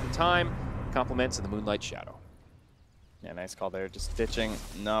makes it out in time. Compliments of the Moonlight Shadow. Yeah, nice call there. Just ditching.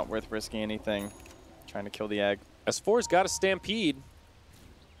 Not worth risking anything. Trying to kill the egg. S4's got a Stampede.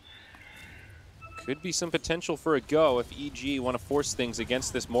 Could be some potential for a go if EG want to force things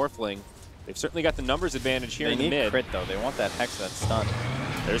against this Morphling. They've certainly got the numbers advantage here in the mid. They need crit though. They want that Hex, that stun.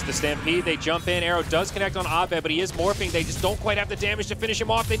 There's the Stampede. They jump in. Arrow does connect on Abed, but he is morphing. They just don't quite have the damage to finish him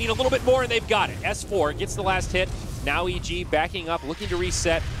off. They need a little bit more, and they've got it. S4 gets the last hit. Now EG backing up, looking to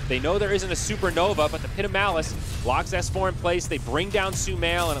reset. They know there isn't a Supernova, but the Pit of Malice locks S4 in place. They bring down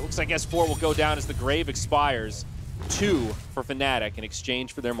Sumail, and it looks like S4 will go down as the Grave expires. 2 for Fnatic in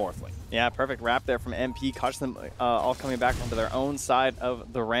exchange for their Morphling. Yeah, perfect wrap there from MP. Catch them all coming back onto their own side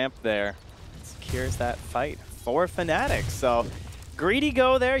of the ramp there. Secures that fight for Fnatic. So, greedy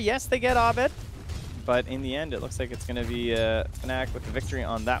go there. Yes, they get Abed. But in the end, it looks like it's going to be Fnatic with the victory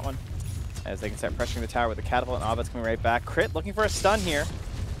on that one. As they can start pressuring the tower with the catapult, and Abed's coming right back. Crit looking for a stun here.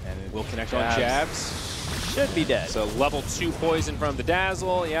 And will connect on Jabs. Should be dead. So level 2 poison from the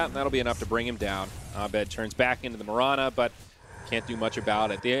Dazzle. Yeah, that'll be enough to bring him down. Abed turns back into the Mirana, but can't do much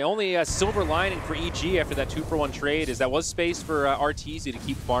about it. The only silver lining for EG after that 2-for-1 trade is that was space for Arteezy to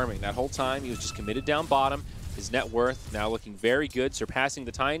keep farming. That whole time, he was just committed down bottom. His net worth now looking very good, surpassing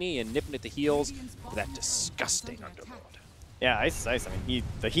the Tiny and nipping at the heels for that disgusting Underlord. Yeah, Ice. I mean,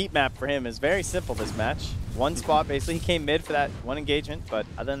 the heat map for him is very simple this match. One spot, basically. He came mid for that one engagement, but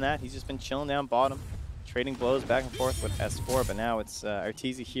other than that, he's just been chilling down bottom, trading blows back and forth with S4, but now it's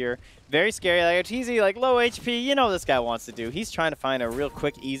Arteezy here. Very scary. Like Arteezy, like low HP, you know what this guy wants to do. He's trying to find a real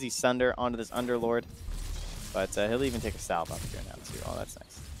quick, easy sunder onto this Underlord, but he'll even take a salve up here now, too. Oh, that's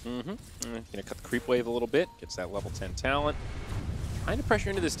nice. Gonna cut the creep wave a little bit, gets that level 10 talent. Trying to pressure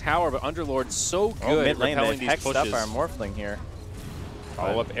into this tower, but Underlord's so good at repelling these pushes. Up our Morphling here.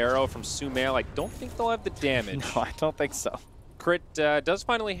 Follow-up arrow from Sumail. I don't think they'll have the damage. No, I don't think so. Crit does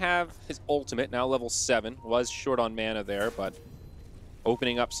finally have his ultimate, now level 7. Was short on mana there, but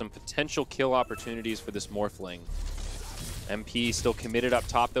opening up some potential kill opportunities for this Morphling. MP still committed up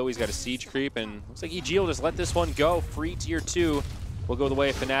top, though. He's got a siege creep, and looks like EG will just let this one go. Free tier 2 will go the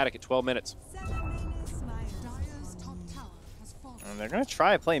way of Fnatic at 12 minutes. And they're going to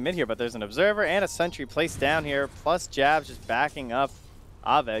try to play mid here, but there's an Observer and a Sentry placed down here, plus Jabs just backing up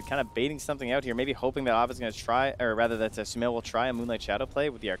Abed, kind of baiting something out here, maybe hoping that Abed's going to try, or rather that Sumail will try a Moonlight Shadow play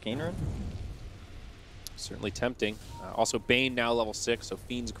with the Arcane Rune. certainly tempting. Also, Bane now level 6, so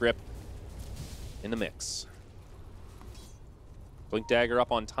Fiend's Grip in the mix. Blink Dagger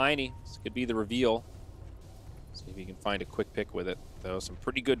up on Tiny. This could be the reveal. See if he can find a quick pick with it. Though some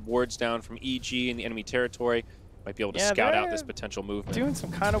pretty good wards down from EG in the enemy territory. Might be able to scout out this potential movement. Doing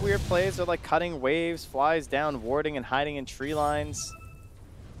some kind of weird plays. They're like cutting waves, flies down, warding and hiding in tree lines.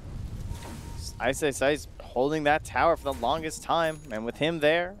 Ice holding that tower for the longest time. And with him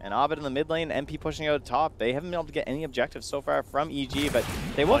there and Abed in the mid lane, MP pushing out top, they haven't been able to get any objectives so far from EG, but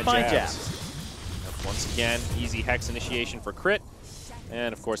they will find jabs. Once again, easy Hex initiation for crit.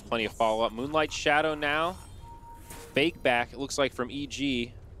 And of course, plenty of follow-up. Moonlight Shadow now. Fake back, it looks like, from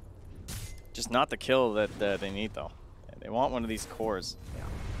EG. Just not the kill that they need, though. They want one of these cores.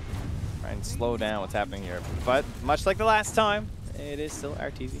 Try and slow down what's happening here. But much like the last time, it is still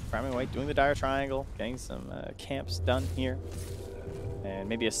Arteezy farming away, doing the dire triangle, getting some camps done here. And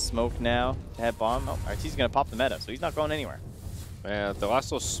maybe a smoke now to head bomb. Oh, Arteezy's going to pop the meta, so he's not going anywhere. They'll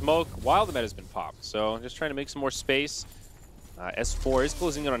also smoke while the meta's been popped. So just trying to make some more space. S4 is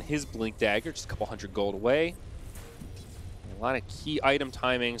closing in on his Blink Dagger, just a couple hundred gold away. A lot of key item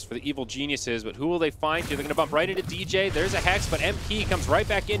timings for the evil geniuses, but who will they find here? They're going to bump right into DJ. There's a Hex, but MP comes right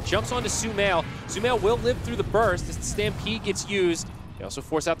back in, jumps onto Sumail. Sumail will live through the burst as the Stampede gets used. They also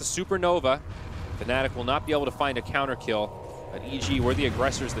force out the Supernova. Fnatic will not be able to find a counter kill. But EG were the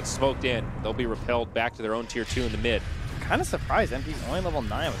aggressors that smoked in. They'll be repelled back to their own tier 2 in the mid. Kind of surprised MP's only level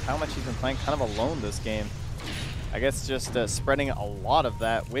 9 with how much he's been playing kind of alone this game. I guess just spreading a lot of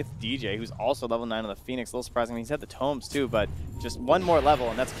that with DJ, who's also level 9 on the Phoenix. A little surprising. He's had the tomes too, but just one more level,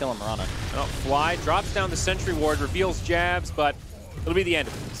 and that's killing Mirana. Oh, Fly drops down the Sentry Ward, reveals jabs, but it'll be the end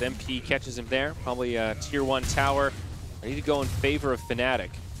of it. As MP catches him there. Probably a tier 1 tower. Ready to go in favor of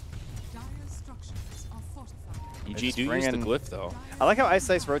Fnatic. EG do use the glyph, though. I like how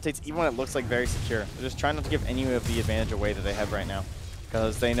Ice rotates even when it looks like very secure. They're just trying not to give any of the advantage away that they have right now,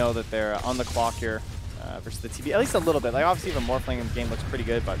 because they know that they're on the clock here. Versus the TB, at least a little bit. Like, obviously, even Morphling in the game looks pretty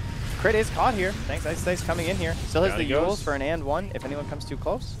good, but crit is caught here. Thanks, Ice coming in here. Still has the Yules for an and one if anyone comes too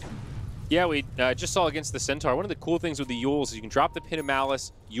close. Yeah, we just saw against the Centaur. One of the cool things with the Yules is you can drop the Pit of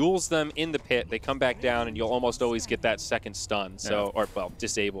Malice, Yules them in the pit, they come back down, and you'll almost always get that second stun. So, or, well,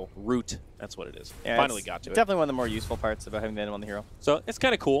 disable. Root, that's what it is. Yeah, finally got to it. Definitely one of the more useful parts about having the end on the hero. So, it's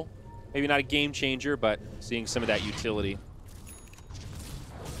kind of cool. Maybe not a game changer, but seeing some of that utility.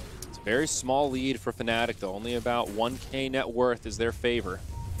 Very small lead for Fnatic, though. Only about 1K net worth is their favor.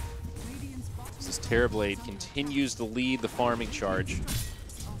 This Terrorblade continues to lead the farming charge.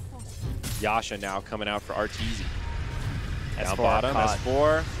 Yasha now coming out for Arteezy. Down bottom,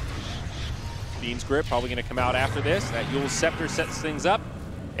 S4. Fiend's Grip probably going to come out after this. That Yule's Scepter sets things up.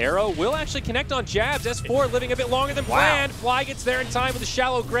 Arrow will actually connect on jabs. S4 living a bit longer than planned. Fly gets there in time with a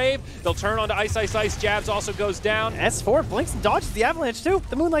shallow grave. They'll turn onto Ice. Jabs also goes down. S4 blinks and dodges the avalanche too.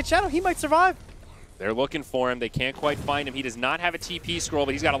 The Moonlight Shadow, he might survive. They're looking for him. They can't quite find him. He does not have a TP scroll,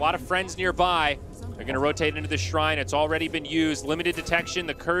 but he's got a lot of friends nearby. They're going to rotate into the shrine. It's already been used. Limited detection.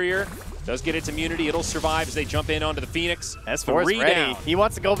 The Courier does get its immunity. It'll survive as they jump in onto the Phoenix. S4 is ready. Down. He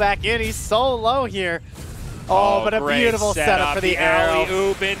wants to go back in. He's so low here. Oh, but a beautiful setup for the arrow.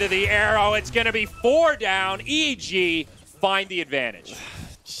 Alley-oop into the arrow. It's going to be 4 down. EG find the advantage.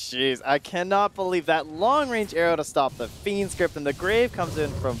 Jeez, I cannot believe that long-range arrow to stop the Fiend's Grip, and the Grave comes in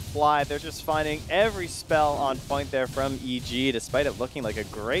from Fly. They're just finding every spell on point there from EG, despite it looking like a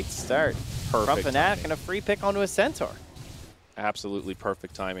great start from Fnatic and a free pick onto a Centaur. Absolutely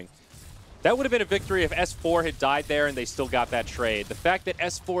perfect timing. That would have been a victory if S4 had died there and they still got that trade. The fact that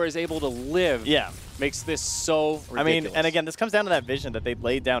S4 is able to live makes this so ridiculous. I mean, and again, this comes down to that vision that they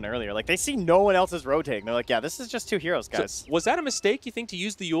laid down earlier. Like, they see no one else is rotating. They're like, yeah, this is just 2 heroes, guys. So, was that a mistake, you think, to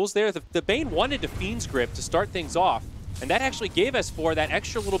use the Yules there? The Bane wanted to Fiend's Grip to start things off, and that actually gave S4 that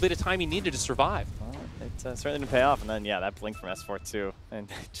extra little bit of time he needed to survive. Well, it certainly didn't pay off. And then, yeah, that blink from S4 too. And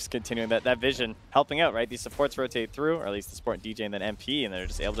just continuing that vision, helping out, right? These supports rotate through, or at least the support DJ and then MP, and they're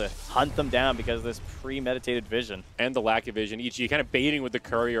just able to hunt them down because of this premeditated vision. And the lack of vision. EG kind of baiting with the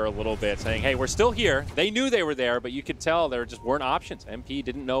Courier a little bit, saying, hey, we're still here. They knew they were there, but you could tell there just weren't options. MP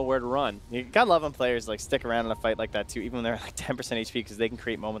didn't know where to run. You gotta love when players like stick around in a fight like that too, even when they're like 10% HP, because they can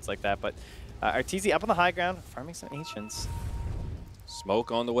create moments like that. But Arteezy up on the high ground, farming some Ancients.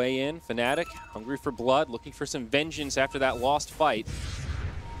 Smoke on the way in. Fnatic, hungry for blood, looking for some vengeance after that lost fight.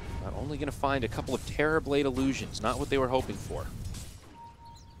 Not only going to find a couple of Terrorblade illusions, not what they were hoping for.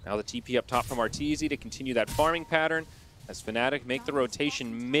 Now the TP up top from Arteezy to continue that farming pattern as Fnatic make the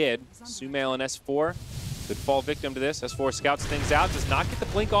rotation mid. Sumail and S4 could fall victim to this. S4 scouts things out, does not get the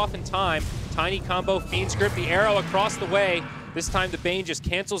blink off in time. Tiny combo, Fiend's Grip, the arrow across the way. This time the Bane just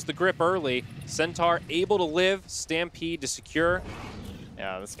cancels the grip early. Centaur able to live, Stampede to secure.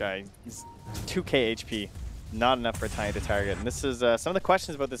 Yeah, this guy is 2k HP. Not enough for Tiny to target. And this is some of the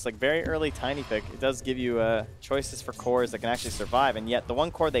questions about this like very early Tiny pick. It does give you choices for cores that can actually survive, and yet the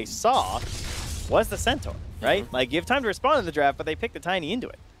one core they saw was the Centaur, right? Like, you have time to respond to the draft, but they picked the Tiny into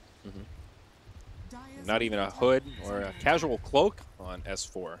it. Not even a hood or a casual cloak on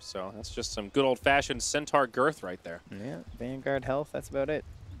S4. So that's just some good old-fashioned Centaur girth right there. Yeah, Vanguard health, that's about it.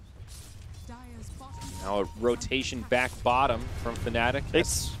 Now a rotation back bottom from Fnatic.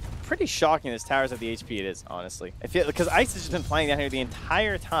 It's pretty shocking this tower's at the HP it is, honestly. I feel because Ice has just been playing down here the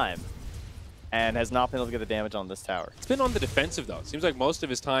entire time and has not been able to get the damage on this tower. It's been on the defensive, though. It seems like most of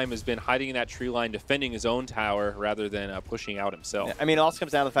his time has been hiding in that tree line, defending his own tower rather than pushing out himself. Yeah, I mean, it also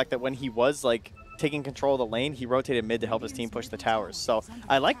comes down to the fact that when he was like taking control of the lane, he rotated mid to help his team push the towers. So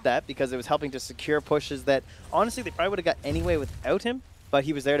I like that because it was helping to secure pushes that honestly they probably would have got anyway without him. But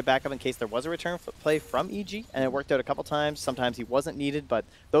he was there to back up in case there was a return play from EG, and it worked out a couple times. Sometimes he wasn't needed, but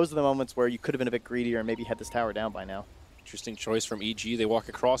those are the moments where you could have been a bit greedier and maybe had this tower down by now. Interesting choice from EG. They walk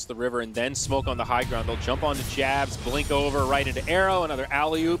across the river and then smoke on the high ground. They'll jump onto jabs, blink over right into arrow, another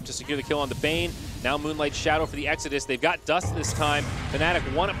alley-oop to secure the kill on the Bane. Now Moonlight Shadow for the Exodus. They've got Dust this time.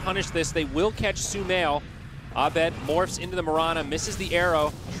 Fnatic want to punish this. They will catch Sumail. Abed morphs into the Mirana, misses the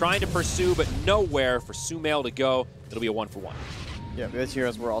arrow, trying to pursue, but nowhere for Sumail to go. It'll be a 1-for-1. Yeah, those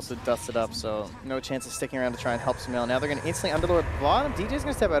heroes were also dusted up, so no chance of sticking around to try and help Sumail. Now they're going to instantly underlord bottom. DJ's going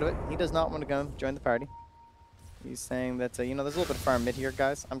to step out of it. He does not want to go join the party. He's saying that, you know, there's a little bit of farm mid here,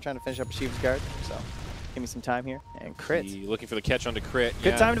 guys. I'm trying to finish up Sheev's guard, so give me some time here. And crit. Looking for the catch onto crit.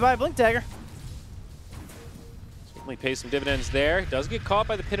 Good time to buy a Blink Dagger. Certainly pays some dividends there. Does get caught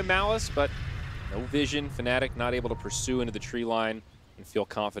by the Pit of Malice, but no vision. Fnatic not able to pursue into the tree line and feel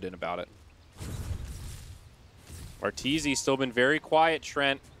confident about it. Arteezy still been very quiet,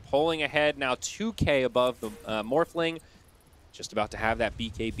 Trent. Pulling ahead now 2k above the Morphling. Just about to have that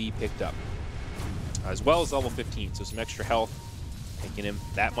BKB picked up. As well as level 15, so some extra health, making him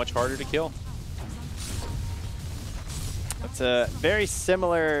that much harder to kill. It's a very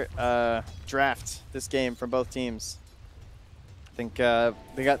similar draft, this game, from both teams. I think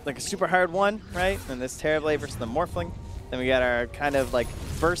they got like a super hard one, right? And this Terrorblade versus the Morphling. Then we got our kind of like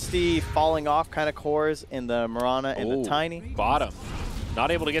bursty, falling off kind of cores in the Mirana and the Tiny. Bottom.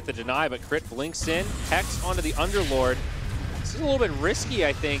 Not able to get the deny, but crit blinks in. Hex onto the Underlord. This is a little bit risky,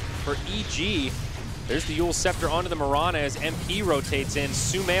 I think, for EG. There's the Yule Scepter onto the Mirana as MP rotates in.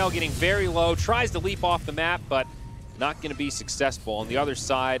 Sumail getting very low, tries to leap off the map, but not going to be successful. On the other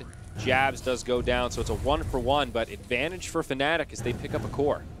side, Jabs does go down, so it's a 1-for-1, but advantage for Fnatic as they pick up a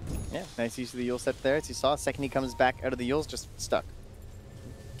core. Yeah, nice use of the Yule Scepter there. As you saw, second he comes back out of the Yules, just stuck.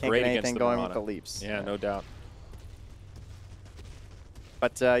 Can't Great get anything going Mirana. with the leaps. Yeah, no doubt.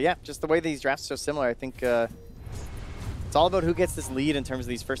 But yeah, just the way these drafts are so similar, I think it's all about who gets this lead in terms of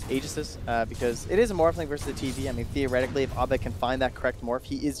these first Aegises, because it is a Morphling versus a TV. I mean, theoretically, if Abed can find that correct morph,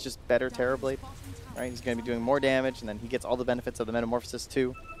 he is just better Terrorblade, right? He's going to be doing more damage, and then he gets all the benefits of the Metamorphosis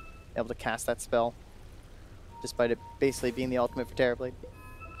too, able to cast that spell, despite it basically being the ultimate for Terrorblade.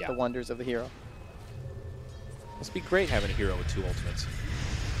 Yeah. The wonders of the hero. Must be great having a hero with 2 ultimates.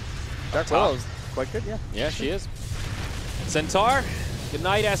 Dark Willow is quite good, yeah. Yeah, she is. Centaur, good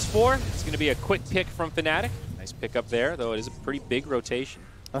night, S4. It's going to be a quick pick from Fnatic. Nice pick up there, though it is a pretty big rotation.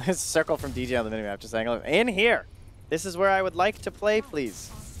 There's a circle from DJ on the minimap just saying, in here. This is where I would like to play, please.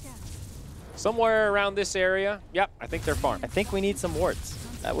 Somewhere around this area. Yep, I think they're farm. I think we need some wards.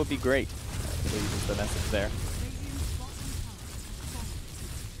 That would be great. I believe is the message there.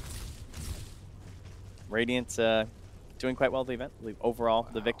 Radiant doing quite well at the event. I believe overall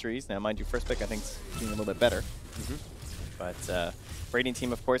the victories. Now, mind you, first pick I think is doing a little bit better. But Radiant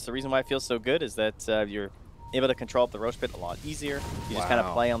team, of course, the reason why it feels so good is that you're able to control up the Roche Pit a lot easier. You just kind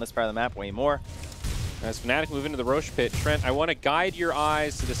of play on this part of the map way more. As Fnatic move into the Roche Pit, Trent, I want to guide your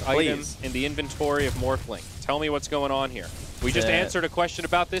eyes to this item in the inventory of Morphling. Tell me what's going on here. We just answered a question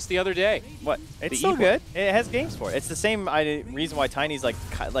about this the other day. What? It's so good. It has games for it. It's the same reason why Tiny's like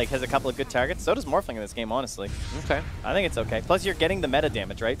has a couple of good targets. So does Morphling in this game, honestly. Okay. I think it's okay. Plus, you're getting the meta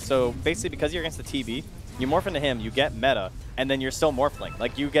damage, right? So basically, because you're against the TB, you morph into him, you get meta, and then you're still Morphling.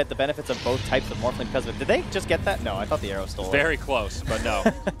 Like, you get the benefits of both types of Morphling because of it. Did they just get that? No, I thought the arrow stole it. Very close, but no.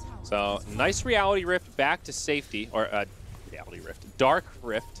 So, nice Reality Rift back to safety. Or, Reality Rift. Dark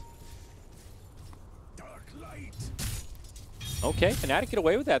Rift. Okay, Fnatic get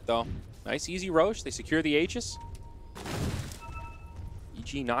away with that, though. Nice, easy Roche. They secure the Aegis.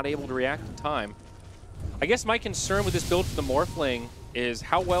 EG not able to react in time. I guess my concern with this build for the Morphling is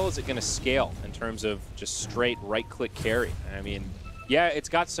how well is it going to scale in terms of just straight right-click carry? I mean, yeah, it's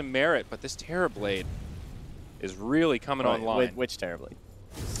got some merit, but this Terrorblade is really coming online. Which Terrorblade?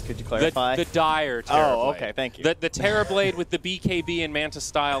 Could you clarify? The Dire Terrorblade. Oh, okay, thank you. The Terrorblade with the BKB and Manta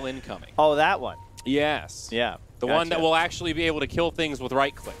style incoming. Oh, that one. Yes. Yeah. The one that will actually be able to kill things with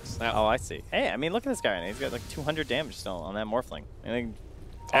right clicks. Oh, I see. Hey, I mean, look at this guy. He's got like 200 damage still on that Morphling.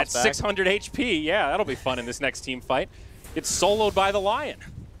 At 600 HP, yeah, that'll be fun in this next team fight. It's soloed by the Lion.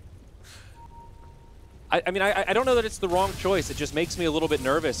 I mean, I don't know that it's the wrong choice. It just makes me a little bit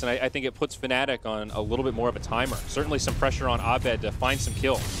nervous, and I think it puts Fnatic on a little bit more of a timer. Certainly some pressure on Abed to find some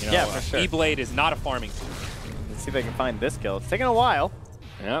kills. You know, yeah, for sure. E-Blade is not a farming tool. Let's see if they can find this kill. It's taking a while.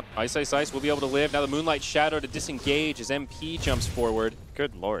 Yep, Ice Ice Ice will be able to live. Now the Moonlight Shadow to disengage as MP jumps forward.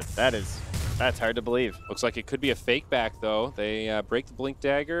 Good lord, that's hard to believe. Looks like it could be a fake back, though. They break the Blink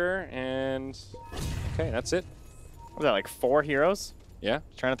Dagger, and okay, that's it. Was that like 4 heroes? Yeah.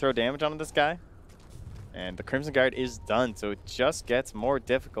 Trying to throw damage onto this guy. And the Crimson Guard is done, so it just gets more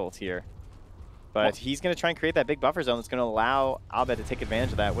difficult here. But he's going to try and create that big buffer zone that's going to allow Abed to take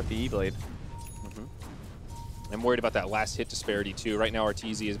advantage of that with the E-Blade. I'm worried about that last hit disparity, too. Right now,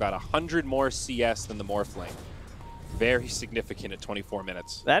 Arteezy is about 100 more CS than the Morphling. Very significant at 24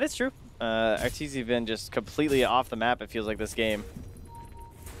 minutes. That is true. Arteezy been just completely off the map, it feels like, this game.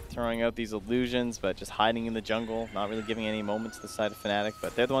 Throwing out these illusions, but just hiding in the jungle, not really giving any moments to the side of Fnatic.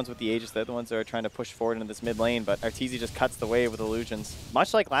 But they're the ones with the Aegis, they're the ones that are trying to push forward into this mid lane, but Arteezy just cuts the way with illusions.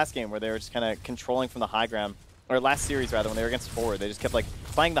 Much like last game, where they were just kind of controlling from the high ground, or last series rather, when they were against forward. They just kept like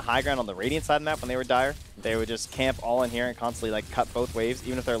playing the high ground on the Radiant side of the map when they were Dire. They would just camp all in here and constantly like cut both waves,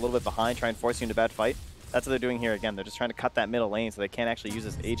 even if they're a little bit behind, try and force you into a bad fight. That's what they're doing here again. They're just trying to cut that middle lane so they can't actually use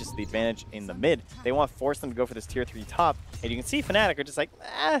this Aegis to the advantage in the mid. They want to force them to go for this tier 3 top, and you can see Fnatic are just like,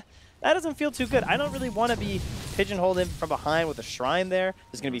 that doesn't feel too good. I don't really want to be pigeonholed in from behind with a Shrine there.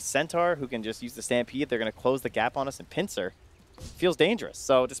 There's going to be Centaur who can just use the Stampede. They're going to close the gap on us, and Pinsir feels dangerous.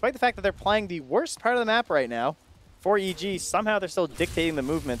 So despite the fact that they're playing the worst part of the map right now, for EG, somehow they're still dictating the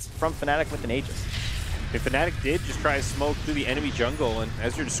movements from Fnatic with an Aegis. If Fnatic did just try to smoke through the enemy jungle, and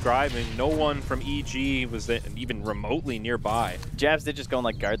as you're describing, no one from EG was even remotely nearby. Jabs did just go and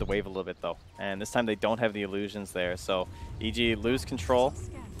like guard the wave a little bit though, and this time they don't have the illusions there, so EG lose control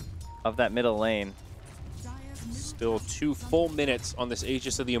of that middle lane. Still 2 full minutes on this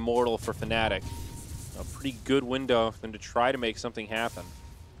Aegis of the Immortal for Fnatic. A pretty good window for them to try to make something happen.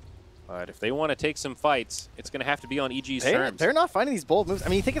 But if they want to take some fights, it's going to have to be on EG's terms. They're not finding these bold moves. I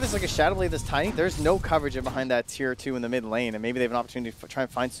mean, you think of this like a Shadow Blade this tiny, there's no coverage in behind that tier 2 in the mid lane, and maybe they have an opportunity to try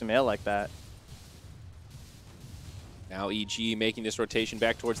and find Sumail like that. Now EG making this rotation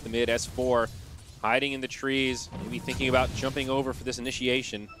back towards the mid. S4 hiding in the trees, maybe thinking about jumping over for this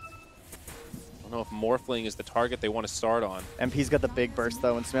initiation. I don't know if Morphling is the target they want to start on. MP's got the big burst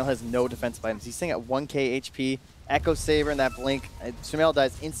though, and Sumail has no defensive items. He's sitting at 1k HP. Echo Saber and that blink. Sumail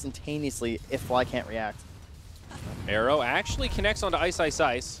dies instantaneously if Fly can't react. Arrow actually connects onto Ice Ice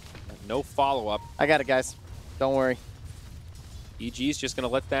Ice. No follow-up. I got it, guys. Don't worry. EG's just going to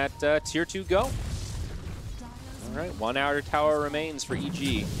let that tier 2 go. All right, 1 outer tower remains for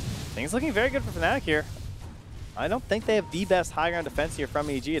EG. Things looking very good for Fnatic here. I don't think they have the best high ground defense here from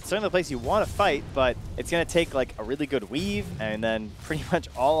EG. It's certainly the place you want to fight, but it's going to take like a really good weave and then pretty much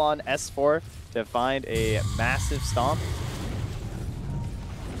all on S4 to find a massive stomp.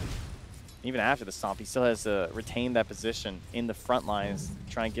 Even after the stomp, he still has to retain that position in the front lines,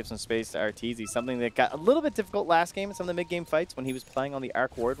 try and give some space to Arteezy, something that got a little bit difficult last game in some of the mid-game fights when he was playing on the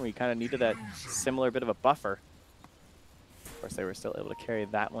Arc Ward, where he kind of needed that similar bit of a buffer. Of course, they were still able to carry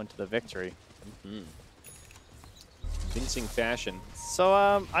that one to the victory. Convincing fashion. So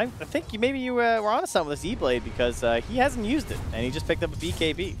I think maybe you were onto something with this E-Blade, because he hasn't used it, and he just picked up a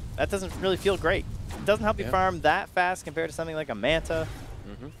BKB. That doesn't really feel great. It doesn't help you farm that fast compared to something like a Manta.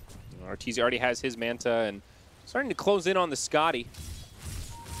 Arteezy already has his Manta and starting to close in on the Scotty.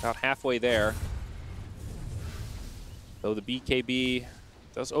 About halfway there. Though the BKB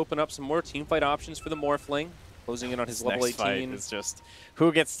does open up some more teamfight options for the Morphling. Closing in on his level 18. Fight is just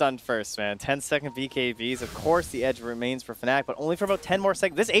who gets stunned first, man. 10-second BKBs. Of course, the edge remains for Fnatic, but only for about 10 more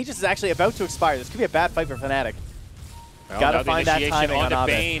seconds. This Aegis is actually about to expire. This could be a bad fight for Fnatic. Well, gotta find that timing on Abed.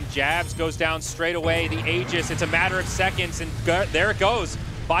 Bane. Jabs goes down straight away. The Aegis, it's a matter of seconds, and there it goes.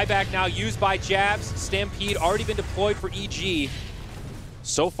 Buyback now used by Jabs. Stampede already been deployed for EG.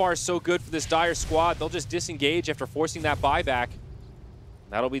 So far, so good for this Dire squad. They'll just disengage after forcing that buyback.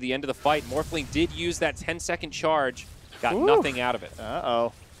 That'll be the end of the fight. Morphling did use that 10-second charge. Got nothing out of it.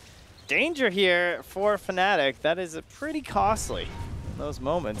 Uh-oh. Danger here for Fnatic. That is pretty costly. those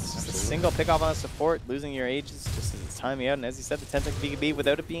moments. Just a single pick off on a support, losing your ages just as it's timing out. And as you said, the 10-second BKB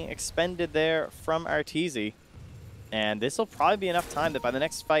without it being expended there from Arteezy. And this will probably be enough time that by the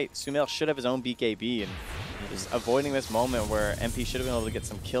next fight, Sumail should have his own BKB. And just avoiding this moment where MP should have been able to get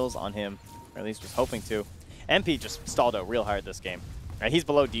some kills on him, or at least was hoping to. MP just stalled out real hard this game. Right, he's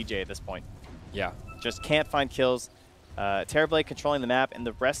below DJ at this point. Yeah. Just can't find kills. Terrorblade controlling the map, and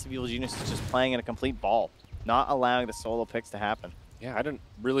the rest of Evil Genius is just playing in a complete ball, not allowing the solo picks to happen. Yeah, I don't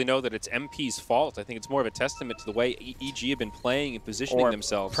really know that it's MP's fault. I think it's more of a testament to the way EG have been playing and positioning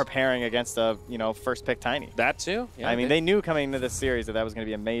themselves. Preparing against a first pick Tiny. That too. Yeah, I mean, they knew coming into this series that was going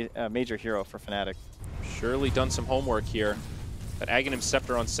to be a major hero for Fnatic. Surely done some homework here. That Aghanim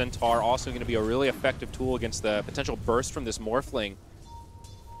Scepter on Centaur also going to be a really effective tool against the potential burst from this Morphling.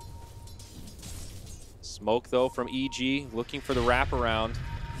 Smoke, though, from EG, looking for the wraparound.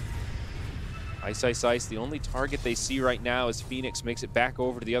 Ice, Ice, Ice, the only target they see right now as Phoenix makes it back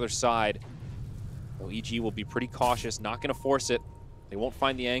over to the other side. Well, EG will be pretty cautious, not going to force it. They won't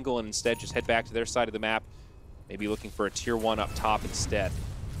find the angle and instead just head back to their side of the map. Maybe looking for a tier 1 up top instead.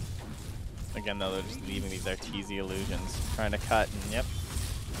 Again, though, they're just leaving these Arteezy illusions. Trying to cut, and yep,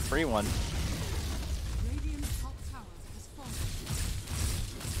 free one.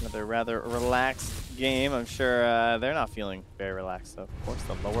 Another rather relaxed game. I'm sure they're not feeling very relaxed, though. Of course,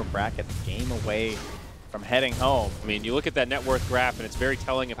 the lower bracket, game away from heading home. I mean, you look at that net worth graph, and it's very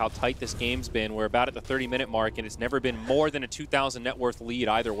telling of how tight this game's been. We're about at the 30-minute mark, and it's never been more than a 2,000 net worth lead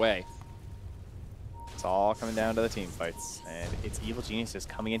either way. It's all coming down to the team fights, and it's Evil Geniuses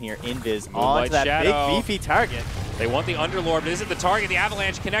coming in here, Invis Moonlight onto that Shadow. big beefy target. They want the Underlord, but is it the target? The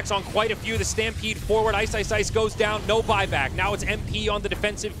Avalanche connects on quite a few. The Stampede forward, Ice, Ice, Ice goes down, no buyback. Now it's MP on the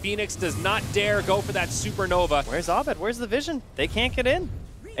defensive. Phoenix does not dare go for that Supernova. Where's Abed? Where's the vision? They can't get in.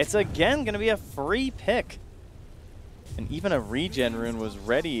 It's again going to be a free pick. And even a regen rune was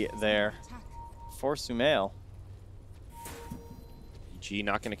ready there for Sumail. EG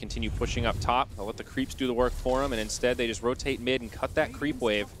not going to continue pushing up top. They'll let the creeps do the work for them, and instead they just rotate mid and cut that creep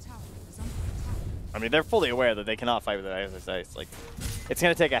wave. I mean, they're fully aware that they cannot fight with the Ice, Ice, Ice. Like, it's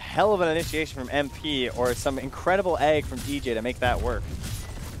going to take a hell of an initiation from MP or some incredible egg from DJ to make that work.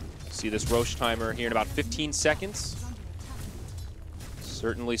 See this Roche timer here in about 15 seconds.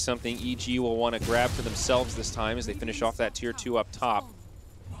 Certainly something EG will want to grab for themselves this time as they finish off that tier 2 up top.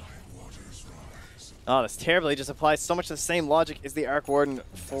 Oh, that's terrible. He just applies so much of the same logic as the Arc Warden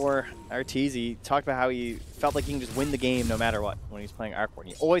for Arteezy. He talked about how he felt like he can just win the game no matter what when he's playing Arc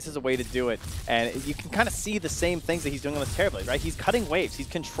Warden. He always has a way to do it, and you can kind of see the same things that he's doing on the Terrorblade, right? He's cutting waves. He's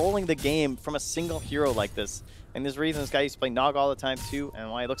controlling the game from a single hero like this. And there's a reason this guy used to play Nog all the time too, and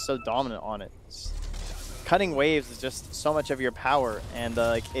why he looks so dominant on it. Cutting waves is just so much of your power, and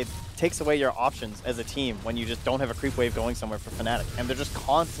it takes away your options as a team when you just don't have a creep wave going somewhere for Fnatic, and they're just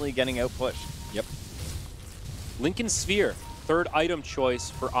constantly getting out-pushed. Yep. Lincoln Sphere, third item choice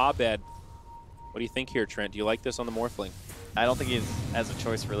for Abed. What do you think here, Trent? Do you like this on the Morphling? I don't think he has a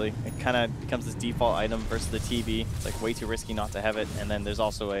choice, really. It kind of becomes this default item versus the TB. It's like way too risky not to have it, and then there's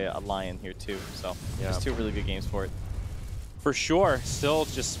also a Lion here too. So there's two really good games for it. For sure. Still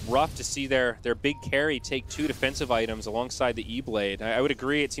just rough to see their big carry take 2 defensive items alongside the E-Blade. I would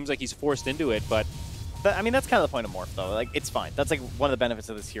agree. It seems like he's forced into it, but I mean, that's kind of the point of Morph, though. Like, it's fine. That's like one of the benefits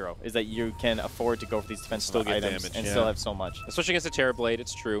of this hero, is that you can afford to go for these defensive items and still have so much. Especially against a Terrorblade,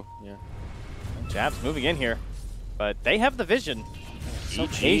 it's true. Yeah. Jabs moving in here, but they have the vision. So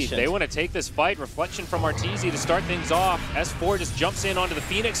patient. They want to take this fight. Reflection from Arteezy to start things off. S4 just jumps in onto the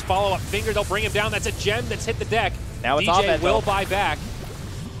Phoenix. Follow-up finger. They'll bring him down. That's a gem that's hit the deck. Now it's DJ Abed, will though. buy back.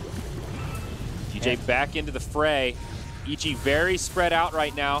 DJ back into the fray. EG very spread out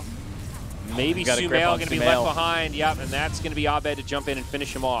right now. Maybe Sumail going to be left behind. Yep, and that's going to be Abed to jump in and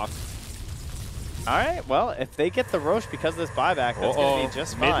finish him off. All right, well, if they get the Roche because of this buyback, that's going to be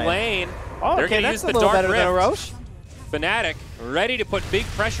just fine. Mid lane. Oh, they're okay, going to that's use a the little Dark better than a Rift. Roche. Fnatic ready to put big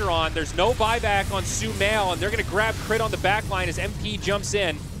pressure on. There's no buyback on Sumail, and they're going to grab crit on the backline as MP jumps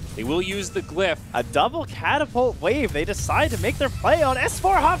in. They will use the glyph. A double catapult wave. They decide to make their play on.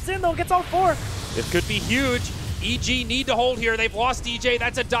 S4 hops in, though, gets all 4. This could be huge. EG need to hold here. They've lost DJ.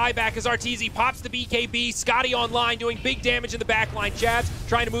 That's a dieback as Arteezy pops the BKB. Scotty online doing big damage in the backline. Jabs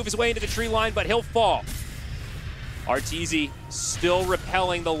trying to move his way into the tree line, but he'll fall. Arteezy still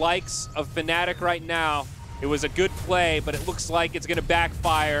repelling the likes of Fnatic right now. It was a good play, but it looks like it's going to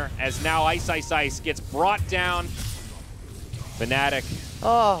backfire as now Ice, Ice, Ice gets brought down. Fnatic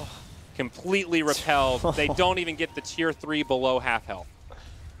completely repelled. They don't even get the tier 3 below half health.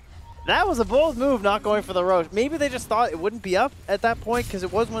 That was a bold move, not going for the Roche. Maybe they just thought it wouldn't be up at that point because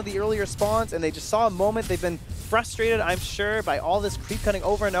it was one of the earlier spawns, and they just saw a moment. They've been frustrated, I'm sure, by all this creep cutting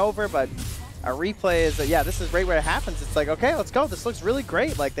over and over, but a replay is that, yeah, this is right where it happens. It's like, okay, let's go. This looks really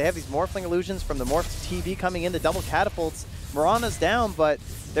great. Like, they have these morphling illusions from the morphed TB coming in, the double catapults. Mirana's down, but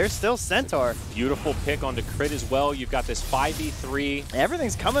there's still Centaur. Beautiful pick onto crit as well. You've got this 5v3.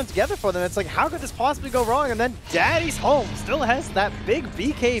 Everything's coming together for them. It's like, how could this possibly go wrong? And then Daddy's home still has that big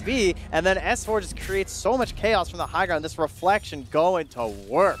BKB, and then S4 just creates so much chaos from the high ground. This reflection going to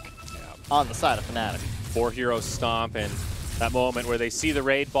work on the side of Fnatic. 4-hero stomp, and that moment where they see the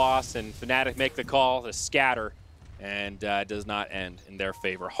raid boss and Fnatic make the call to scatter, and does not end in their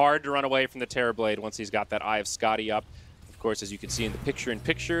favor. Hard to run away from the Terrorblade once he's got that Eye of Scotty up. Of course, as you can see in the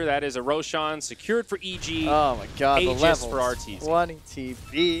picture-in-picture, that is a Roshan secured for EG. Oh my god, Aegis the levels. for RTZ. 20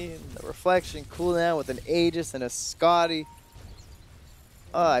 TB, and the reflection cooldown with an Aegis and a Scotty.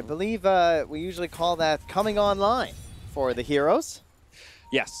 I believe we usually call that coming online for the heroes.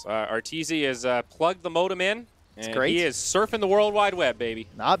 Yes, RTZ has plugged the modem in. It's and great. He is surfing the World Wide Web, baby.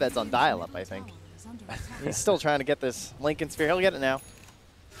 Nabed's on dial-up, I think. He's still trying to get this Lincoln Sphere. He'll get it now.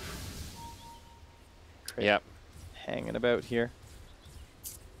 Great. Yep. Hanging about here.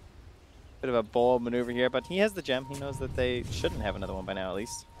 Bit of a bold maneuver here, but he has the gem. He knows that they shouldn't have another one by now, at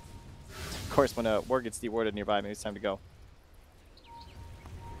least. Of course, when a ward gets dewarded nearby, maybe it's time to go.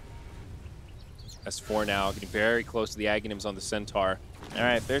 S4 now getting very close to the Aghanims on the Centaur. All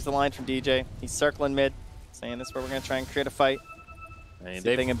right, there's the line from DJ. He's circling mid, saying this is where we're going to try and create a fight. And See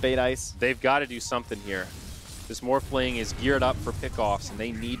if they can bait ice. They've got to do something here. This Morphling is geared up for pickoffs, and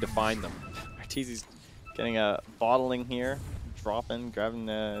they need to find them. Arteezy's getting a bottling here, dropping, grabbing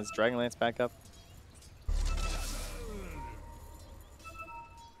his Dragonlance back up.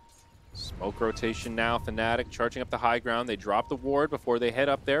 Smoke rotation now, Fnatic charging up the high ground. They drop the ward before they head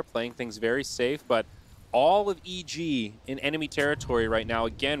up there, playing things very safe, but all of EG in enemy territory right now,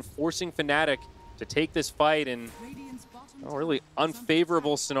 again, forcing Fnatic to take this fight in a really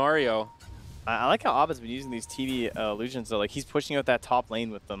unfavorable scenario. I like how Abba's been using these TV illusions, though. Like, he's pushing out that top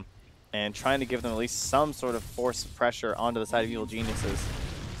lane with them and trying to give them at least some sort of force of pressure onto the side of Evil Geniuses.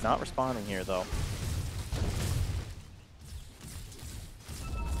 He's not responding here, though.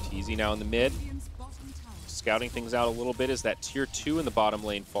 Easy now in the mid. Scouting things out a little bit as that tier 2 in the bottom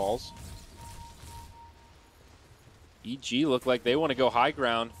lane falls. EG look like they want to go high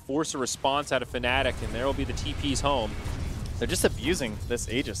ground, force a response out of Fnatic, and there will be the TP's home. They're just abusing this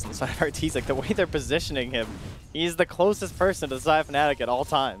Aegis inside of Arteezy. Like, the way they're positioning him, he's the closest person to the side of Fnatic at all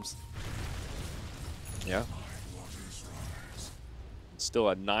times. Yeah. Still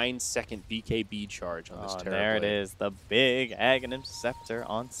a 9-second BKB charge on this Terrorblade. There it is, the big Aghanim Scepter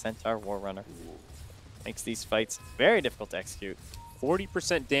on Centaur Warrunner. Makes these fights very difficult to execute.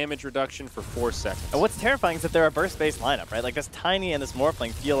 40% damage reduction for 4 seconds. And what's terrifying is that they're a burst-based lineup, right? Like, this Tiny and this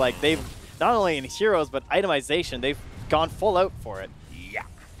Morphling feel like they've, not only in heroes, but itemization, they've gone full out for it. Yeah.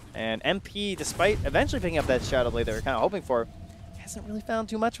 And MP, despite eventually picking up that Shadow Blade they were kind of hoping for, hasn't really found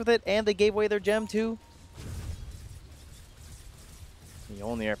too much with it, and they gave away their gem too.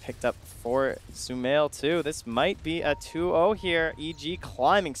 Mjolnir picked up for Sumail too. This might be a 2-0 here. EG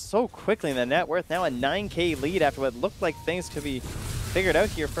climbing so quickly in the net worth. Now a 9K lead after what looked like things could be figured out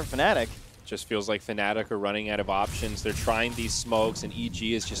here for Fnatic. Just feels like Fnatic are running out of options. They're trying these smokes, and EG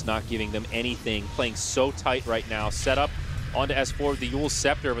is just not giving them anything. Playing so tight right now. Set up onto S4 with the Yule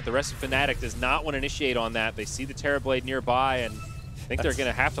Scepter, but the rest of Fnatic does not want to initiate on that. They see the Terrorblade nearby, and I think they're going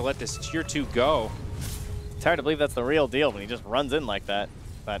to have to let this tier 2 go. It's hard to believe that's the real deal when he just runs in like that.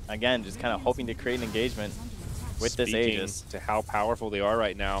 But again, just kind of hoping to create an engagement with this Aegis. To how powerful they are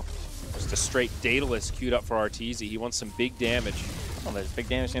right now. Just a straight Daedalus queued up for Arteezy. He wants some big damage. Oh, there's big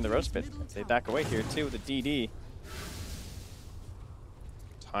damage near the Roast Pit. They back away here too with the DD.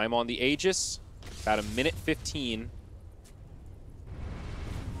 Time on the Aegis, about a minute 15.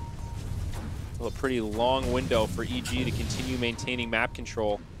 Still a pretty long window for EG to continue maintaining map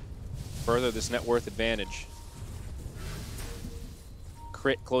control. Further this net worth advantage.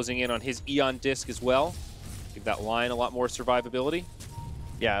 Crit closing in on his Eon Disc as well. Give that line a lot more survivability.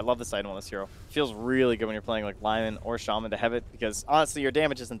 Yeah, I love this item on this hero. Feels really good when you're playing like Lion or Shaman to have it, because honestly your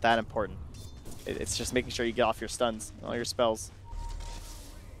damage isn't that important. It's just making sure you get off your stuns and all your spells.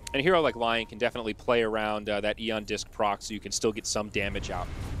 And a hero like Lion can definitely play around that Eon Disc proc so you can still get some damage out.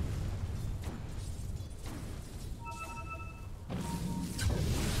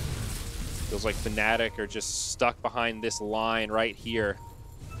 Feels like Fnatic are just stuck behind this line right here.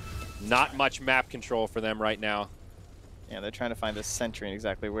 Not much map control for them right now. Yeah, they're trying to find this sentry and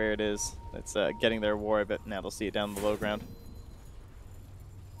exactly where it is. It's getting their war, but now they'll see it down the low ground.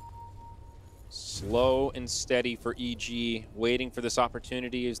 Slow and steady for EG, waiting for this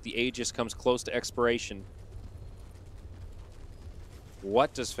opportunity as the Aegis comes close to expiration.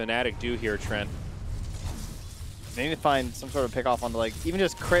 What does Fnatic do here, Trent? They need to find some sort of pick off on the, like, even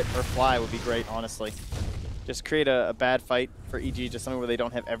just crit or fly would be great, honestly. Just create a bad fight for EG, just something where they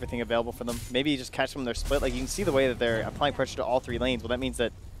don't have everything available for them. Maybe just catch them in their split. Like, you can see the way that they're applying pressure to all 3 lanes. Well, that means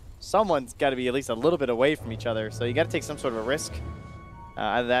that someone's got to be at least a little bit away from each other. So you got to take some sort of a risk.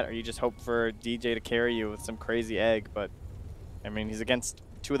 Either that or you just hope for DJ to carry you with some crazy egg. But, I mean, he's against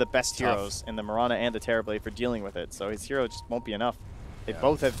 2 of the best heroes in the Mirana and the Terrorblade for dealing with it. So his hero just won't be enough. They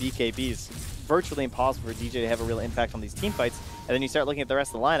both have BKBs. It's virtually impossible for DJ to have a real impact on these team fights. And then you start looking at the rest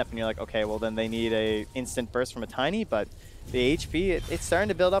of the lineup and you're like, okay, well then they need a instant burst from a Tiny, but the HP, it's starting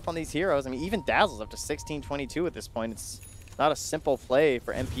to build up on these heroes. I mean, even Dazzle's up to 1622 at this point. It's not a simple play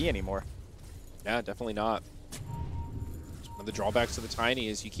for MP anymore. Yeah, definitely not. One of the drawbacks to the Tiny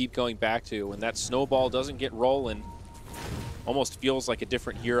is you keep going back to when that snowball doesn't get rolling, almost feels like a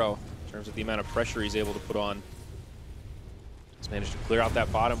different hero in terms of the amount of pressure he's able to put on. He's managed to clear out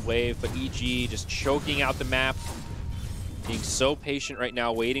that bottom wave, but EG just choking out the map, being so patient right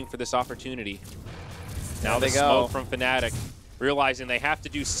now, waiting for this opportunity. Now the smoke from Fnatic, realizing they have to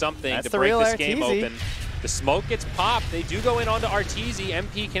do something to break this game open. The smoke gets popped. They do go in onto Arteezy.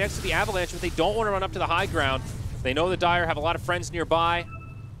 MP connects to the Avalanche, but they don't want to run up to the high ground. They know the Dire have a lot of friends nearby,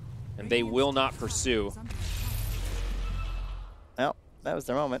 and they will not pursue. Well, that was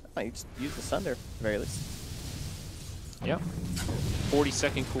their moment. I just use the Sunder, at the very least. Yep.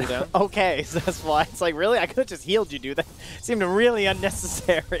 40-second cooldown. Okay, so that's why. It's like, really? I could have just healed you, dude. That seemed really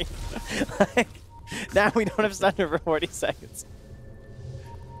unnecessary. Like, now we don't have Sunder for 40 seconds.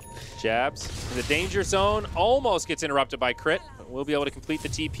 Jabs in the danger zone. Almost gets interrupted by crit. But we'll be able to complete the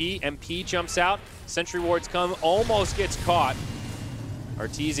TP. MP jumps out. Sentry wards come. Almost gets caught.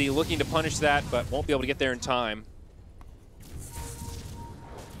 Arteezy looking to punish that, but won't be able to get there in time.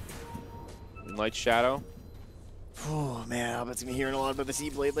 Light Shadow. Oh, man, I'll bet to be hearing a lot about this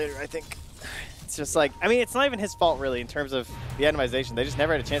E-Blade later, I think. It's just like, I mean, it's not even his fault, really, in terms of the itemization. They just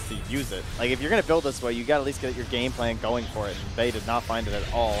never had a chance to use it. Like, if you're going to build this way, you got to at least get your game plan going for it. And they did not find it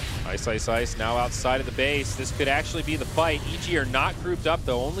at all. Ice, Ice, Ice now outside of the base. This could actually be the fight. EG are not grouped up,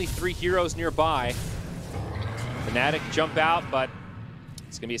 though. Only 3 heroes nearby. Fnatic jump out, but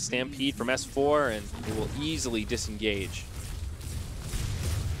it's going to be a stampede from S4, and it will easily disengage.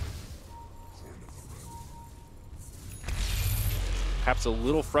 Perhaps a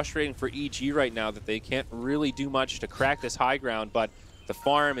little frustrating for EG right now that they can't really do much to crack this high ground, but the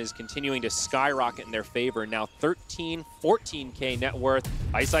farm is continuing to skyrocket in their favor. Now 13, 14K net worth.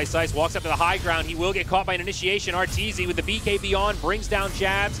 Ice, Ice, Ice walks up to the high ground. He will get caught by an initiation. Arteezy with the BKB on, brings down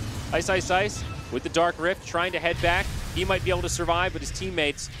Jabs. Ice, Ice, Ice with the Dark Rift, trying to head back. He might be able to survive, but his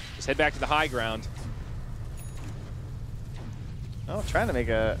teammates just head back to the high ground. Oh, trying to make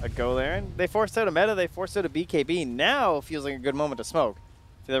a go there. And they forced out a meta, they forced out a BKB. Now feels like a good moment to smoke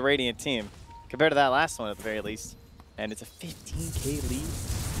for the Radiant team, compared to that last one at the very least. And it's a 15K lead,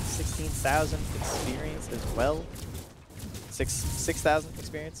 16,000 experience as well. 6,000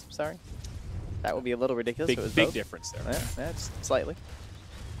 experience, sorry. That would be a little ridiculous if it was big both. difference there. Yeah, that's slightly.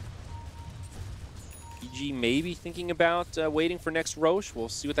 EG maybe thinking about waiting for next Roche. We'll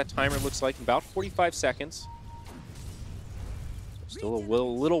see what that timer looks like in about 45 seconds. Still a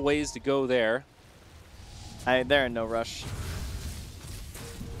little ways to go there. They're in no rush.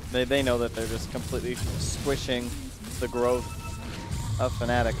 They know that they're just completely squishing the growth of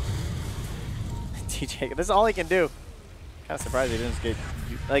Fnatic. DJ, this is all he can do. Kind of surprised they didn't escape.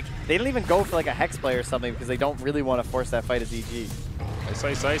 Like, they didn't even go for like a Hex play or something because they don't really want to force that fight as EG. Ice,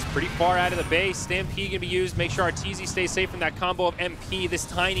 Ice, Ice, pretty far out of the base. Stampede can be used. Make sure Arteezy stays safe from that combo of MP. This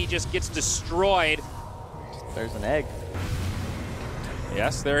Tiny just gets destroyed. There's an egg.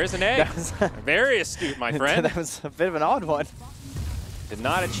 Yes, there is an egg. Very astute, my friend. That was a bit of an odd one. Did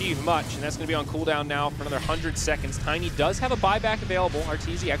not achieve much, and that's going to be on cooldown now for another 100 seconds. Tiny does have a buyback available.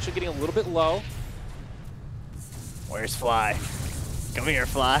 Arteezy actually getting a little bit low. Where's Fly? Come here,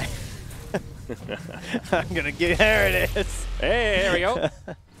 Fly. I'm going to get... There it is. Hey, there we go.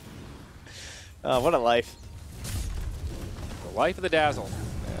 Oh, what a life. The life of the Dazzle.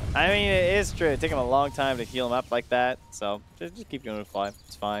 I mean, it is true. It took him a long time to heal him up like that, so just keep going with Fly.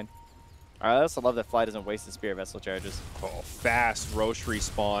 It's fine. I also love that Fly doesn't waste his Spirit Vessel charges. Oh, fast Roche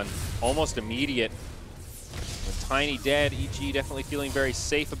respawn. Almost immediate. With Tiny dead, EG definitely feeling very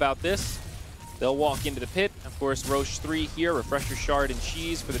safe about this. They'll walk into the pit. Of course, Roche 3 here. Refresher Shard and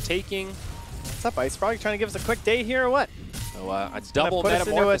Cheese for the taking. What's up, Ice? Probably trying to give us a quick day here or what? So a double put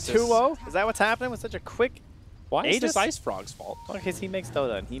metamorphosis. Us into a 2-0? Is that what's happening with such a quick... Why is Aegis? this Ice Frog's fault? Well, because he makes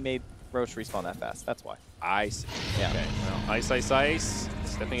Dota and he made Roche respawn that fast. That's why. I see. Yeah. Okay. Well, Ice, Ice, Ice.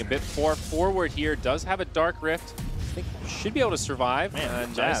 Stepping a bit forward here. Does have a Dark Rift. think should be able to survive. Man,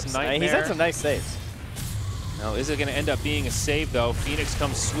 Nice Jabs. nightmare. He's had some nice saves. Now, is it going to end up being a save, though? Phoenix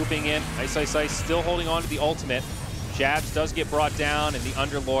comes swooping in. Ice still holding on to the ultimate. Jabs does get brought down, and the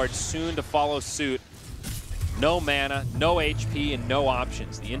Underlord soon to follow suit. No mana, no HP, and no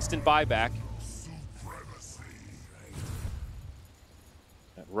options. The instant buyback.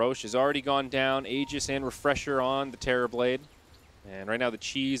 Roche has already gone down. Aegis and Refresher on the Terrorblade. And right now the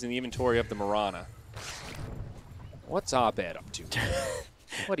Cheese and the inventory of the Mirana. What's Abed up to?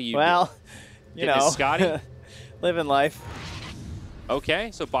 What do you Well, do? you Hitting know, his Scotty? living life.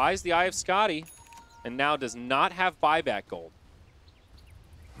 Okay, so buys the Eye of Scotty, and now does not have buyback gold.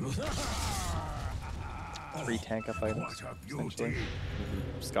 3 tank up items, essentially.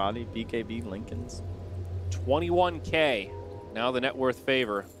 Scotty, BKB, Lincolns. 21K. Now the net worth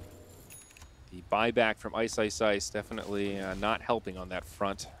favor. The buyback from Ice definitely not helping on that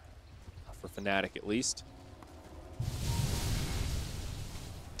front, for Fnatic at least.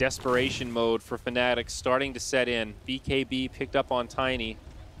 Desperation mode for Fnatic starting to set in. BKB picked up on Tiny.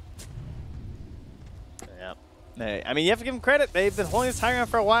 Yeah. Hey, I mean, you have to give them credit. They've been holding this high ground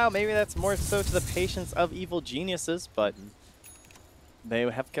for a while. Maybe that's more so to the patience of evil geniuses, but they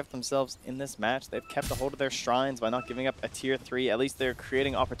have kept themselves in this match. They've kept a hold of their shrines by not giving up a tier 3. At least they're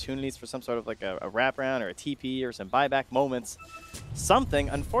creating opportunities for some sort of like a wraparound or a TP or some buyback moments. Something,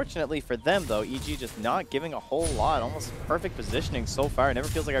 unfortunately for them though, EG just not giving a whole lot. Almost perfect positioning so far. It never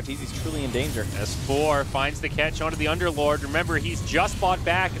feels like Arteezy's truly in danger. S4 finds the catch onto the Underlord. Remember, he's just fought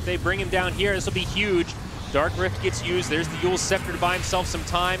back. If they bring him down here, this will be huge. Dark Rift gets used. There's the Eul's Scepter to buy himself some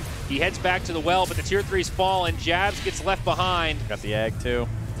time. He heads back to the well, but the tier 3's fall, and Jabs gets left behind. Got the egg too.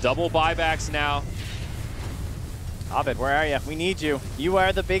 Double buybacks now. Abed, where are you? We need you. You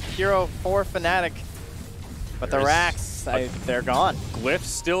are the big hero for Fnatic. But the racks, they're gone. Glyph's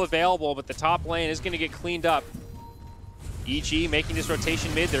still available, but the top lane is going to get cleaned up. EG making this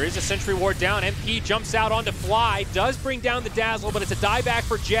rotation mid. There is a Sentry Ward down. MP jumps out onto Fly. Does bring down the Dazzle, but it's a dieback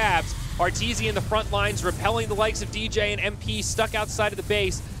for Jabs. Arteezy in the front lines, repelling the likes of DJ and MP stuck outside of the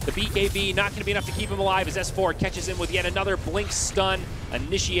base. The BKB not going to be enough to keep him alive as S4 catches him with yet another blink stun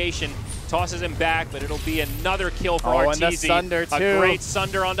initiation. Tosses him back, but it'll be another kill for Arteezy. And the Sunder too. A great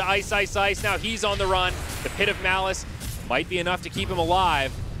Sunder onto Ice. Now he's on the run. The Pit of Malice might be enough to keep him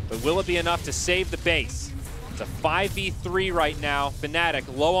alive, but will it be enough to save the base? It's a 5v3 right now.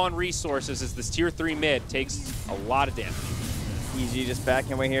 Fnatic low on resources as this tier 3 mid takes a lot of damage. EG just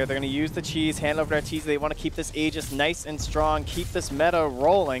backing away here. They're going to use the cheese, hand over to Arteezy. They want to keep this Aegis nice and strong, keep this meta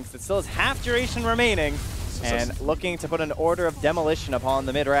rolling. So it still has half duration remaining, and looking to put an order of demolition upon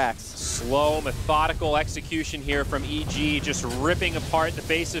the mid-racks. Slow, methodical execution here from EG, just ripping apart the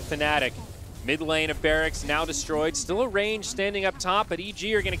base of Fnatic. Mid lane of Barracks now destroyed. Still a range standing up top, but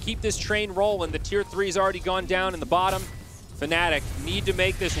EG are going to keep this train rolling. The tier 3's already gone down in the bottom. Fnatic need to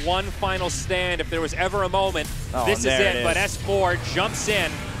make this one final stand. If there was ever a moment, this is it. But S4 jumps in.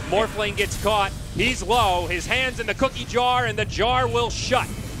 Morphling gets caught. He's low. His hand's in the cookie jar, and the jar will shut.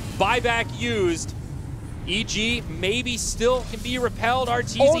 Buyback used. EG maybe still can be repelled.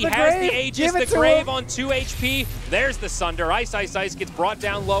 Arteezy has the Aegis, the Grave on 2 HP. There's the Sunder. Ice gets brought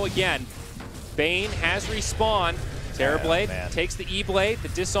down low again. Bane has respawned. Terrorblade takes the E-Blade, the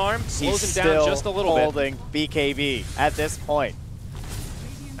disarm, slows him down just a little bit. Holding BKB at this point.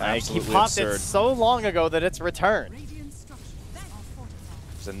 He popped it so long ago that it's returned.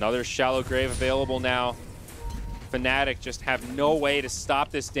 There's another Shallow Grave available now. Fnatic just have no way to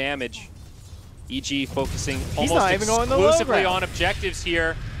stop this damage. EG focusing almost exclusively on objectives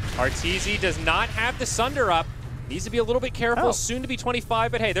here. Arteezy does not have the Sunder up. Needs to be a little bit careful. Soon to be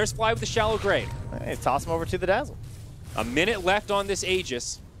 25, but hey, there's Fly with the Shallow Grave. Hey, toss him over to the Dazzle. A minute left on this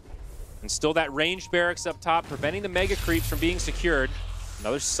Aegis. And still that ranged Barracks up top, preventing the Mega Creeps from being secured.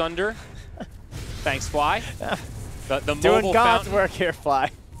 Another Sunder. Thanks, Fly. The Doing mobile God's fountain. work here,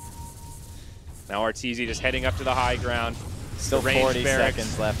 Fly. Now Arteezy just heading up to the high ground. Still 40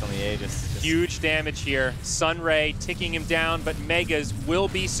 seconds left on the Aegis. Huge damage here. Sunray ticking him down, but Megas will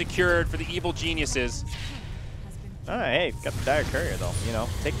be secured for the evil geniuses. All right, hey, got the Dire Courier though. You know,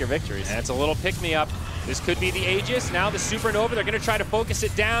 take your victories. And it's a little pick-me-up. This could be the Aegis. Now the Supernova, they're going to try to focus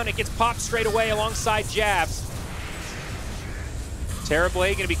it down. It gets popped straight away alongside Jabs. Terrorblade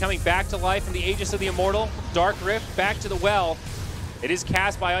going to be coming back to life from the Aegis of the Immortal. Dark Rift back to the well. It is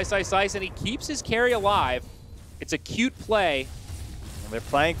cast by Ice, and he keeps his carry alive. It's a cute play. And they're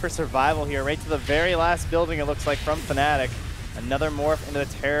playing for survival here, right to the very last building, it looks like, from Fnatic. Another morph into the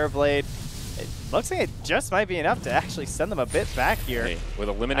Terrorblade. It looks like it just might be enough to actually send them a bit back here. Hey, with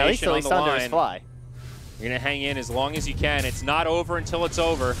elimination on the line. Fly. You're going to hang in as long as you can. It's not over until it's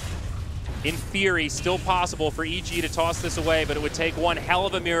over. in theory, still possible for EG to toss this away, but it would take one hell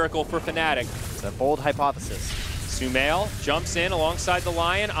of a miracle for Fnatic. It's a bold hypothesis. Sumail jumps in alongside the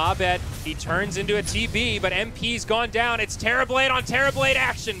Lion. Abed, he turns into a TB, but MP's gone down. It's Terrorblade on Terrorblade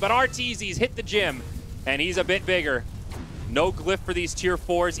action, but Arteezy's hit the gym, and he's a bit bigger. No glyph for these tier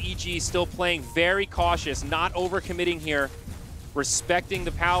 4s. EG still playing very cautious, not overcommitting here, respecting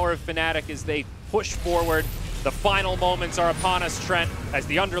the power of Fnatic as they push forward. The final moments are upon us, Trent, as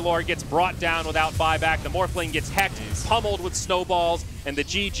the Underlord gets brought down without buyback. The Morphling gets hecked, pummeled with snowballs, and the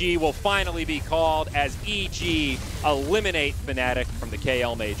GG will finally be called as EG eliminate Fnatic from the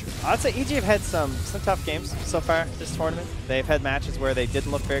KL Major. I'd say EG have had some tough games so far this tournament. They've had matches where they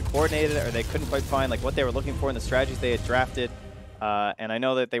didn't look very coordinated, or they couldn't quite find like what they were looking for in the strategies they had drafted. And I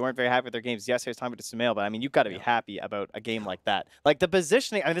know that they weren't very happy with their games yesterday. I was talking to Sumail, but I mean, you've got to be happy about a game like that. Like the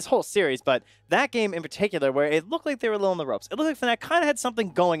positioning, I mean, this whole series, but that game in particular, where it looked like they were a little on the ropes. It looked like Fnatic kind of had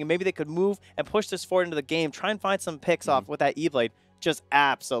something going, and maybe they could move and push this forward into the game, try and find some picks off with that E-Blade. Just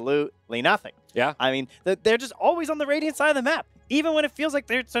absolutely nothing. Yeah. I mean, they're just always on the Radiant side of the map. Even when it feels like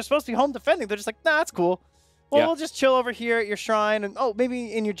they're supposed to be home defending, they're just like, nah, that's cool. Well, we'll just chill over here at your shrine, and oh,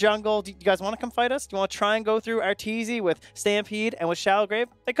 maybe in your jungle. Do you guys want to come fight us? Do you want to try and go through Arteezy with Stampede and with Shallowgrave?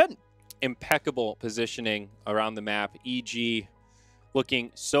 They couldn't. Impeccable positioning around the map. EG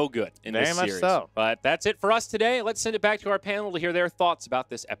looking so good in this series. Very much so. But that's it for us today. Let's send it back to our panel to hear their thoughts about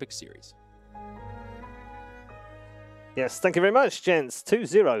this epic series. Yes, thank you very much, gents.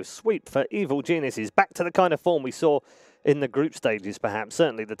 2-0 sweep for Evil Geniuses. Back to the kind of form we saw in the group stages, perhaps.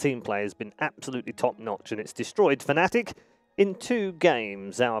 Certainly the team play has been absolutely top-notch, and it's destroyed Fnatic in 2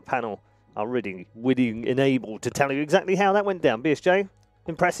 games. Our panel are really willing and able to tell you exactly how that went down. BSJ,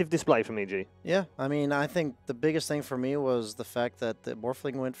 impressive display from EG. Yeah, I mean, I think the biggest thing for me was the fact that the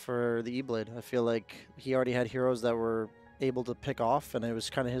Morphling went for the E-Blade. I feel like he already had heroes that were able to pick off, and it was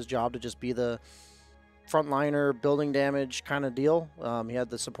kind of his job to just be the frontliner, building damage kind of deal. He had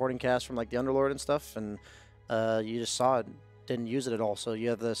the supporting cast from like the Underlord and stuff, and you just saw it. Didn't use it at all. So you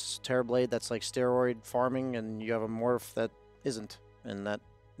have this Terrorblade that's like steroid farming, and you have a Morph that isn't, and that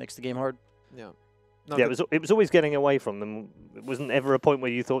makes the game hard. Yeah. No, Yeah, it was always getting away from them. It wasn't ever a point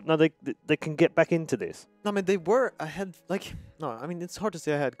where you thought, no, they can get back into this. No, I mean, they were ahead. Like, no, I mean, it's hard to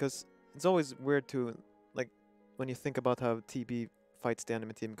say ahead because it's always weird to, like, when you think about how TB fights the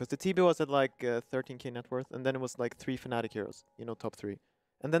enemy team. Because the TB was at like 13k net worth, and then it was like 3 Fnatic heroes, you know, top 3.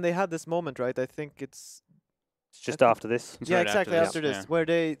 And then they had this moment, right? I think it's just after this. yeah, right exactly after after this, this, where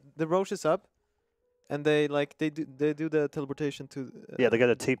the Roche is up, and they do the teleportation to. Yeah, they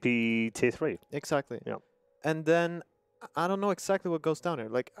go to TP tier 3. Exactly. Yeah. And then I don't know exactly what goes down here.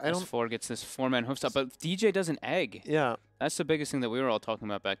 Like I don't. S4 gets this 4-man hoof stop, but DJ doesn't egg. Yeah. That's the biggest thing that we were all talking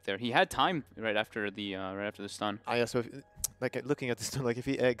about back there. He had time right after the stun. Yeah. So, like looking at this, like if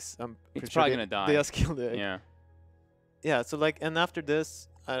he eggs, I'm pretty He's sure probably they, gonna die. they just kill the egg. Yeah. Yeah. So like, and after this,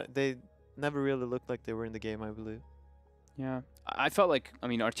 they never really looked like they were in the game, I believe. Yeah. I felt like, I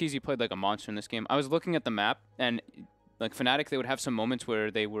mean, Arteezy played like a monster in this game. I was looking at the map, and like Fnatic, they would have some moments where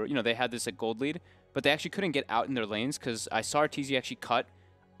they were, you know, they had this like gold lead, but they actually couldn't get out in their lanes because I saw Arteezy actually cut,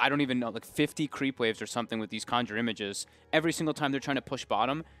 I don't even know, like 50 creep waves or something with these conjure images. Every single time they're trying to push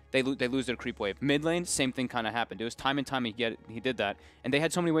bottom, they lose their creep wave. Mid lane, same thing kind of happened. It was time and time he did that. And they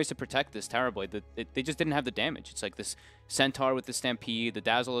had so many ways to protect this Terrorblade that they just didn't have the damage. It's like this Centaur with the Stampede, the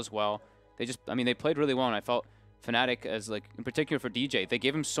Dazzle as well. They just, I mean, they played really well, and I felt Fnatic, as like, in particular for DJ, they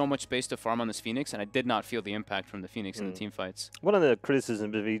gave him so much space to farm on this Phoenix, and I did not feel the impact from the Phoenix in the team fights. One of the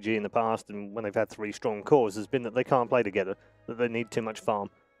criticisms of EG in the past, and when they've had 3 strong cores, has been that they can't play together, that they need too much farm,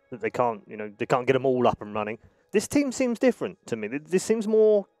 that they can't, you know, they can't get them all up and running. This team seems different to me. This seems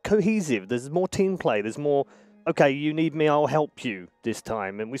more cohesive. There's more team play. There's more, okay, you need me, I'll help you this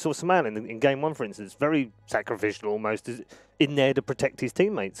time. And we saw Saman in Game 1, for instance, very sacrificial almost, in there to protect his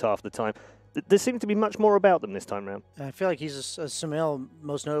teammates half the time. There seems to be much more about them this time around. I feel like he's Sumail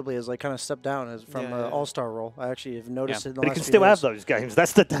most notably has like kind of stepped down from all-star role. I actually have noticed it in the But he last can few still days. have those games.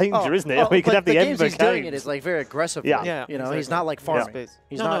 That's the danger, isn't it? I mean, he could have the games Ember he's doing it is like very aggressive. Yeah. Yeah. You know, exactly. he's not like farming. Space.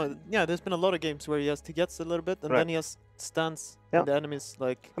 He's no, not. no, yeah. There's been a lot of games where he gets a little bit, and Right. then he has stuns. Yeah. And the enemies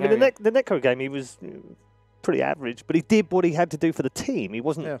like. I mean, the Necro game, he was pretty average, but he did what he had to do for the team. He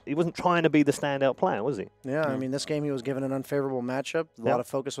wasn't trying to be the standout player, was he? Yeah, I mean, this game he was given an unfavorable matchup. A lot of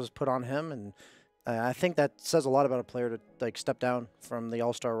focus was put on him, and I think that says a lot about a player to like step down from the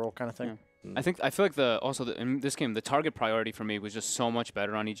all-star role kind of thing. I feel like in this game, the target priority for me was just so much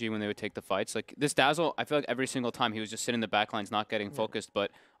better on EG when they would take the fights. Like this Dazzle, I feel like every single time he was just sitting in the back lines, not getting focused. But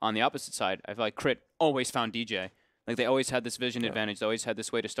on the opposite side, I feel like Crit always found DJ. Like they always had this vision advantage. They always had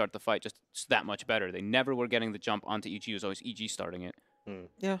this way to start the fight just that much better. They never were getting the jump onto EG. It was always EG starting it.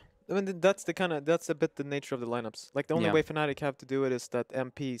 Yeah, I mean, that's a bit the nature of the lineups. Like the only Yeah. way Fnatic have to do it is that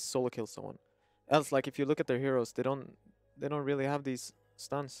MP solo kills someone. Else, like if you look at their heroes, they don't really have these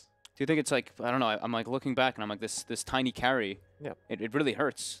stuns. Do you think it's like, I don't know, I'm like looking back and I'm like, this tiny carry, Yeah. it really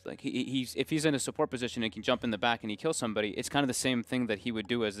hurts. Like he's if he's in a support position and can jump in the back and he kills somebody, it's kind of the same thing that he would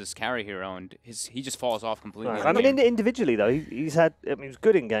do as this carry hero, and he just falls off completely. Right. I mean, individually though, he's had. I mean, he was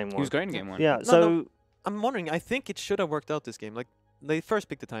good in game one. He was great in game one. Yeah. No, So no. I'm wondering. I think it should have worked out this game. Like they first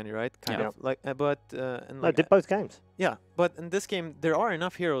picked the tiny, right? Kind Yeah. of. Like, but and no, like, did both games. yeah. But in this game, there are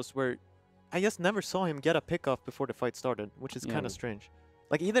enough heroes where I just never saw him get a pick off before the fight started, which is Yeah. kind of strange.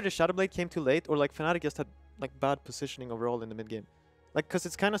 Like either the Shadowblade came too late, or like Fnatic just had like bad positioning overall in the mid game. Like, cause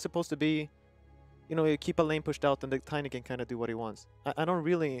it's kind of supposed to be, you know, you keep a lane pushed out and the tiny can kind of do what he wants. I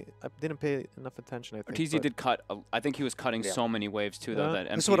didn't pay enough attention. I think. Arteezy but- did cut. I think he was cutting Yeah. so many waves too, though. Yeah.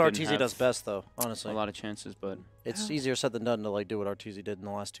 That This is MP what didn't Arteezy does have best, though. Honestly, A lot of chances, but it's easier said than done to like do what Arteezy did in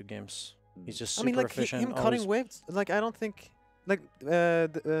the last 2 games. He's just I super mean, like efficient. him always- cutting waves. Like I don't think like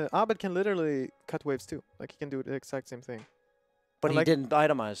Abed can literally cut waves too. Like he can do the exact same thing. but and he like- didn't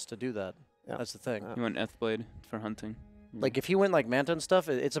itemize to do that. Yeah. That's the thing. Yeah. he went Blade for hunting. Like if he went like Manta and stuff,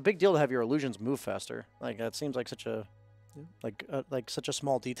 it's a big deal to have your illusions move faster. Like that seems like such a like such a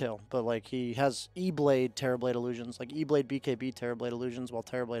small detail. But like he has E-Blade, Terrorblade illusions, like E-Blade, BKB, Terrorblade illusions, while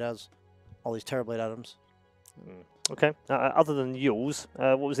Terrorblade has all these Terrorblade items. Okay. Other than Yules,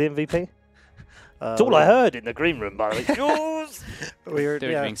 what was the MVP? Uh, It's all I heard in the green room, by the way. Yules. We were, They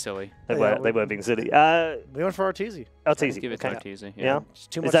were yeah, being silly. They Yeah, were being silly. we went for Arteezy. Arteezy. Give it Okay. to Arteezy. Yeah. It's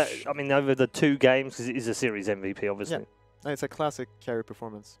too Is much. that? I mean, over the 2 games, because it is a series MVP, obviously. It's a classic carry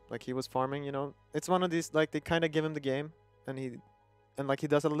performance. Like he was farming, you know. It's one of these like they kind of give him the game, and like he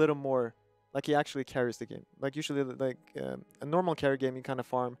does a little more. Like he actually carries the game. Like usually, like a normal carry game, you kind of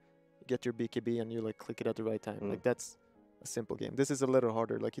farm, you get your BKB, and you like click it at the right time. Like that's a simple game. This is a little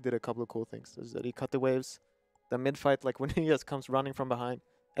harder. Like he did a couple of cool things. Is that he cut the waves, the mid fight, like when he just comes running from behind.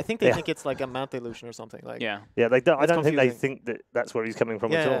 I think they Yeah. think it's like a mount illusion or something. Like Yeah. Yeah, they don't. I It's don't think they confusing. think that that's where he's coming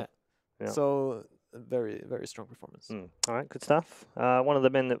from at all. Yeah. So very very strong performance. All right, good stuff. One of the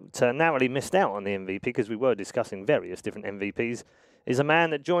men that narrowly missed out on the MVP, because we were discussing various different MVPs, is a man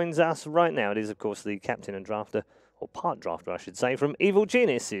that joins us right now. It is, of course, the captain and drafter, or part drafter, I should say, from Evil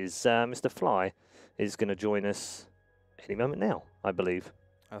Geniuses. Mr. Fly is going to join us any moment now, I believe.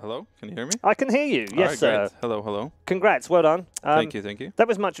 Hello, can you hear me? I can hear you. All Yes, right, sir. great. Hello, hello. Congrats. Well done. Thank you, thank you. That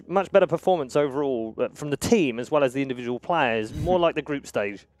was much better performance overall from the team as well as the individual players. More like the group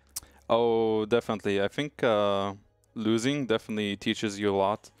stage. Oh, definitely. I think losing definitely teaches you a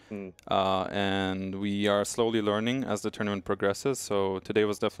lot. And we are slowly learning as the tournament progresses. So today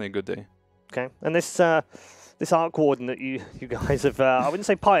was definitely a good day. Okay, and this arc warden that you guys have, I wouldn't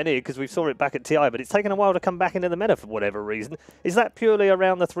say pioneered because we saw it back at TI, but it's taken a while to come back into the meta for whatever reason. Is that purely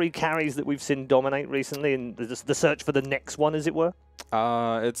around the 3 carries that we've seen dominate recently and the search for the next one, as it were?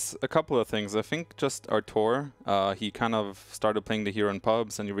 It's a couple of things. I think just Artur, he kind of started playing the hero in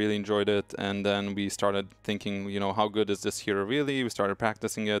pubs and he really enjoyed it. And then we started thinking, you know, how good is this hero really? We started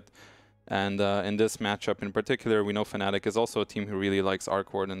practicing it. And in this matchup in particular, we know Fnatic is also a team who really likes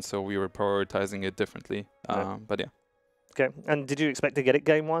Arc Warden, so we were prioritizing it differently. But yeah. Okay, and did you expect to get it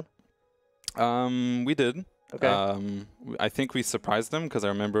game 1? We did. Okay. I think we surprised them because I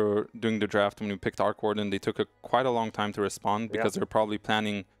remember doing the draft when we picked Arc Warden, they took quite a long time to respond because they're probably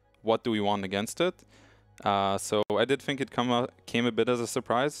planning what do we want against it. So I did think it came a bit as a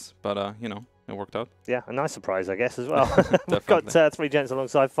surprise, but you know, it worked out. Yeah, a nice surprise, I guess, as well. We've Definitely. got 3 gents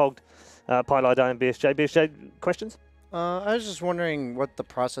alongside Fogged, Pylida and BSJ. BSJ, questions? I was just wondering what the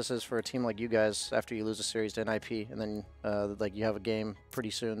process is for a team like you guys after you lose a series to NIP, and then like you have a game pretty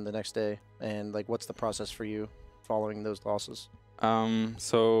soon the next day, and like what's the process for you following those losses?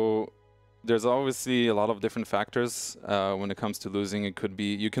 So there's obviously a lot of different factors when it comes to losing. It could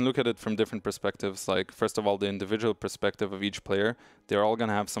be, you can look at it from different perspectives. Like, first of all, the individual perspective of each player. They're all going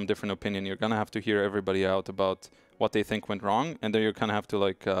to have some different opinion. You're going to have to hear everybody out about what they think went wrong. And then you're going to have to,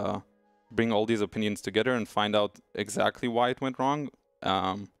 like, bring all these opinions together and find out exactly why it went wrong.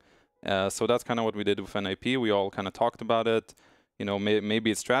 So that's kind of what we did with NIP. We all kind of talked about it. You know,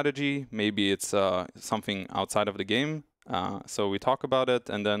 maybe it's strategy. Maybe it's something outside of the game. So we talk about it,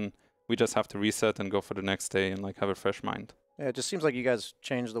 and then we just have to reset and go for the next day and like have a fresh mind. Yeah, it just seems like you guys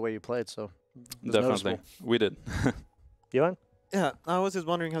changed the way you played, so it's Definitely, noticeable. we did. Johan? Yeah, I was just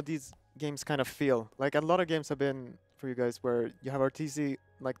wondering how these games kind of feel. Like a lot of games have been for you guys where you have Arteezy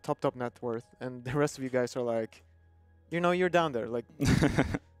like top net worth, and the rest of you guys are like, you know, you're down there. Like,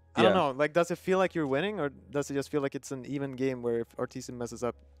 I don't know. Like, does it feel like you're winning, or does it just feel like it's an even game where if Arteezy messes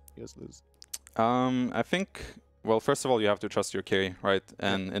up, you just lose? I think well, first of all, you have to trust your carry, right?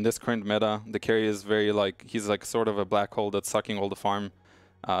 And in this current meta, the carry is very like, he's like sort of a black hole that's sucking all the farm.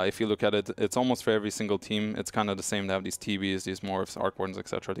 If you look at it, it's almost for every single team. It's kind of the same. They have these TBs, these Morphs, Arc Wardens,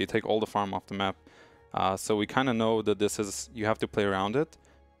 etc. They take all the farm off the map. So we kind of know that this is, you have to play around it.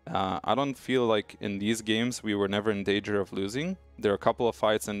 I don't feel like in these games we were never in danger of losing. There are a couple of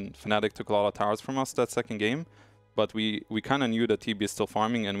fights and Fnatic took a lot of towers from us that second game. But we kind of knew that TB is still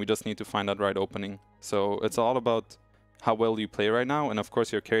farming and we just need to find that right opening. So it's all about how well you play right now. And of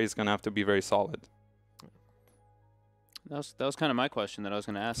course your carry is going to have to be very solid. That was kind of my question that I was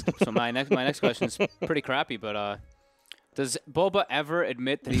going to ask. So my next question is pretty crappy, but does Boba ever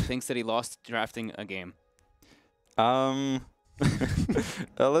admit that he thinks that he lost drafting a game?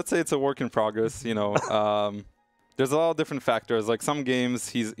 Let's say it's a work in progress, you know. There's a lot of different factors. Like some games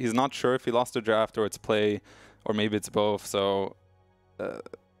he's not sure if he lost a draft or it's play or maybe it's both. So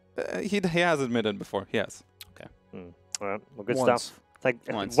he has admitted before. He has. Okay. All right. Well, good Once. stuff.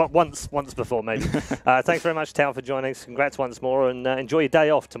 Once before, maybe. Thanks very much, Tao, for joining us. Congrats once more, and enjoy your day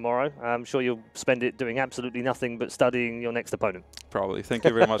off tomorrow. I'm sure you'll spend it doing absolutely nothing but studying your next opponent. Probably. Thank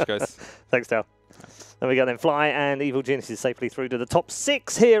you very much, guys. Thanks, Tao. There we go then. Fly and Evil Geniuses safely through to the top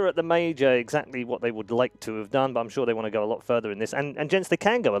 6 here at the Major. Exactly what they would like to have done, but I'm sure they want to go a lot further in this. And gents, they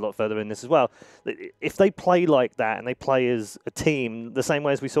can go a lot further in this as well. If they play like that and they play as a team the same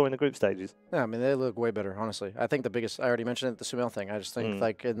way as we saw in the group stages. Yeah, I mean, they look way better, honestly. I think the biggest, I already mentioned it, the Sumail thing. I just think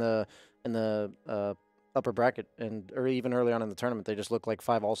like in the upper bracket or even early on in the tournament, they just look like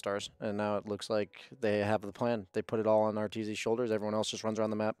 5 all-stars. And now it looks like they have the plan. They put it all on RTZ's shoulders. Everyone else just runs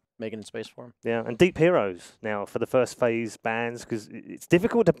around the map, making space for them. Yeah, and Deep Heroes now for the first phase bans, because it's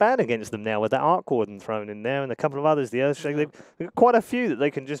difficult to ban against them now with that Arc Warden thrown in there and a couple of others. The Earthshake, they've got quite a few that they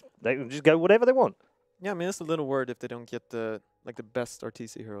can just go whatever they want. Yeah, I mean, it's a little word if they don't get the best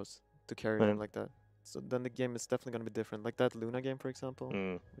RTC heroes to carry them like that. So then the game is definitely going to be different. Like that Luna game, for example,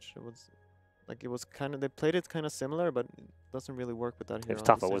 which was like, it was kind of, they played it kind of similar, but it doesn't really work with that hero. It was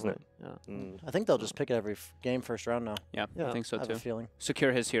tougher, wasn't it? Yeah. I think they'll just pick it every game first round now. Yeah, I think so I have too. a feeling.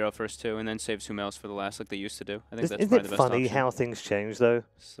 Secure his hero first too, and then save Sumail's for the last, like they used to do. I think that's Isn't probably it the best funny option. how things change though? In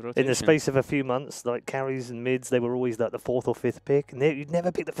the Rotation. space of a few months, like carries and mids, they were always like the 4th or 5th pick, and you'd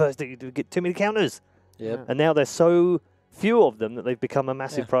never pick the first. You'd get too many counters. Yep. And now there's so few of them that they've become a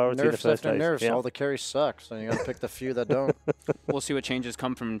massive priority in the first days. Nerfs. All the carries suck, so you got to pick the few that don't. We'll see what changes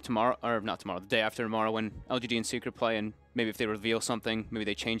come from tomorrow, or not tomorrow, the day after tomorrow when LGD and Secret play, and maybe if they reveal something, maybe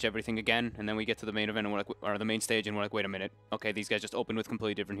they change everything again, and then we get to the main event and we're like, or the main stage, and we're like, wait a minute, okay, these guys just opened with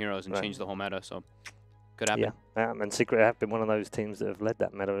completely different heroes and changed the whole meta, so could happen. Yeah, and Secret have been one of those teams that have led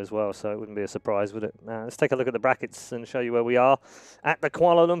that meta as well, so it wouldn't be a surprise, would it? Let's take a look at the brackets and show you where we are at the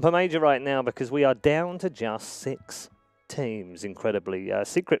Kuala Lumpur Major right now, because we are down to just 6 teams, incredibly.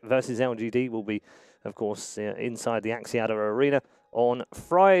 Secret versus LGD will be, of course, inside the Axiata Arena on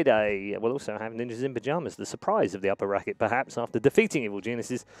Friday. We'll also have Ninjas in Pyjamas, the surprise of the upper bracket, perhaps. After defeating Evil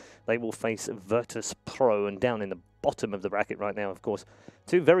Geniuses, they will face Virtus Pro, and down in the bottom of the bracket right now, of course,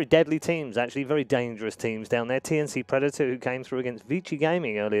 2 very deadly teams, actually very dangerous teams down there. TNC Predator, who came through against Vici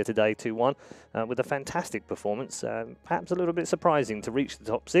Gaming earlier today, 2-1, with a fantastic performance, perhaps a little bit surprising to reach the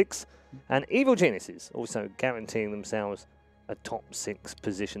top 6. And Evil Geniuses also guaranteeing themselves a top 6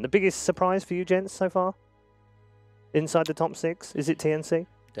 position. The biggest surprise for you, gents, so far? Inside the top 6? Is it TNC?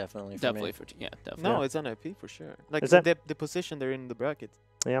 Definitely. Definitely definitely. No, it's NIP for sure. Like the position they're in the bracket.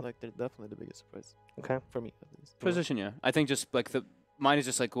 Yeah. Like they're definitely the biggest surprise. Okay. For me, at least. Position, yeah. I think just like mine is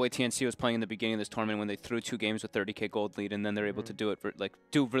just like the way TNC was playing in the beginning of this tournament when they threw 2 games with 30k gold lead, and then they're able to do it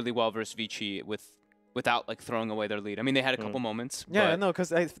do really well versus Vici without like throwing away their lead. I mean, they had a couple moments. Yeah, no,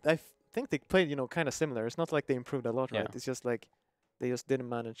 because I think they played kind of similar. It's not like they improved a lot, right? It's just like they just didn't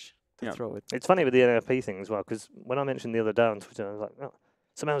manage to throw it. It's funny with the NIP thing as well, because when I mentioned the other day on Twitter, I was like, oh,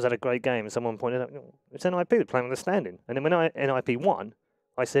 someone's had a great game, and someone pointed out, it's NIP, they're playing with a standing. And then when NIP won,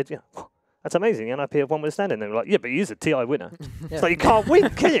 I said, yeah, that's amazing, NIP have won with a standing. They were like, yeah, but he's a TI winner. It's like, you can't win,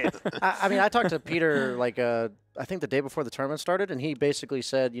 can you? I mean, I talked to Peter, like, I think the day before the tournament started, and he basically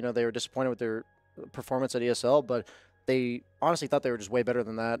said, they were disappointed with their performance at ESL, but they honestly thought they were just way better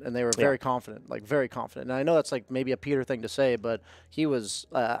than that, and they were very confident, like very confident. And I know that's like maybe a Peter thing to say, but he was,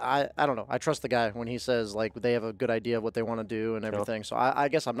 I don't know. I trust the guy when he says like they have a good idea of what they want to do and everything. So I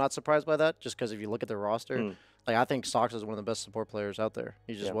guess I'm not surprised by that, just because if you look at their roster, like I think Sox is one of the best support players out there.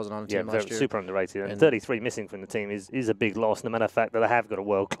 He just wasn't on the team last year. Super underrated. And 33 missing from the team is a big loss, no matter the fact that they have got a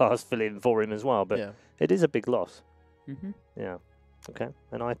world-class fill-in for him as well. But it is a big loss. Yeah. Okay.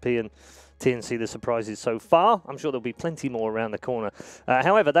 And IP and TNC, the surprises so far. I'm sure there'll be plenty more around the corner.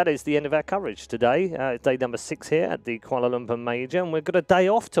 However, that is the end of our coverage today. Day number 6 here at the Kuala Lumpur Major, and we've got a day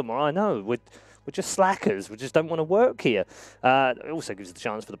off tomorrow. I know. we're just slackers. We just don't want to work here. It also gives the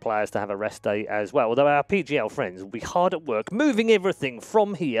chance for the players to have a rest day as well. Although our PGL friends will be hard at work moving everything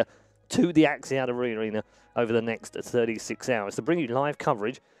from here to the Axiata Arena over the next 36 hours to bring you live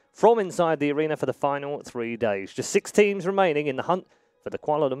coverage from inside the arena for the final 3 days. Just 6 teams remaining in the hunt for the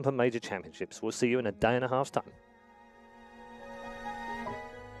Kuala Lumpur Major Championships. We'll see you in a day and a half's time.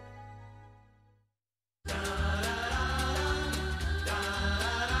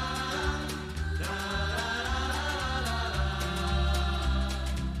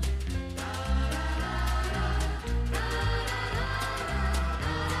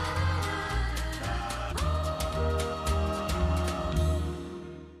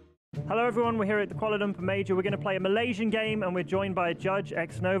 Hello everyone, we're here at the Kuala Lumpur Major. We're going to play a Malaysian game and we're joined by a judge,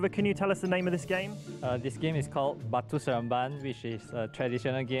 Xnova. Can you tell us the name of this game? This game is called Batu Seremban, which is a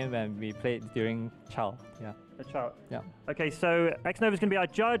traditional game and we played during Chow. Yeah. A Chow? Yeah. Okay, so Xnova's going to be our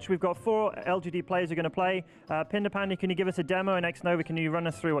judge. We've got 4 LGD players who are going to play. Pinderpanda, can you give us a demo? And Xnova, can you run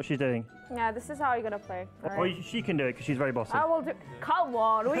us through what she's doing? Yeah, this is how you're going to play. Or she can do it because she's very bossy. I will do. Come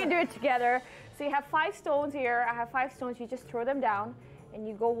on, we can do it together. So you have 5 stones here. I have 5 stones. You just throw them down. And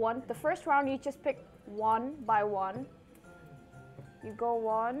you go one. The first round, you just pick 1 by 1. You go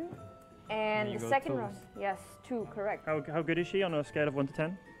 1. And the second round, yes, 2, correct. How good is she on a scale of 1 to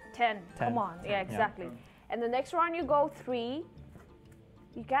 10? 10. Come on. Yeah, exactly. Yeah. And the next round, you go 3.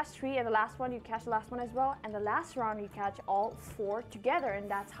 You catch 3. And the last one, you catch the last one as well. And the last round, you catch all 4 together. And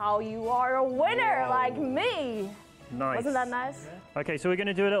that's how you are a winner, like me. Nice. Wasn't that nice? Okay, so we're going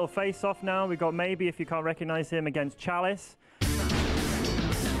to do a little face-off now. We've got Maybe, if you can't recognize him, against Chalice.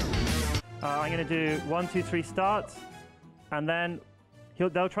 I'm going to do 1, 2, 3 starts, and then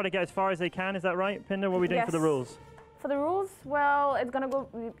they'll try to get as far as they can. Is that right, Pinder? What are we doing for the rules? For the rules, well, it's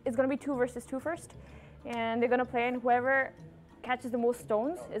gonna be 2 versus 2 first, and they're gonna play, and whoever catches the most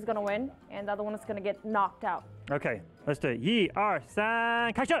stones is gonna win, and the other one is gonna get knocked out. Okay, let's do it. 1, 2,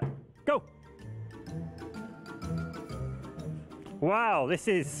 3, catch up! Go! Wow, this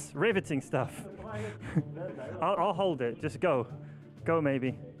is riveting stuff. I'll hold it. Just go. Go,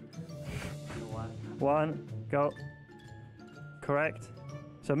 Maybe. 1, go. Correct.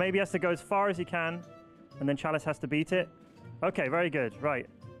 So Maybe has to go as far as he can, and then Chalice has to beat it. Okay, very good. Right.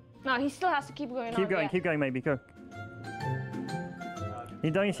 No, he still has to keep going. Keep going, Maybe. Go.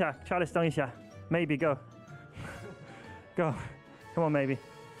 你等一下 Chalice 等一下 Maybe, go. Go. Come on, Maybe.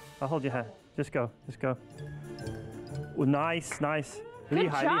 I'll hold your hand. Just go. Just go. Oh, nice, nice. 厉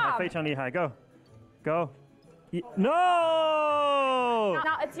害，厉害，非常厉害。Go. Go. No!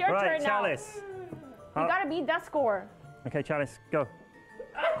 Now it's your turn now. Chalice. You gotta beat that score. Okay, Chalice, go.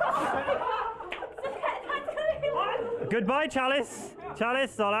 Goodbye, Chalice.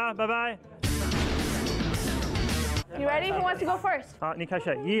 Chalice, hola, bye-bye. You ready? Who wants to go first? 好，你开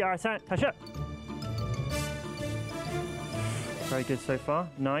始。1、2、3，开始。Very good so far.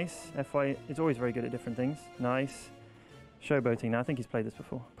 Nice. FY is always very good at different things. Nice. Showboating now. I think he's played this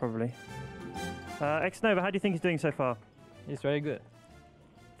before, probably. Xnova, how do you think he's doing so far? He's very good.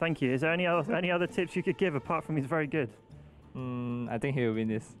 Thank you. Is there any other tips you could give apart from he's very good? I think he'll win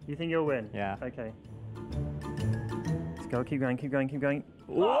this. You think you'll win? Yeah. Okay. Let's go. Keep going. Keep going. Keep going.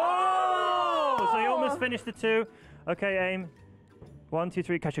 Whoa! So you almost finished the 2. Okay, aim. 1, 2,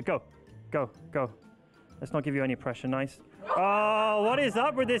 3. Catch it. Go. Go. Go. Let's not give you any pressure. Nice. Oh, what is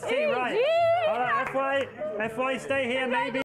up with this team? Right. All right, FY, stay here, Maybe.